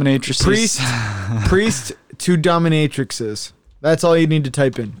dominatrixes. priest to dominatrixes. That's all you need to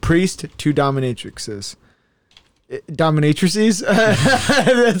type in. Priest to dominatrixes. Dominatrices?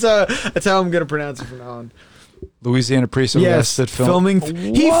 that's how I'm gonna pronounce it from now on. Louisiana priest arrested filming.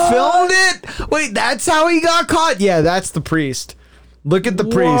 He filmed it. Wait, that's how he got caught. Yeah, that's the priest. Look at the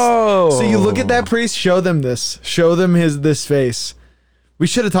priest. Whoa. So you look at that priest. Show them this. Show them this face. We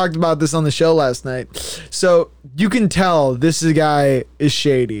should have talked about this on the show last night. So you can tell this guy is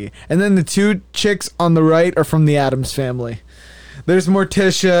shady. And then the two chicks on the right are from the Addams family. There's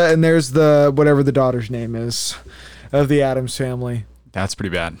Morticia and there's the whatever the daughter's name is of the Addams family. That's pretty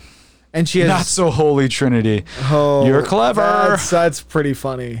bad. And she has Not so holy trinity. Oh, You're clever. That's pretty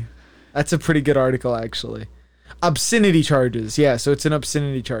funny. That's a pretty good article, actually. Obscenity charges. Yeah, so it's an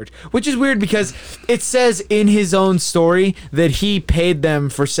obscenity charge. Which is weird because it says in his own story that he paid them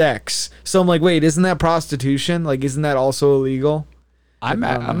for sex. So I'm like, wait, isn't that prostitution? Like, isn't that also illegal? I'm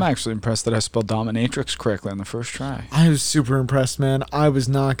actually impressed that I spelled dominatrix correctly on the first try. I was super impressed, man. I was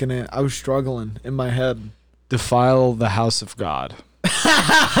struggling in my head. Defile the house of God.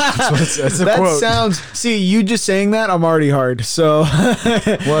 That's what it says. That's a That quote. sounds. See, you just saying that, I'm already hard. So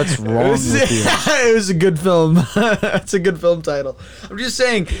What's wrong with you? it was a good film. It's a good film title. I'm just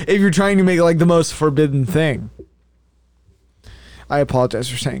saying, if you're trying to make like the most forbidden thing. I apologize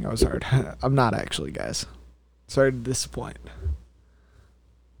for saying I was hard. I'm not actually, guys. Sorry to disappoint.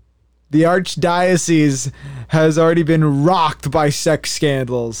 The archdiocese has already been rocked by sex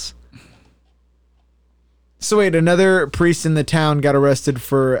scandals. So wait, another priest in the town got arrested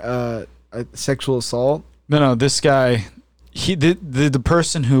for a sexual assault? No, this guy, the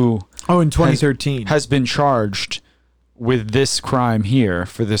person who Oh, in 2013. has been charged with this crime here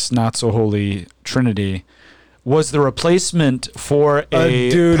for this not so holy trinity was the replacement for a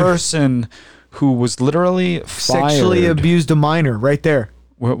dude. person who was literally fired. Sexually abused a minor right there.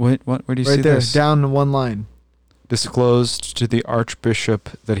 What where do you see Right there, this? down one line. Disclosed to the archbishop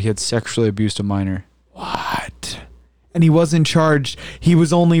that he had sexually abused a minor. What? And he wasn't charged. He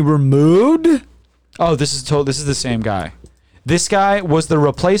was only removed? Oh, this is the same guy. This guy was the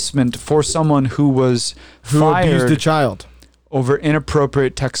replacement for someone who was Who abused a fired child. over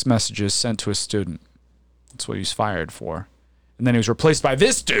inappropriate text messages sent to a student. That's what he was fired for. And then he was replaced by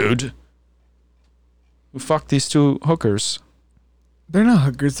this dude who fucked these two hookers. They're not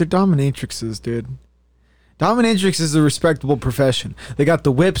hookers. They're dominatrixes, dude. Dominatrix is a respectable profession. They got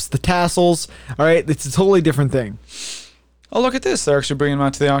the whips, the tassels. All right, it's a totally different thing. Oh, look at this. They're actually bringing him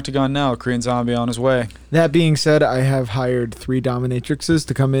out to the octagon now. Korean Zombie on his way. That being said, I have hired 3 dominatrixes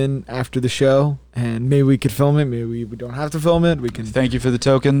to come in after the show, and maybe we could film it. Maybe we don't have to film it. We can. Thank you for the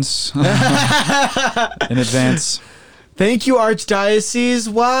tokens in advance. Thank you, Archdiocese.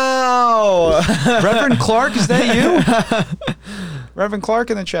 Wow. Reverend Clark, is that you? Reverend Clark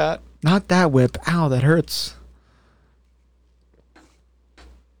in the chat. Not that whip. Ow, that hurts.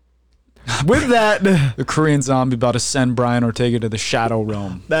 With that, The Korean Zombie about to send Brian Ortega to the Shadow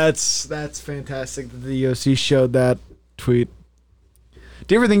Realm. that's fantastic that the EOC showed that tweet.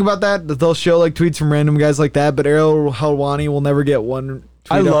 Do you ever think about that? That they'll show like tweets from random guys like that, but Ariel Helwani will never get one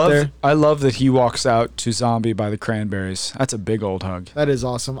tweet up there. I love that he walks out to Zombie by the Cranberries. That's a big old hug. That is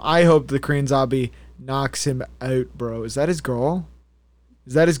awesome. I hope the Korean Zombie knocks him out, bro. Is that his girl?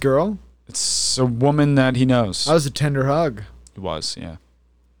 Is that his girl? It's a woman that he knows. That was a tender hug. It was, yeah.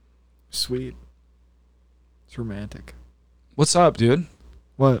 Sweet. It's romantic. What's up, dude?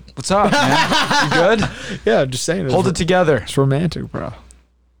 What? What's up, man? You good? Yeah, I'm just saying. Hold it together. It's romantic, bro.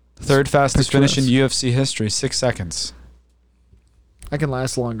 Third fastest finish in Picturesque. UFC history, 6 seconds. I can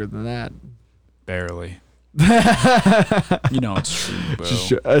last longer than that. Barely. You know it's true,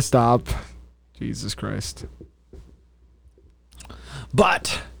 bro. Stop. Jesus Christ.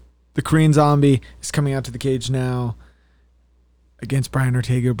 But the Korean Zombie is coming out to the cage now against Brian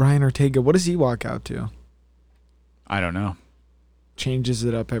Ortega. Brian Ortega, what does he walk out to? I don't know. Changes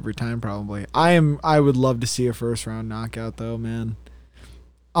it up every time, probably. I would love to see a first round knockout, though, man.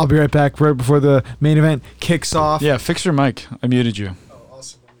 I'll be right back right before the main event kicks off. Yeah, fix your mic. I muted you. Oh,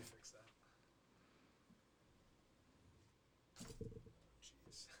 awesome. Let me fix that.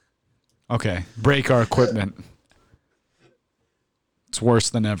 Okay, break our equipment. It's worse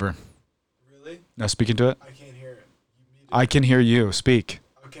than ever. Really? Now speaking to it. I can't hear it. I can hear you. Speak.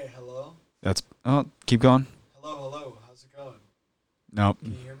 Okay, hello? Keep going. Hello. How's it going? Nope.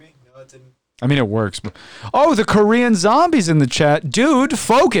 Can you hear me? No, it didn't. I mean, it works. But the Korean Zombies in the chat. Dude,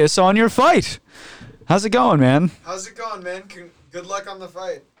 focus on your fight. How's it going, man? How's it going, man? Good luck on the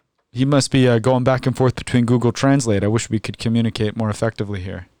fight. He must be going back and forth between Google Translate. I wish we could communicate more effectively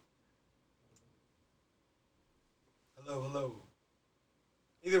here. Hello.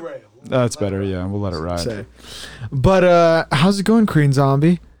 Either way. That's better, yeah. We'll let it ride. But how's it going, Korean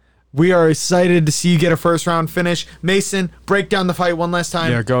Zombie? We are excited to see you get a first round finish. Mason, break down the fight one last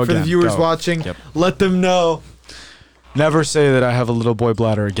time go for again. the viewers Go. watching. Yep. Let them know. Never say that I have a little boy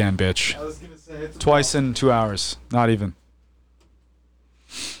bladder again, bitch. I was gonna say it's Twice in 2 hours. Not even.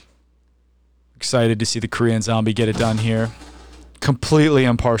 Excited to see the Korean Zombie get it done here. Completely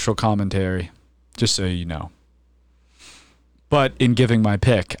impartial commentary, just so you know. But in giving my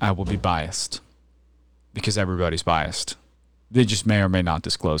pick, I will be biased. Because everybody's biased. They just may or may not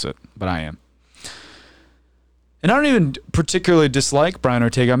disclose it, but I am. And I don't even particularly dislike Brian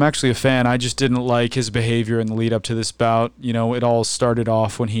Ortega. I'm actually a fan. I just didn't like his behavior in the lead up to this bout. You know, it all started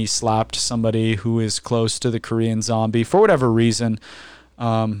off when he slapped somebody who is close to the Korean Zombie for whatever reason.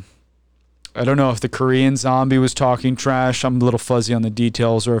 I don't know if the Korean Zombie was talking trash. I'm a little fuzzy on the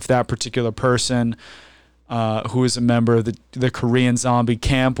details, or if that particular person who is a member of the Korean Zombie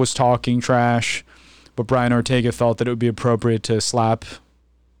camp was talking trash. But Brian Ortega felt that it would be appropriate to slap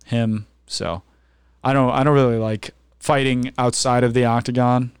him. So I don't really like fighting outside of the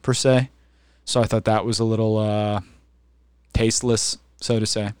octagon per se. So I thought that was a little tasteless, so to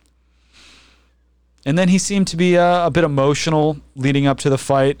say. And then he seemed to be a bit emotional leading up to the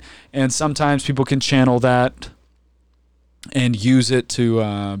fight, and sometimes people can channel that and use it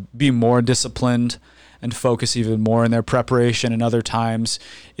to be more disciplined and focus even more in their preparation, and other times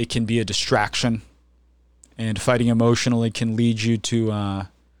it can be a distraction. And fighting emotionally can lead you to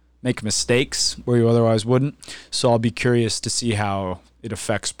make mistakes where you otherwise wouldn't. So I'll be curious to see how it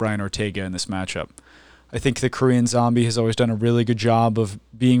affects Brian Ortega in this matchup. I think the Korean Zombie has always done a really good job of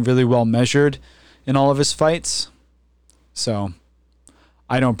being really well measured in all of his fights. So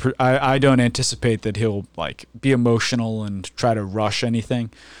I don't anticipate that he'll like be emotional and try to rush anything.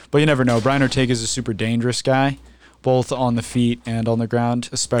 But you never know. Brian Ortega is a super dangerous guy, both on the feet and on the ground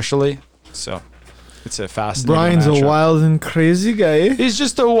especially. So it's a fascinating Brian's matchup. a wild and crazy guy. He's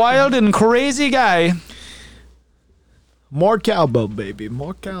just a wild and crazy guy. More cowbell, baby.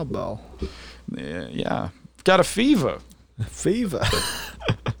 More cowbell. Yeah. Got a fever. Fever.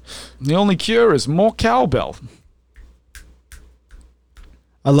 The only cure is more cowbell.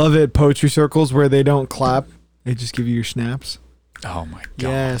 I love it. Poetry circles where they don't clap. They just give you your snaps. Oh my god.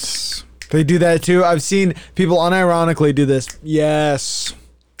 Yes. They do that too. I've seen people unironically do this. Yes.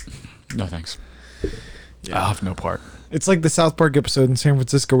 No thanks. Yeah. I'll have no part. It's like the South Park episode in San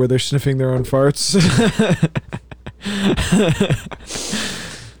Francisco where they're sniffing their own farts.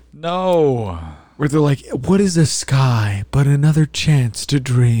 No. Where they're like, what is the sky but another chance to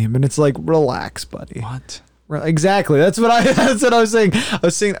dream? And it's like, relax, buddy. What? Exactly. That's what I was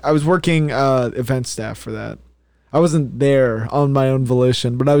saying. I was working event staff for that. I wasn't there on my own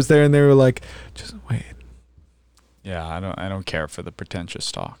volition, but I was there and they were like, just wait. Yeah, I don't care for the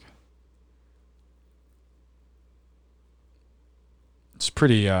pretentious talk. It's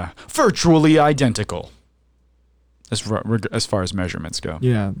pretty virtually identical as far as measurements go.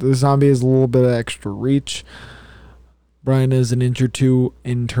 Yeah, the Zombie has a little bit of extra reach. Brian is an inch or two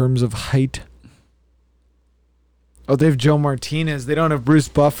in terms of height. Oh, they have Joe Martinez. They don't have Bruce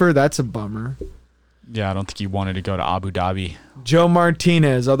Buffer. That's a bummer. Yeah, I don't think he wanted to go to Abu Dhabi. Joe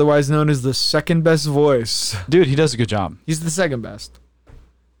Martinez, otherwise known as the second best voice. Dude, he does a good job. He's the second best.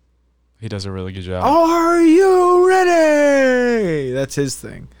 He does a really good job. Are you ready? That's his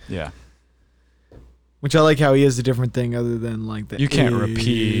thing. Yeah. Which I like how he has a different thing other than like the. You can't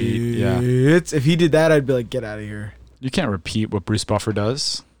repeat. Yeah. If he did that, I'd be like, get out of here. You can't repeat what Bruce Buffer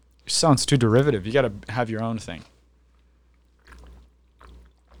does. It sounds too derivative. You got to have your own thing.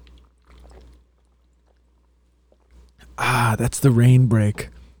 Ah, that's the rain break.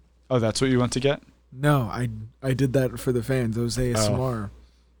 Oh, that's what you want to get? No, I did that for the fans. It was ASMR.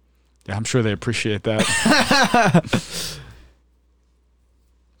 Yeah, I'm sure they appreciate that.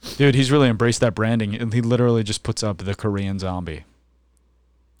 Dude, he's really embraced that branding, and he literally just puts up the Korean Zombie.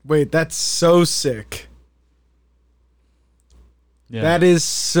 Wait, that's so sick. Yeah. That is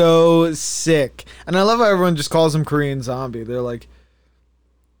so sick. And I love how everyone just calls him Korean Zombie. They're like,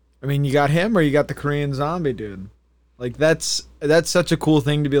 I mean, you got him or you got the Korean Zombie, dude. Like that's such a cool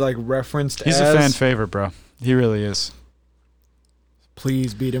thing to be like referenced. He's a fan favorite, bro. He really is.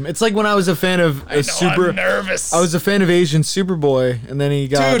 Please beat him. It's like when I was a fan of I'm nervous. I was a fan of Asian Superboy, and then he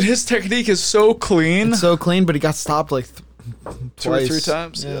got. Dude, his technique is so clean. It's so clean, but he got stopped like two or twice. three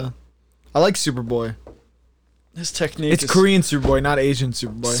times. Yeah. I like Superboy. His technique. It's Korean Superboy, not Asian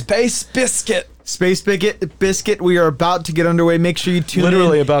Superboy. Space Biscuit. Space Biscuit. We are about to get underway. Make sure you tune in.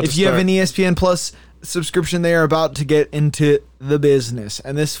 Literally about to If you have an ESPN Plus subscription, they are about to get into the business.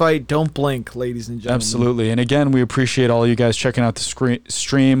 And this fight, don't blink, ladies and gentlemen. Absolutely. And again, we appreciate all you guys checking out the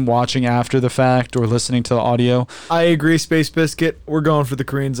stream, watching after the fact, or listening to the audio. I agree, Space Biscuit. We're going for the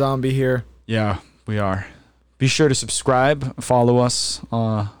Korean Zombie here. Yeah, we are. Be sure to subscribe, follow us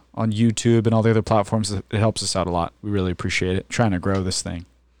on YouTube and all the other platforms. It helps us out a lot. We really appreciate it. Trying to grow this thing.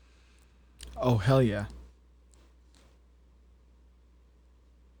 Oh, hell yeah.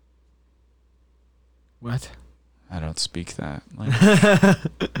 What? I don't speak that language.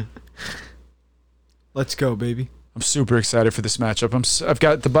 Let's go, baby. I'm super excited for this matchup. I've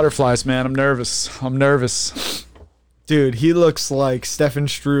got the butterflies, man. I'm nervous. Dude, he looks like Stefan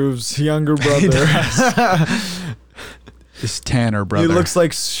Struve's younger brother. This Tanner brother. He looks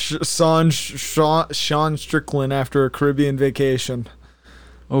like Sean Strickland after a Caribbean vacation.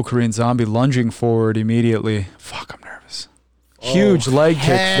 Oh, Korean Zombie lunging forward immediately. Fuck, I'm nervous. Huge leg kick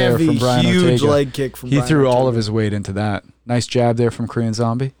there from Brian Ortega. Huge leg kick from Brian He threw Ortega. all of his weight into that. Nice jab there from Korean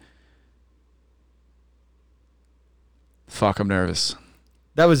Zombie. Fuck, I'm nervous.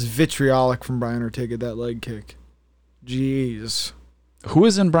 That was vitriolic from Brian Ortega, that leg kick. Jeez. Who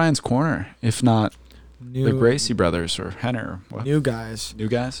is in Brian's corner, if not New, the Gracie brothers or Henner? What? New guys. New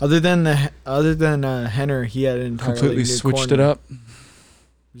guys? Other than Henner, he had an entirely Completely new switched corner. it up.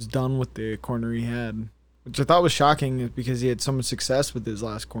 He was done with the corner he had, which I thought was shocking because he had so much success with his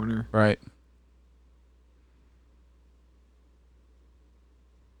last corner. Right.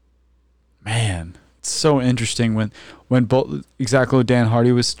 Man, it's so interesting when both exactly what Dan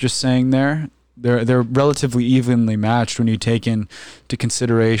Hardy was just saying there. They're relatively evenly matched when you take into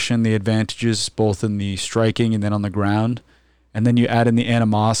consideration the advantages both in the striking and then on the ground, and then you add in the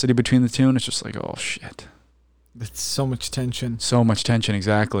animosity between the two, and it's just like, oh shit. It's so much tension. So much tension,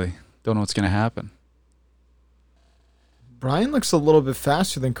 exactly. Don't know what's gonna happen. Brian looks a little bit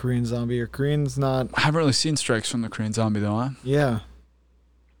faster than Korean Zombie, or Korean's not. I haven't really seen strikes from the Korean Zombie though, huh? Yeah.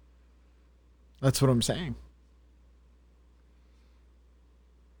 That's what I'm saying.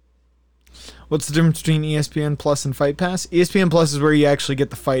 What's the difference between ESPN Plus and Fight Pass? ESPN Plus is where you actually get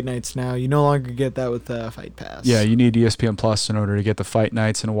the fight nights now. You no longer get that with Fight Pass. Yeah, you need ESPN Plus in order to get the fight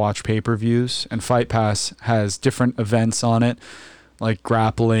nights and watch pay-per-views. And Fight Pass has different events on it, like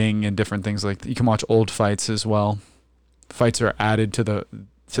grappling and different things like that. You can watch old fights as well. Fights are added to the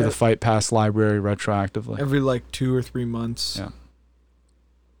Fight Pass library retroactively. Every like 2 or 3 months. Yeah.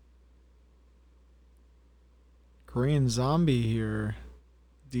 Korean Zombie here.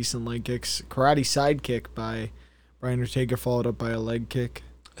 Decent leg kicks. Karate side kick by Brian Ortega, followed up by a leg kick.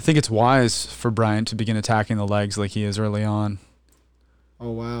 I think it's wise for Brian to begin attacking the legs like he is early on.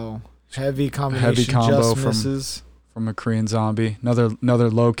 Oh, wow. Heavy combination. Heavy combo just misses. from a Korean Zombie. Another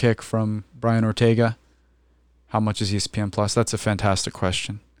low kick from Brian Ortega. How much is ESPN Plus? That's a fantastic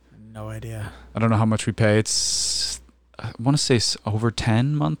question. No idea. I don't know how much we pay. It's, I want to say it's over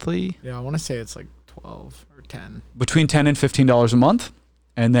 10 monthly. Yeah, I want to say it's like 12 or 10. Between $10 and $15 a month.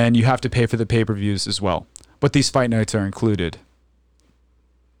 And then you have to pay for the pay-per-views as well. But these fight nights are included.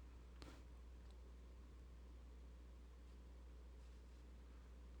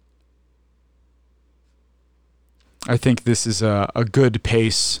 I think this is a good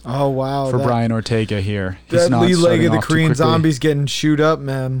pace Oh, wow. for Brian Ortega here. That lead leg starting of the off too Korean quickly. Zombie's getting chewed up,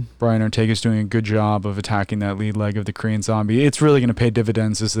 man. Brian Ortega's doing a good job of attacking that lead leg of the Korean Zombie. It's really going to pay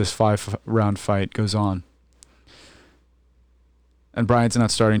dividends as this 5-round fight goes on. And Brian's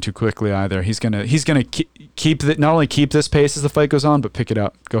not starting too quickly either. He's gonna keep not only keep this pace as the fight goes on, but pick it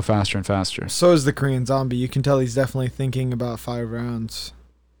up, go faster and faster. So is the Korean Zombie. You can tell he's definitely thinking about 5 rounds.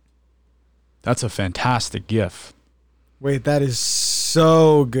 That's a fantastic gif. Wait, that is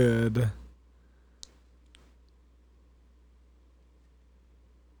so good.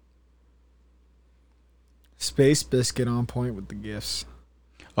 Space Biscuit on point with the gifts.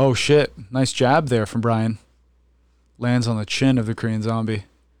 Oh shit! Nice jab there from Brian. Lands on the chin of the Korean Zombie.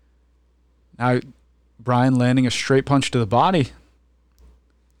 Now, Brian landing a straight punch to the body.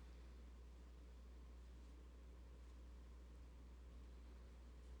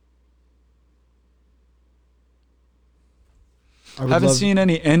 Haven't seen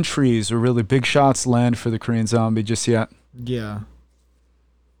any entries or really big shots land for the Korean Zombie just yet. Yeah.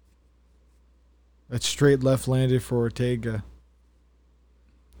 That straight left landed for Ortega.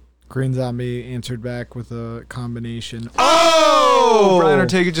 Korean Zombie answered back with a combination. Oh! Brian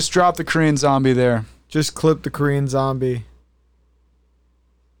Ortega just dropped the Korean Zombie there. Just clipped the Korean Zombie.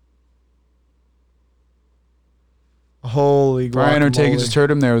 Holy guacamole. Brian Ortega just hurt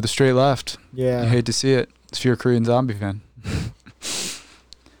him there with a straight left. Yeah. You hate to see it if you're a Korean Zombie fan.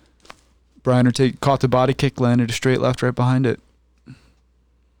 Brian Ortega caught the body kick, landed a straight left right behind it.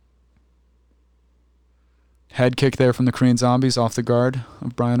 Head kick there from the Korean Zombies off the guard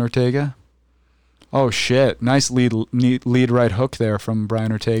of Brian Ortega. Oh, shit. Nice lead right hook there from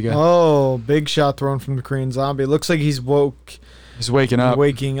Brian Ortega. Oh, big shot thrown from the Korean Zombie. Looks like he's waking up.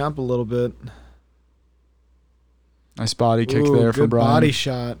 Waking up a little bit. Nice body kick there from Brian. Body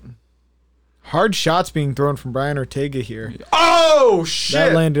shot. Hard shots being thrown from Brian Ortega here. Oh, shit.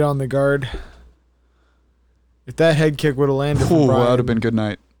 That landed on the guard. If that head kick would have landed from Brian, that would have been good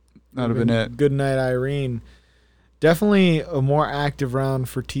night. That would have been it. Good night, Irene. Definitely a more active round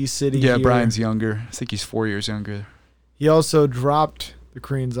for T-City Yeah, here. Brian's younger. I think he's 4 years younger. He also dropped the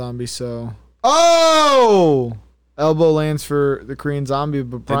Korean Zombie, so... Oh! Elbow lands for the Korean Zombie,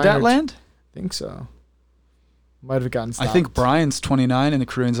 but Brian... Did that land? I think so. Might have gotten stopped. I think Brian's 29 and the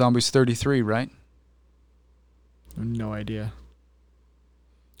Korean Zombie's 33, right? No idea.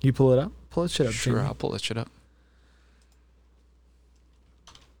 Can you pull it up? Pull that shit up, Sure, Jamie. I'll pull that shit up.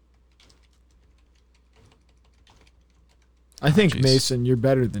 I think, geez. Mason, you're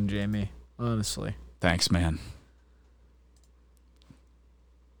better than Jamie, honestly. Thanks, man.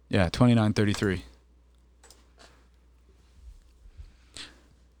 Yeah, 29-33.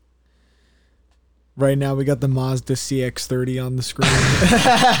 Right now, we got the Mazda CX-30 on the screen.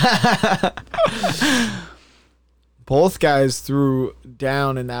 Both guys threw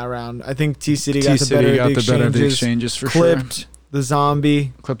down in that round. I think T-City got the better of the exchanges. For clipped sure. the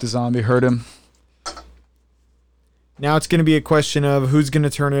Zombie. Clipped the Zombie, hurt him. Now it's going to be a question of who's going to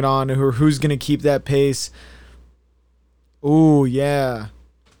turn it on or who's going to keep that pace. Ooh, yeah.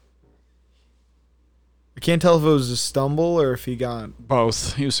 I can't tell if it was a stumble or if he got...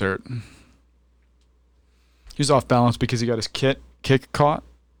 Both. He was hurt. He was off balance because he got his kick caught.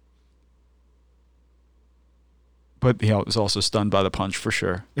 But he was also stunned by the punch for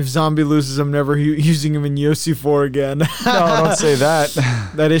sure. If Zombie loses, I'm never using him in UFC 4 again. No, don't say that.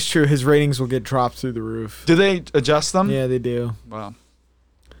 That is true. His ratings will get dropped through the roof. Do they adjust them? Yeah, they do. Wow.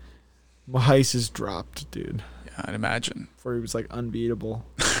 Mahais is dropped, dude. Yeah, I'd imagine. Before he was like unbeatable.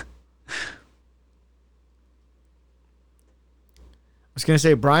 I was gonna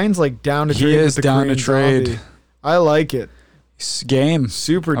say Brian's like down to trade. He is with the down Korean to trade. Zombie. I like it. It's game.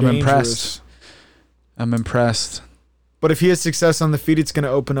 Super I'm dangerous. I'm impressed. But if he has success on the feet, it's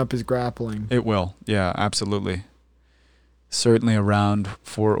gonna open up his grappling. It will. Yeah, absolutely. Certainly a round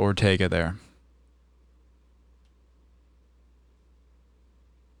for Ortega there.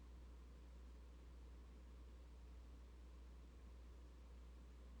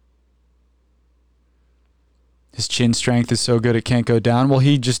 His chin strength is so good it can't go down. Well,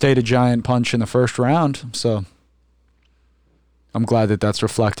 he just ate a giant punch in the first round, so I'm glad that that's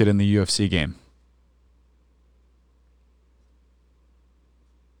reflected in the UFC game.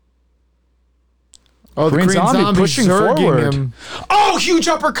 Oh, the Korean Zombie pushing forward. Him. Oh, huge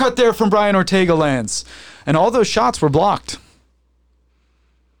uppercut there from Brian Ortega lands. And all those shots were blocked.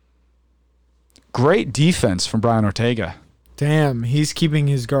 Great defense from Brian Ortega. Damn, he's keeping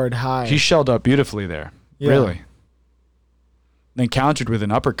his guard high. He shelled up beautifully there. Yeah. Really. Then countered with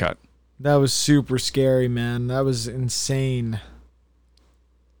an uppercut. That was super scary, man. That was insane.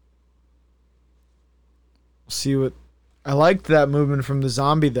 We'll see what... I liked that movement from the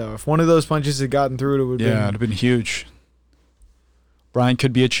Zombie, though. If one of those punches had gotten through it, it would have been... Yeah, it would have been huge. Brian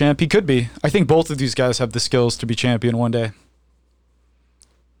could be a champ. He could be. I think both of these guys have the skills to be champion one day.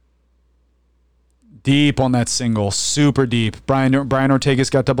 Deep on that single. Super deep. Brian Ortega's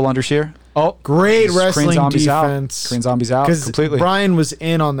got double unders here. Oh, great wrestling Korean Zombie's defense. Out. Korean Zombie's out completely. Brian was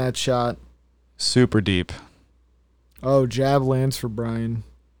in on that shot. Super deep. Oh, jab lands for Brian.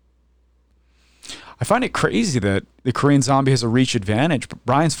 I find it crazy that the Korean Zombie has a reach advantage, but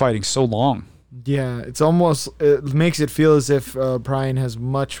Brian's fighting so long. Yeah, it's almost... It makes it feel as if Brian has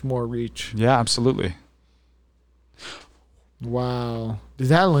much more reach. Yeah, absolutely. Wow. Did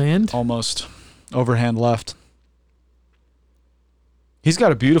that land? Almost. Overhand left. He's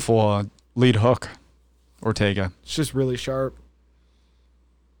got a beautiful lead hook, Ortega. It's just really sharp.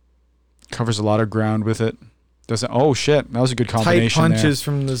 Covers a lot of ground with it. Doesn't... Oh, shit. That was a good combination. Tight punches there.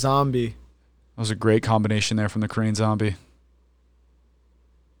 from the Zombie. That was a great combination there from the Korean Zombie.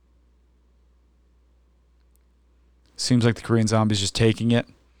 Seems like the Korean Zombie's just taking it.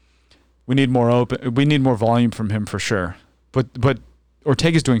 We need more volume from him for sure. But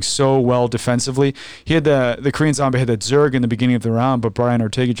Ortega's doing so well defensively. He had the Korean Zombie had that Zerg in the beginning of the round, but Brian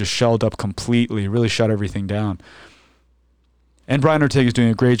Ortega just shelled up completely, really shut everything down. And Brian Ortega's doing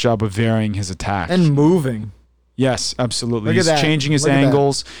a great job of varying his attack. And moving. Yes, absolutely. Look at He's that. changing his Look at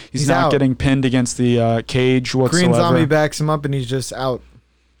angles. He's not out. getting pinned against the cage whatsoever. Korean Zombie backs him up and he's just out.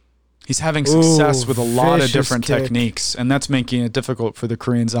 He's having success Ooh, with a lot of vicious different kick. techniques, and that's making it difficult for the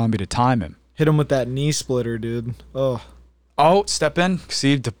Korean Zombie to time him. Hit him with that knee splitter, dude. Oh. Oh, step in.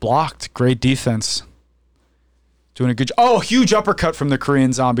 See, blocked. Great defense. Doing a good job. Oh, huge uppercut from the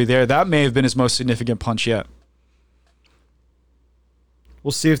Korean Zombie there. That may have been his most significant punch yet.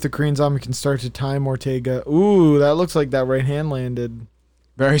 We'll see if the Korean Zombie can start to time Ortega. Ooh, that looks like that right hand landed.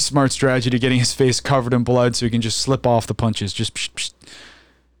 Very smart strategy, getting his face covered in blood so he can just slip off the punches. Just psh, psh.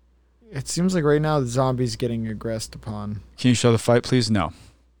 It seems like right now the zombie's getting aggressed upon. Can you show the fight, please? No.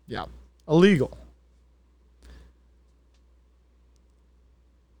 Yeah. Illegal.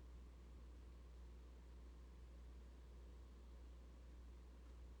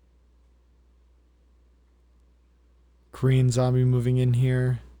 Korean Zombie moving in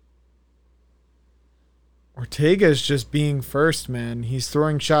here. Ortega is just being first, man. He's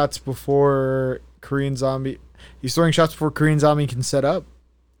throwing shots before Korean Zombie. He's throwing shots before Korean Zombie can set up.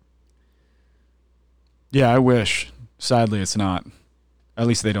 Yeah, I wish. Sadly, it's not. At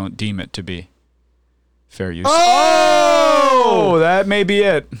least they don't deem it to be fair use. Oh! That may be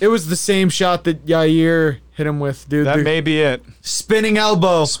it. It was the same shot that Yair hit him with, dude. That may be it. Spinning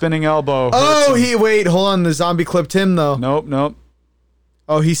elbow. Spinning elbow. Oh, hold on. The zombie clipped him, though. Nope.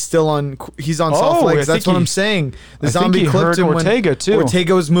 Oh, he's on soft legs. That's what I'm saying. The zombie clipped him Ortega, too.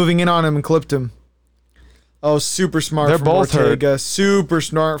 Ortega was moving in on him and clipped him. Oh, super smart They're from both Ortega. hurt. Super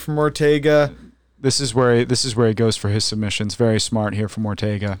smart from Ortega. This is where he goes for his submissions. Very smart here from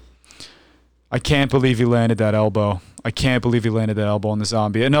Ortega. I can't believe he landed that elbow. I can't believe he landed that elbow on the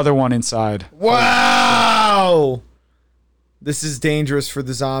zombie. Another one inside. Wow! This is dangerous for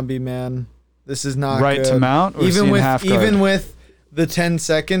the zombie, man. This is not right good. To mount, or even with half guard? even with the 10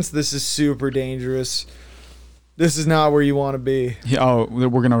 seconds, this is super dangerous. This is not where you want to be. Yeah,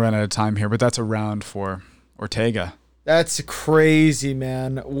 we're gonna run out of time here, but that's a round for Ortega. That's crazy,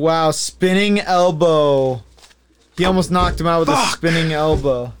 man. Wow, spinning elbow. He almost knocked him out with a spinning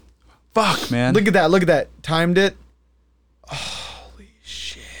elbow. Fuck, man. Look at that. Timed it. Holy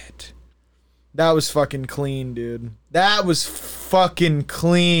shit. That was fucking clean, dude. That was fucking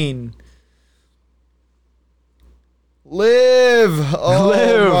clean. Live. Oh,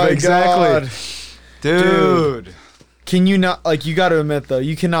 Live, my exactly. God. Dude. Can you not, you got to admit, though,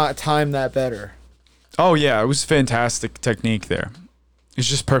 you cannot time that better. Oh, yeah. It was fantastic technique there. It's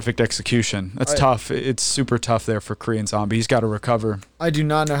just perfect execution. That's tough. It's super tough there for Korean Zombie. He's got to recover. I do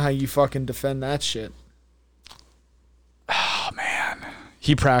not know how you fucking defend that shit. Oh, man.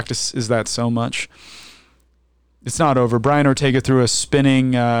 He practices that so much. It's not over. Brian Ortega threw a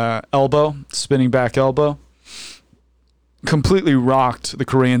spinning back elbow. Completely rocked the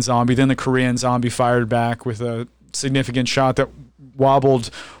Korean Zombie. Then the Korean Zombie fired back with a significant shot that wobbled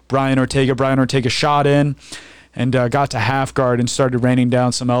Brian Ortega. Brian Ortega shot in and got to half guard and started raining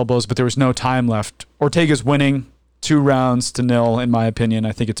down some elbows, but there was no time left. Ortega's winning 2-0, in my opinion.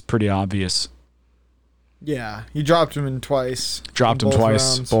 I think it's pretty obvious. Yeah, he dropped him in twice. Dropped him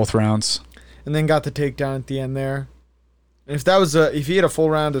twice, both rounds. And then got the takedown at the end there. And if he had a full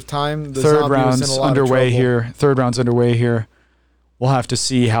round of time, the Third zombie was in a lot underway of trouble. here. Third round's underway here. We'll have to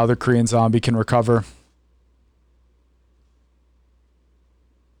see how the Korean Zombie can recover.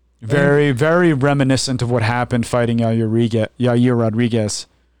 Very, very reminiscent of what happened fighting Yair Rodriguez.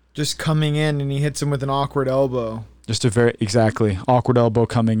 Just coming in and he hits him with an awkward elbow. Just exactly awkward elbow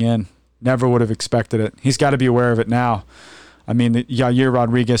coming in. Never would have expected it. He's got to be aware of it now. I mean, Yair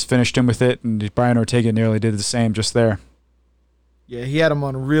Rodriguez finished him with it, and Brian Ortega nearly did the same just there. Yeah, he had him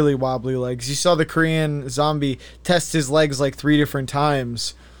on really wobbly legs. You saw the Korean Zombie test his legs like 3 different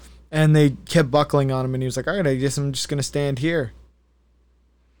times, and they kept buckling on him, and he was like, all right, I guess I'm just going to stand here.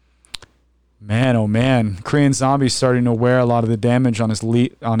 Man, oh man, Korean Zombie's starting to wear a lot of the damage on his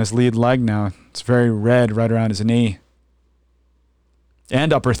lead leg now. It's very red right around his knee.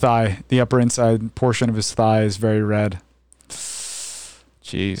 And upper thigh. The upper inside portion of his thigh is very red.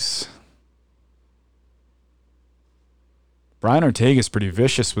 Jeez. Brian Ortega's pretty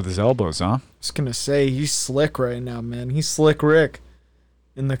vicious with his elbows, huh? I was going to say, he's slick right now, man. He's Slick Rick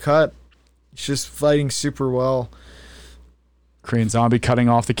in the cut. He's just fighting super well. Korean Zombie cutting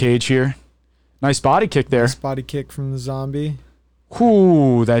off the cage here. Nice body kick there. Nice body kick from the Zombie.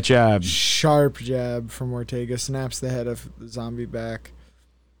 Whoo, that jab. Sharp jab from Ortega. Snaps the head of the Zombie back.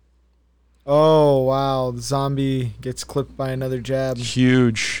 Oh, wow. The zombie gets clipped by another jab.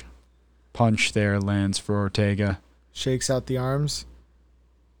 Huge punch there lands for Ortega. Shakes out the arms.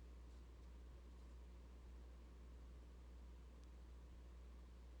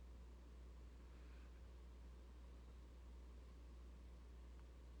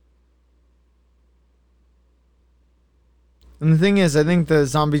 And the thing is, I think the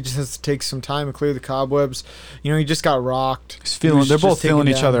zombie just has to take some time to clear the cobwebs. You know, he just got rocked. They're both feeling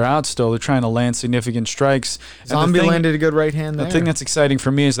each other out still. They're trying to land significant strikes. Zombie landed a good right hand there. The thing that's exciting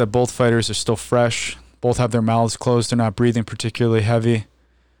for me is that both fighters are still fresh. Both have their mouths closed. They're not breathing particularly heavy.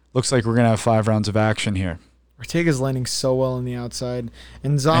 Looks like we're going to have 5 rounds of action here. Ortega's landing so well on the outside.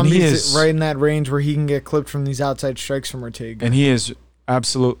 And Zombie's right in that range where he can get clipped from these outside strikes from Ortega. And he is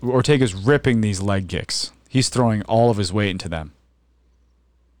Ortega's ripping these leg kicks. He's throwing all of his weight into them.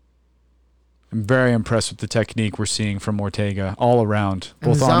 I'm very impressed with the technique we're seeing from Ortega all around,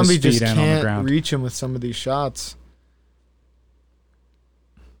 both on his feet and on the ground. Zombie just can't reach him with some of these shots.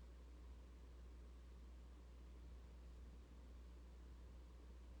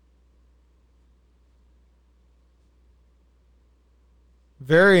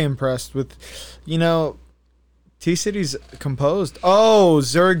 Very impressed with, T-City's composed. Oh,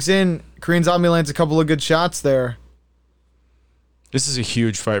 Zerg's in. Korean Zombie lands a couple of good shots there. This is a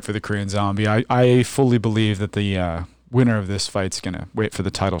huge fight for the Korean Zombie. I fully believe that the winner of this fight's going to wait for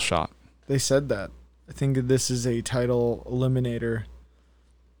the title shot. They said that. I think this is a title eliminator.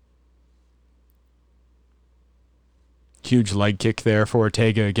 Huge leg kick there for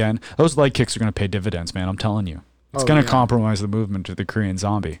Ortega again. Those leg kicks are going to pay dividends, man. I'm telling you. It's going to compromise the movement of the Korean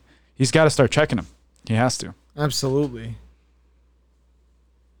Zombie. He's got to start checking him. He has to. Absolutely.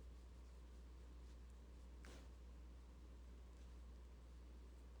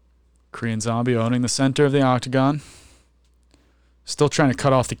 Korean Zombie owning the center of the octagon. Still trying to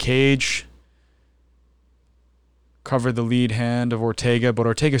cut off the cage. Cover the lead hand of Ortega, but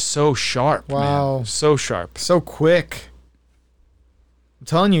Ortega's so sharp, man. So sharp. So quick. I'm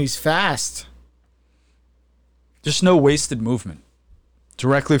telling you, he's fast. Just no wasted movement.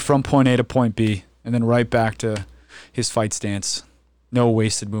 Directly from point A to point B, and then right back to his fight stance. No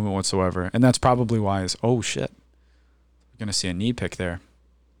wasted movement whatsoever. And that's probably why oh shit. We're going to see a knee pick there.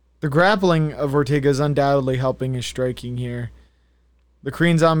 The grappling of Ortega is undoubtedly helping his striking here. The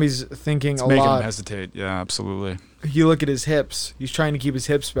Korean Zombie's thinking a lot. Making him hesitate. Yeah, absolutely. You look at his hips. He's trying to keep his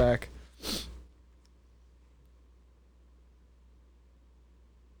hips back.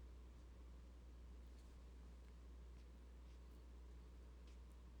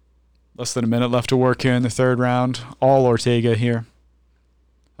 Less than a minute left to work here in the third round. All Ortega here.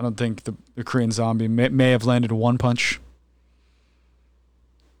 I don't think the Korean Zombie may have landed one punch.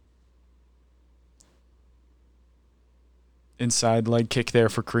 Inside leg kick there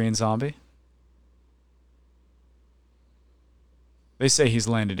for Korean Zombie. They say he's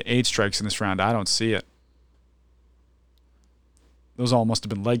landed 8 strikes in this round. I don't see it. Those all must have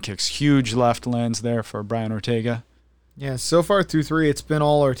been leg kicks. Huge left lands there for Brian Ortega. Yeah, so far through 3, it's been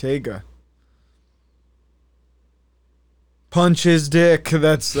all Ortega. Punch his dick.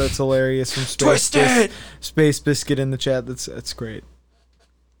 That's hilarious from Space Biscuit in the chat. That's great.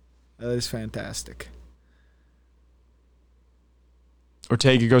 That is fantastic.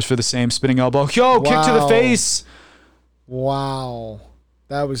 Ortega goes for the same spinning elbow. Yo, kick to the face. Wow.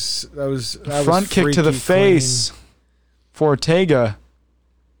 That was front kick to the face for Ortega.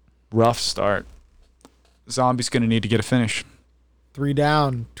 Rough start. Zombie's going to need to get a finish. 3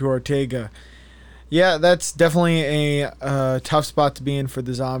 down to Ortega. Yeah, that's definitely a tough spot to be in for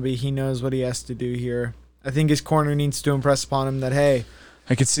the Zombie. He knows what he has to do here. I think his corner needs to impress upon him that, hey,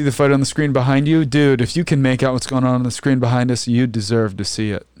 I can see the fight on the screen behind you. Dude, if you can make out what's going on the screen behind us, you deserve to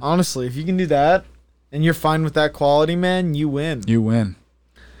see it. Honestly, if you can do that and you're fine with that quality, man, you win. You win.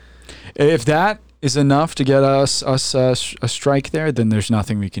 If that is enough to get us a strike there, then there's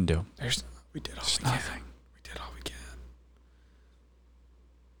nothing we can do. We did all we can. We did all we can.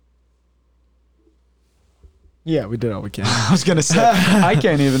 Yeah, we did all we can. I was going to say, I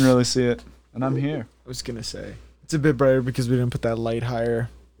can't even really see it, and I'm here. I was going to say. It's a bit brighter because we didn't put that light higher.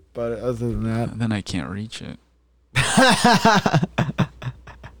 But other than that. Then I can't reach it.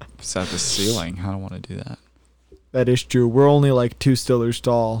 It's at the ceiling. I don't want to do that. That is true. We're only like 2 Stillers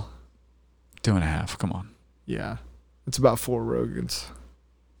tall. 2.5. Come on. Yeah. It's about 4 Rogans.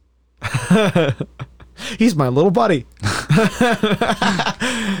 He's my little buddy.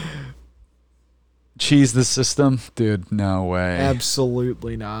 Cheese the system? Dude, no way.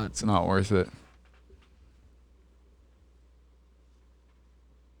 Absolutely not. It's not worth it.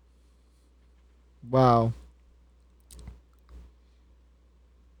 Wow.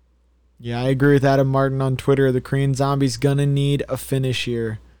 Yeah, I agree with Adam Martin on Twitter. The Korean Zombie's gonna need a finish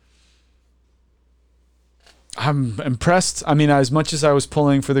here. I'm impressed. I mean, as much as I was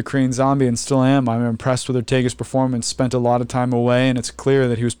pulling for the Korean Zombie and still am, I'm impressed with Ortega's performance. Spent a lot of time away, and it's clear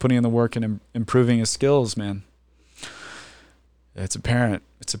that he was putting in the work and improving his skills, man. It's apparent.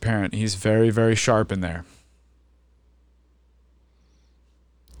 It's apparent. He's very, very sharp in there.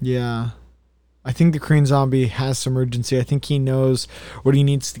 Yeah. I think the Korean Zombie has some urgency. I think he knows what he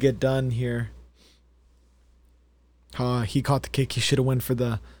needs to get done here. He caught the kick. He should have went for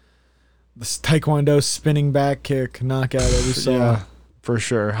the Taekwondo spinning back kick knockout that we saw. Yeah, for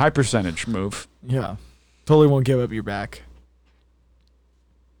sure. High percentage move. Yeah. Totally won't give up your back.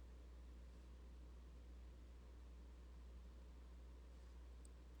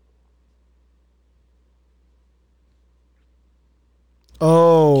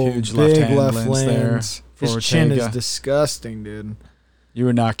 Oh, huge big left left lands there lands. for His chin is Ortega. disgusting, dude. You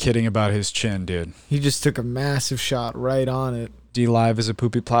were not kidding about his chin, dude. He just took a massive shot right on it. D Live is a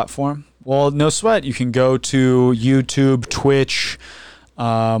poopy platform. Well, no sweat. You can go to YouTube, Twitch.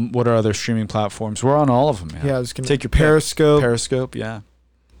 What are other streaming platforms? We're on all of them, man. Yeah, I was gonna Take your Periscope. Periscope, yeah.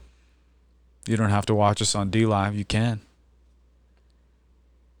 You don't have to watch us on D Live. You can.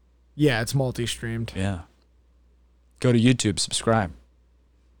 Yeah, it's multi-streamed. Yeah. Go to YouTube, subscribe.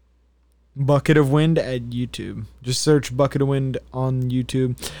 Bucket of Wind at YouTube. Just search Bucket of Wind on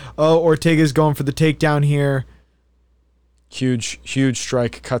YouTube. Oh, Ortega's going for the takedown here. Huge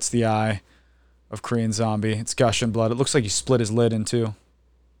strike, cuts the eye of Korean Zombie. It's gushing blood. It looks like he split his lid in two.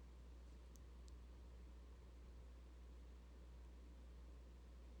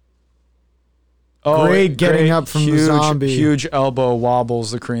 Great getting up from the Zombie. Huge elbow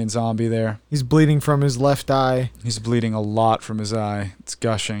wobbles the Korean Zombie there. He's bleeding from his left eye. He's bleeding a lot from his eye. It's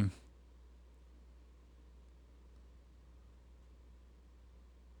gushing.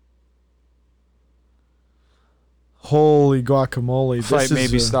 Holy guacamole. Fight may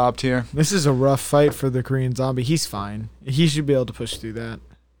be stopped here. This is a rough fight for the Korean Zombie. He's fine. He should be able to push through that.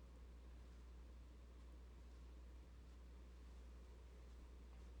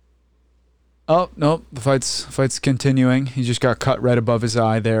 Oh, no. The fight's continuing. He just got cut right above his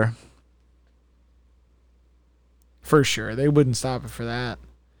eye there. For sure. They wouldn't stop it for that.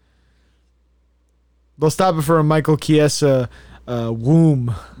 They'll stop it for a Michael Chiesa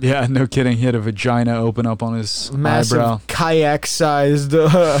womb. Yeah, no kidding. He had a vagina open up on his Massive eyebrow. kayak-sized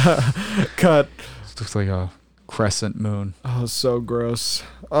cut. It looks like a crescent moon. Oh, so gross.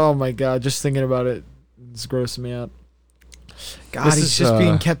 Oh, my God. Just thinking about it, it's grossing me out. God, This he's is, just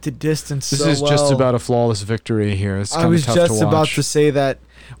being kept at distance This so is well. just about a flawless victory here. It's I kind was of tough just to watch. about to say that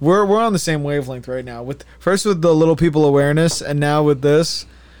we're on the same wavelength right now. With the little people awareness, and now with this,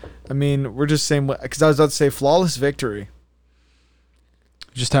 I mean, we're just same. Because I was about to say flawless victory.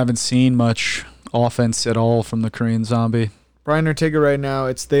 Just haven't seen much offense at all from the Korean Zombie. Brian Ortega right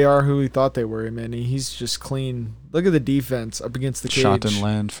now, they are who we thought they were, man. He's just clean. Look at the defense up against the cage. Shot didn't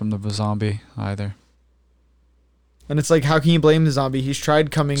land from the Zombie either. And it's like, how can you blame the Zombie? He's tried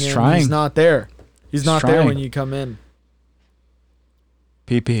coming in. Trying. He's not there. He's not there trying. when you come in.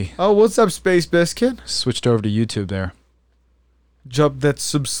 PP. Oh, what's up, Space Biscuit? Switched over to YouTube there. Job that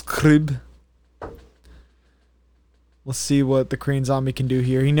subscribe. Let's see what the Korean Zombie can do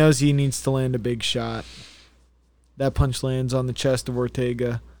here. He knows he needs to land a big shot. That punch lands on the chest of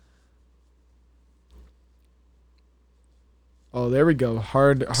Ortega. Oh, there we go.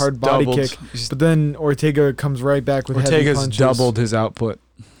 Hard body Doubled. kick. But then Ortega comes right back with heavy Ortega's punches. doubled his output.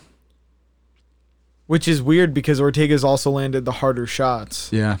 Which is weird because Ortega's also landed the harder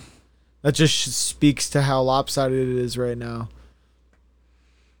shots. Yeah. That just speaks to how lopsided it is right now.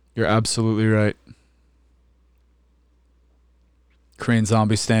 You're absolutely right. Korean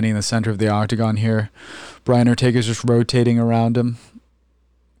Zombie standing in the center of the octagon here. Brian Ortega's just rotating around him.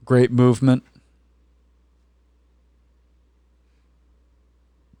 Great movement.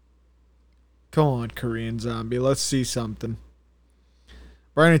 Come on, Korean Zombie. Let's see something.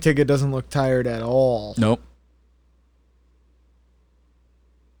 Brian Ortega doesn't look tired at all. Nope.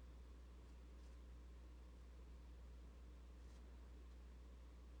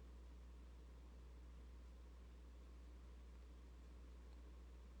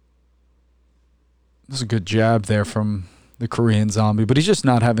 This is a good jab there from the Korean Zombie, but he's just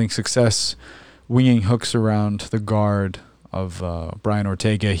not having success winging hooks around the guard of Brian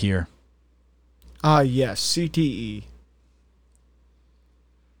Ortega here. Ah, yes, CTE.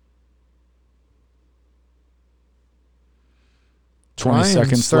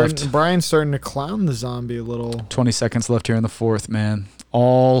 Brian's starting to clown the Zombie a little. 20 seconds left here in the fourth, man.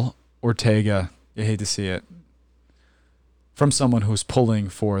 All Ortega. You hate to see it. from someone who's pulling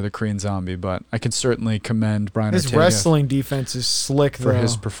for the Korean Zombie, but I can certainly commend Brian His Ortega wrestling defense is slick, for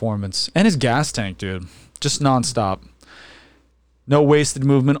his performance. And his gas tank, dude. Just nonstop. No wasted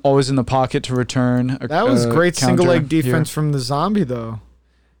movement, always in the pocket to return. That was great single leg defense here. from the Zombie, though.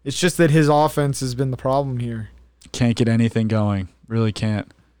 It's just that his offense has been the problem here. Can't get anything going. Really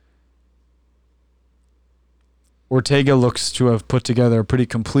can't. Ortega looks to have put together a pretty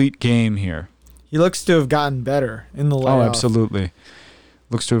complete game here. He looks to have gotten better in the layoff. Oh, absolutely.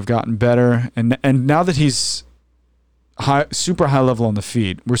 Looks to have gotten better. And now that he's super high level on the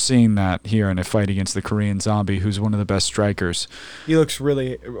feet, we're seeing that here in a fight against the Korean Zombie, who's one of the best strikers.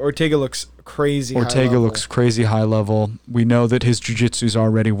 Ortega looks crazy high level. Ortega looks crazy high level. We know that his jiu-jitsu is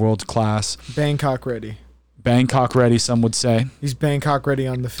already world class. Bangkok ready. Bangkok ready, some would say. He's Bangkok ready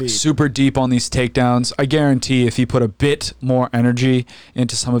on the feet. Super deep on these takedowns. I guarantee if he put a bit more energy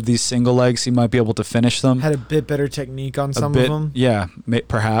into some of these single legs, he might be able to finish them. Had a bit better technique on some of them. Yeah,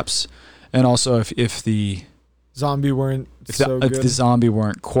 perhaps. And also if the Zombie weren't if good. the Zombie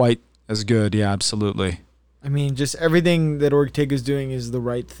weren't quite as good, yeah, absolutely. I mean, just everything that Ortega's doing is the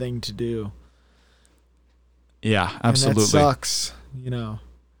right thing to do. Yeah, absolutely. And that sucks, you know.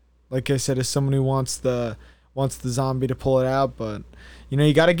 Like I said, as someone who wants the Zombie to pull it out, but you know,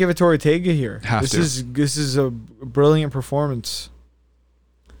 you got to give it to Ortega here. This is a brilliant performance.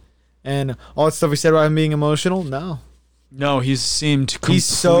 And all that stuff we said about him being emotional, no, he's seemed he's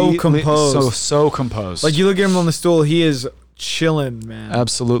so composed, so composed. Like you look at him on the stool, he is chilling, man.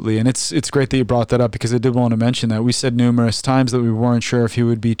 Absolutely. And it's great that you brought that up, because I did want to mention that we said numerous times that we weren't sure if he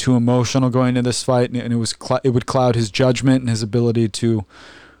would be too emotional going into this fight, and it would cloud his judgment and his ability to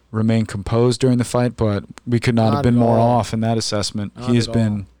remain composed during the fight, but we could not have been more off in that assessment. He has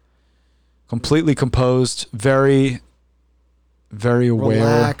been completely composed, very, very aware.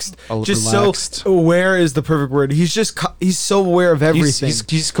 Relaxed. So aware is the perfect word. He's so aware of everything.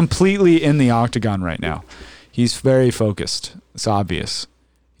 He's completely in the octagon right now. He's very focused. It's obvious.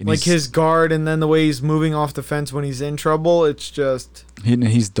 Like his guard, and then the way he's moving off the fence when he's in trouble, it's just...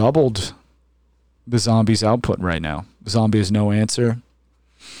 He's doubled the Zombie's output right now. The Zombie has no answer.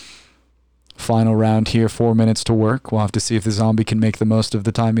 Final round here, 4 minutes to work. We'll have to see if the Zombie can make the most of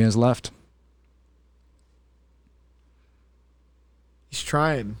the time he has left. He's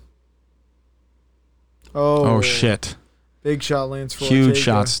trying. Oh shit. Big shot lands for Huge Ortega.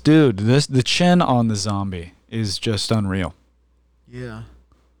 shots. Dude, the chin on the Zombie is just unreal. Yeah.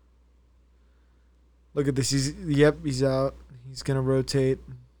 Look at this. He's out. He's going to rotate.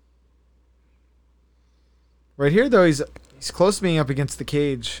 Right here, though, he's close to being up against the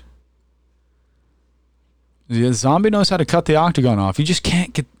cage. The Zombie knows how to cut the octagon off. He just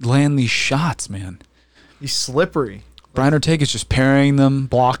can't land these shots, man. He's slippery. Brian Ortega's just parrying them,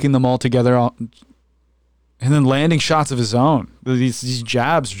 blocking them all together, and then landing shots of his own. These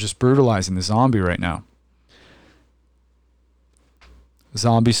jabs are just brutalizing the Zombie right now.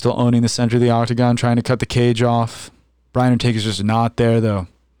 Zombie still owning the center of the octagon, trying to cut the cage off. Brian Ortega's just not there, though.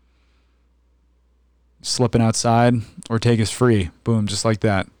 Slipping outside. Ortega's free. Boom, just like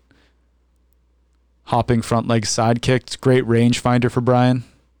that. Hopping front leg side kick. It's great range finder for Brian.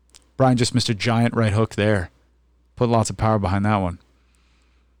 Brian just missed a giant right hook there. Put lots of power behind that one.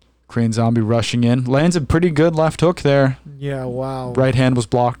 Korean Zombie rushing in. Lands a pretty good left hook there. Yeah, wow. Right hand was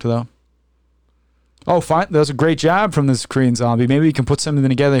blocked, though. Oh, fine. That was a great jab from this Korean Zombie. Maybe he can put something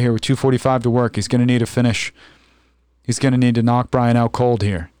together here with 2:45 to work. He's going to need a finish. He's going to need to knock Brian out cold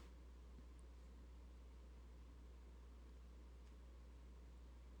here.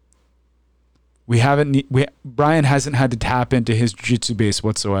 Brian hasn't had to tap into his jiu-jitsu base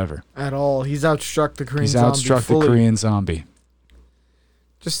whatsoever. At all. He's outstruck the Korean Zombie.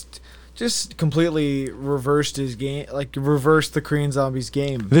 Just completely reversed his game, like reversed the Korean Zombie's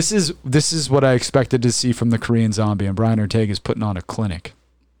game. This is what I expected to see from the Korean Zombie, and Brian Ortega is putting on a clinic.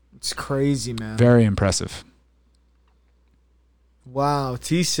 It's crazy, man. Very impressive. Wow,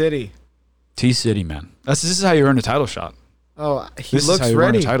 T-City. T-City, man. This is how you earn a title shot. Oh, he this looks is how you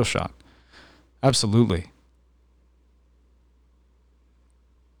ready. Earn a title shot. Absolutely.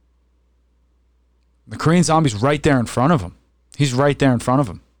 The Korean Zombie's right there in front of him. He's right there in front of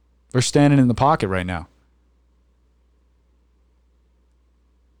him. They're standing in the pocket right now.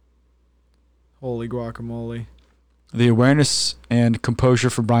 Holy guacamole. The awareness and composure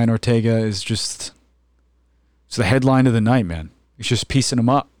for Brian Ortega is just... It's the headline of the night, man. He's just piecing him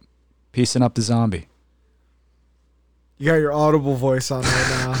up. Piecing up the Zombie. You got your audible voice on right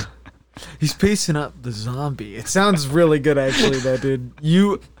now. He's piecing up the Zombie. It sounds really good, actually, though, dude.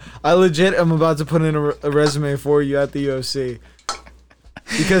 I legit am about to put in a resume for you at the UFC.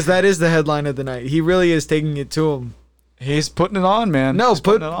 Because that is the headline of the night. He really is taking it to him. He's putting it on, man. No, He's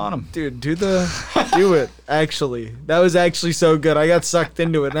putting it on him. Dude, do it. Actually, that was actually so good. I got sucked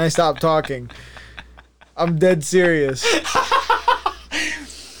into it and I stopped talking. I'm dead serious.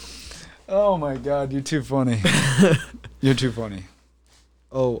 Oh my God, you're too funny. You're too funny.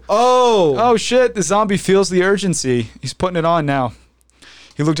 Oh Shit, the zombie feels the urgency. He's putting it on now.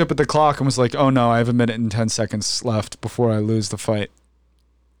 He looked up at the clock and was like, oh no, I have 1 minute and 10 seconds left before I lose the fight.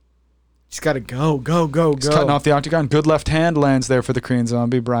 He's got to go. He's cutting off the octagon. Good left hand lands there for the Korean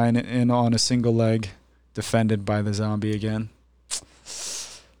Zombie. Brian in on a single leg, defended by the Zombie again.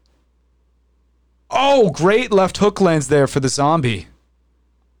 Oh, great left hook lands there for the Zombie.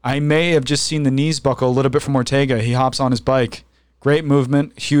 I may have just seen the knees buckle a little bit from Ortega. He hops on his bike. Great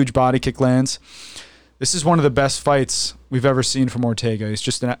movement. Huge body kick lands. This is one of the best fights we've ever seen from Ortega. He's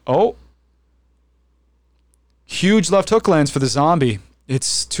just huge left hook lands for the Zombie.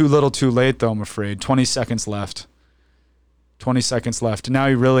 It's too little too late, though, I'm afraid. 20 seconds left. 20 seconds left. Now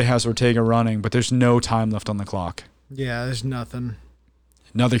he really has Ortega running, but there's no time left on the clock. Yeah, there's nothing.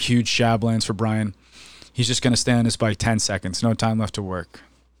 Another huge shab lands for Brian. He's just going to stay on his bike 10 seconds. No time left to work.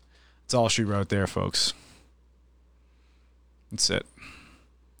 That's all she wrote there, folks. That's it.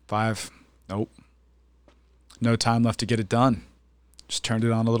 5. Nope. No time left to get it done. Just turned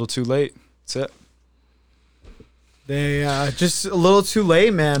it on a little too late. That's it. They just a little too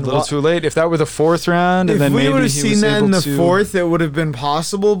late, man. A little too late. If that were the 4th round, and then if we maybe would have he seen was that in able the to- 4th, it would have been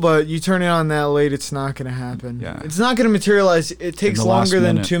possible. But you turn it on that late, it's not going to happen. Yeah. It's not going to materialize. It takes the last longer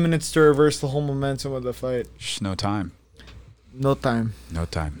than minute. 2 minutes to reverse the whole momentum of the fight. Just no time. No time. No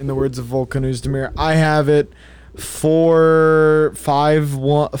time. In the words of Volkan Oezdemir, I have it 4-5-1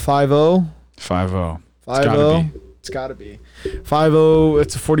 5-0. 5-0. 5-0. It's got to be. 5-0.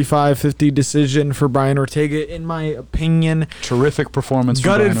 It's a 45-50 decision for Brian Ortega, in my opinion. Terrific performance from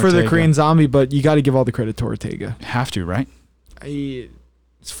Gutted Brian for the Ortega. Korean Zombie, but you got to give all the credit to Ortega. Have to, right?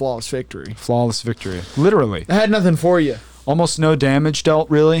 It's flawless victory. Flawless victory. Literally. I had nothing for you. Almost no damage dealt,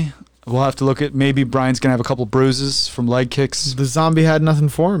 really. We'll have to look at, maybe Brian's going to have a couple bruises from leg kicks. The Zombie had nothing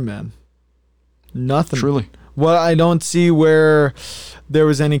for him, man. Nothing. Truly. Well, I don't see where there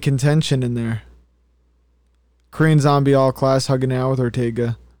was any contention in there. Korean Zombie all class hugging it out with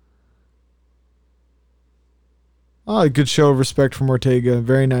Ortega. Oh, a good show of respect from Ortega.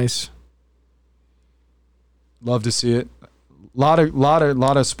 Very nice. Love to see it. Lot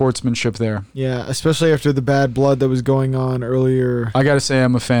of sportsmanship there. Yeah, especially after the bad blood that was going on earlier. I got to say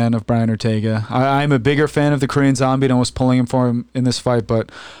I'm a fan of Brian Ortega. I'm a bigger fan of the Korean Zombie and I was pulling him for him in this fight, but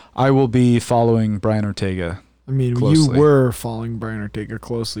I will be following Brian Ortega. I mean, closely. You were following Brian Ortega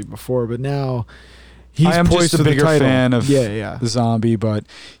closely before, but now he's I am poised just a for the bigger title. fan of the the Zombie, but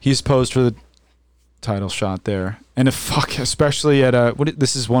he's posed for the title shot there. And especially at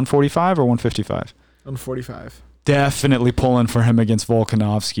this is 145 or 155? 145. Definitely pulling for him against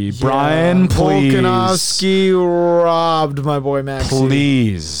Volkanovski. Brian, please. Volkanovski robbed my boy Max.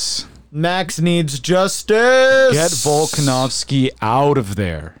 Please. Max needs justice. Get Volkanovski out of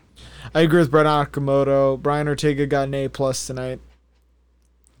there. I agree with Brett Nakamoto. Brian Ortega got an A+ tonight.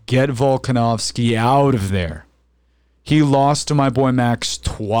 Get Volkanovski out of there. He lost to my boy Max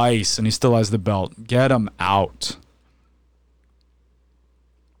twice, and he still has the belt. Get him out.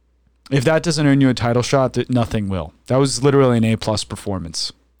 If that doesn't earn you a title shot, nothing will. That was literally an A+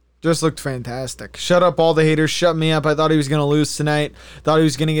 performance. Just looked fantastic. Shut up all the haters. Shut me up. I thought he was going to lose tonight. Thought he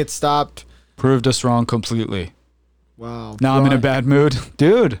was going to get stopped. Proved us wrong completely. Wow. Now I'm in a bad mood.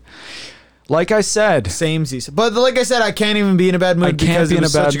 Dude, like I said. Samesies. But like I said, I can't even be in a bad mood because it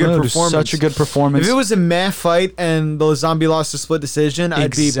was such a good performance. Such a good performance. If it was a meh fight and the Zombie lost a split decision,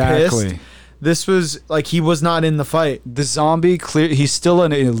 I'd be pissed. This was like he was not in the fight. The Zombie, he's still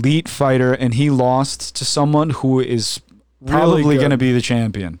an elite fighter, and he lost to someone who is probably Really going to be the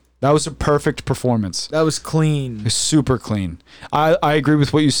champion. That was a perfect performance. That was clean. It was super clean. I agree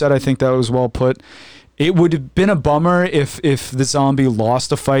with what you said. I think that was well put. It would have been a bummer if the Zombie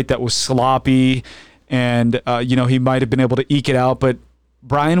lost a fight that was sloppy and he might have been able to eke it out, but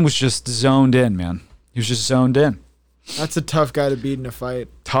Brian was just zoned in, man. He was just zoned in. That's a tough guy to beat in a fight.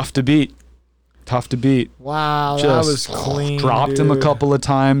 Tough to beat. Wow, Just that was clean. Dropped him a couple of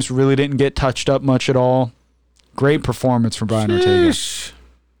times. Really didn't get touched up much at all. Great performance from Brian Ortega.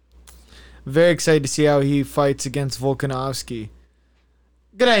 Very excited to see how he fights against Volkanovski.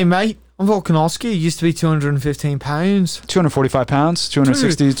 G'day, mate. I'm Volkanovski. Used to be 215 pounds. 245 pounds,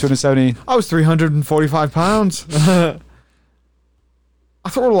 260, 270. I was 345 pounds. I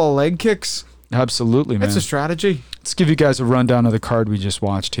throw a lot of leg kicks. Absolutely, man. It's a strategy. Let's give you guys a rundown of the card we just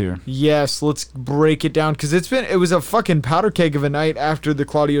watched here. Yes, let's break it down because it was a fucking powder keg of a night after the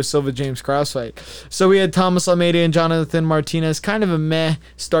Claudio Silva James Krause fight. So we had Thomas Almeida and Jonathan Martinez, kind of a meh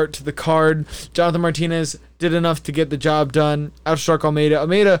start to the card. Jonathan Martinez did enough to get the job done. Outstruck Almeida.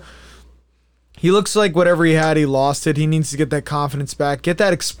 Almeida, he looks like whatever he had, he lost it. He needs to get that confidence back, get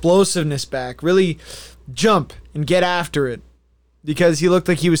that explosiveness back, really jump and get after it because he looked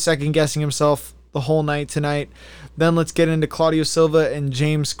like he was second guessing himself the whole night tonight. Then let's get into Claudio Silva and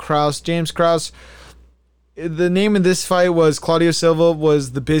James Krause. James Krause, the name of this fight was Claudio Silva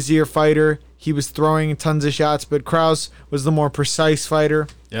was the busier fighter. He was throwing tons of shots, but Krause was the more precise fighter.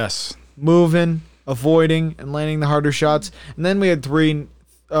 Yes. Moving, avoiding, and landing the harder shots. And then we had two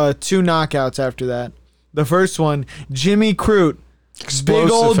knockouts after that. The first one, Jimmy Crute. Explosive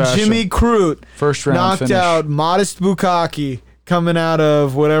big old fashion. Jimmy Crute. First round knocked finish. out Modest Bukaki coming out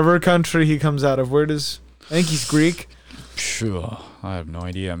of whatever country he comes out of. I think he's Greek. Sure. I have no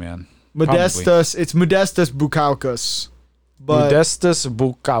idea, man. Modestas. It's Modestas Bukauskas. But Modestas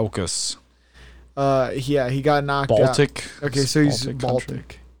Bukauskas. yeah, he got knocked Baltic. out. Okay, so he's Baltic Baltic.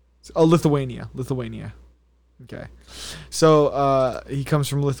 country. Oh, Lithuania. Okay. So he comes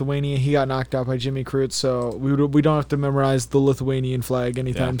from Lithuania. He got knocked out by Jimmy Crute, so we don't have to memorize the Lithuanian flag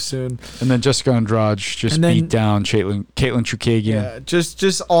anytime soon. And then Jessica Andrade just beat down Caitlin Chukagian. Yeah,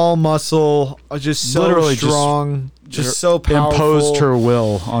 just all muscle, just so Literally strong, just so powerful. Imposed her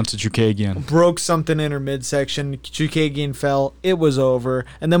will onto Chukagian. Broke something in her midsection. Chukagian fell. It was over.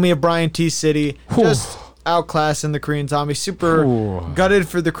 And then we have Brian T. City just outclassing the Korean Zombie. Super gutted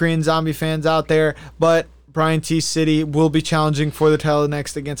for the Korean Zombie fans out there, but Brian T. City will be challenging for the title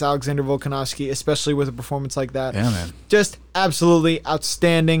next against Alexander Volkanovski, especially with a performance like that. Yeah, man. Just absolutely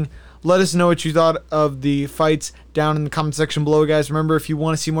outstanding. Let us know what you thought of the fights down in the comment section below, guys. Remember, if you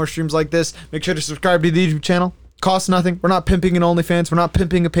want to see more streams like this, make sure to subscribe to the YouTube channel. Costs nothing. We're not pimping an OnlyFans. We're not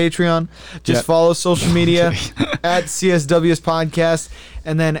pimping a Patreon. Just follow social media at CSW's Podcast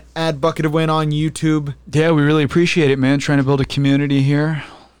and then add Bucket of Win on YouTube. Yeah, we really appreciate it, man. Trying to build a community here.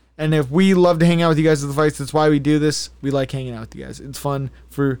 And if we love to hang out with you guys at the fights, that's why we do this. We like hanging out with you guys. It's fun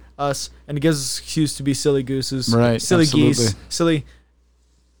for us, and it gives us an excuse to be silly gooses, right? Silly Absolutely. geese, silly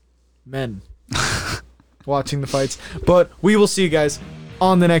men watching the fights. But we will see you guys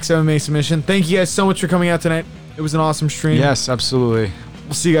on the next MMA submission. Thank you guys so much for coming out tonight. It was an awesome stream. Yes, absolutely.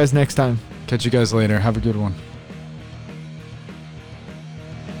 We'll see you guys next time. Catch you guys later. Have a good one.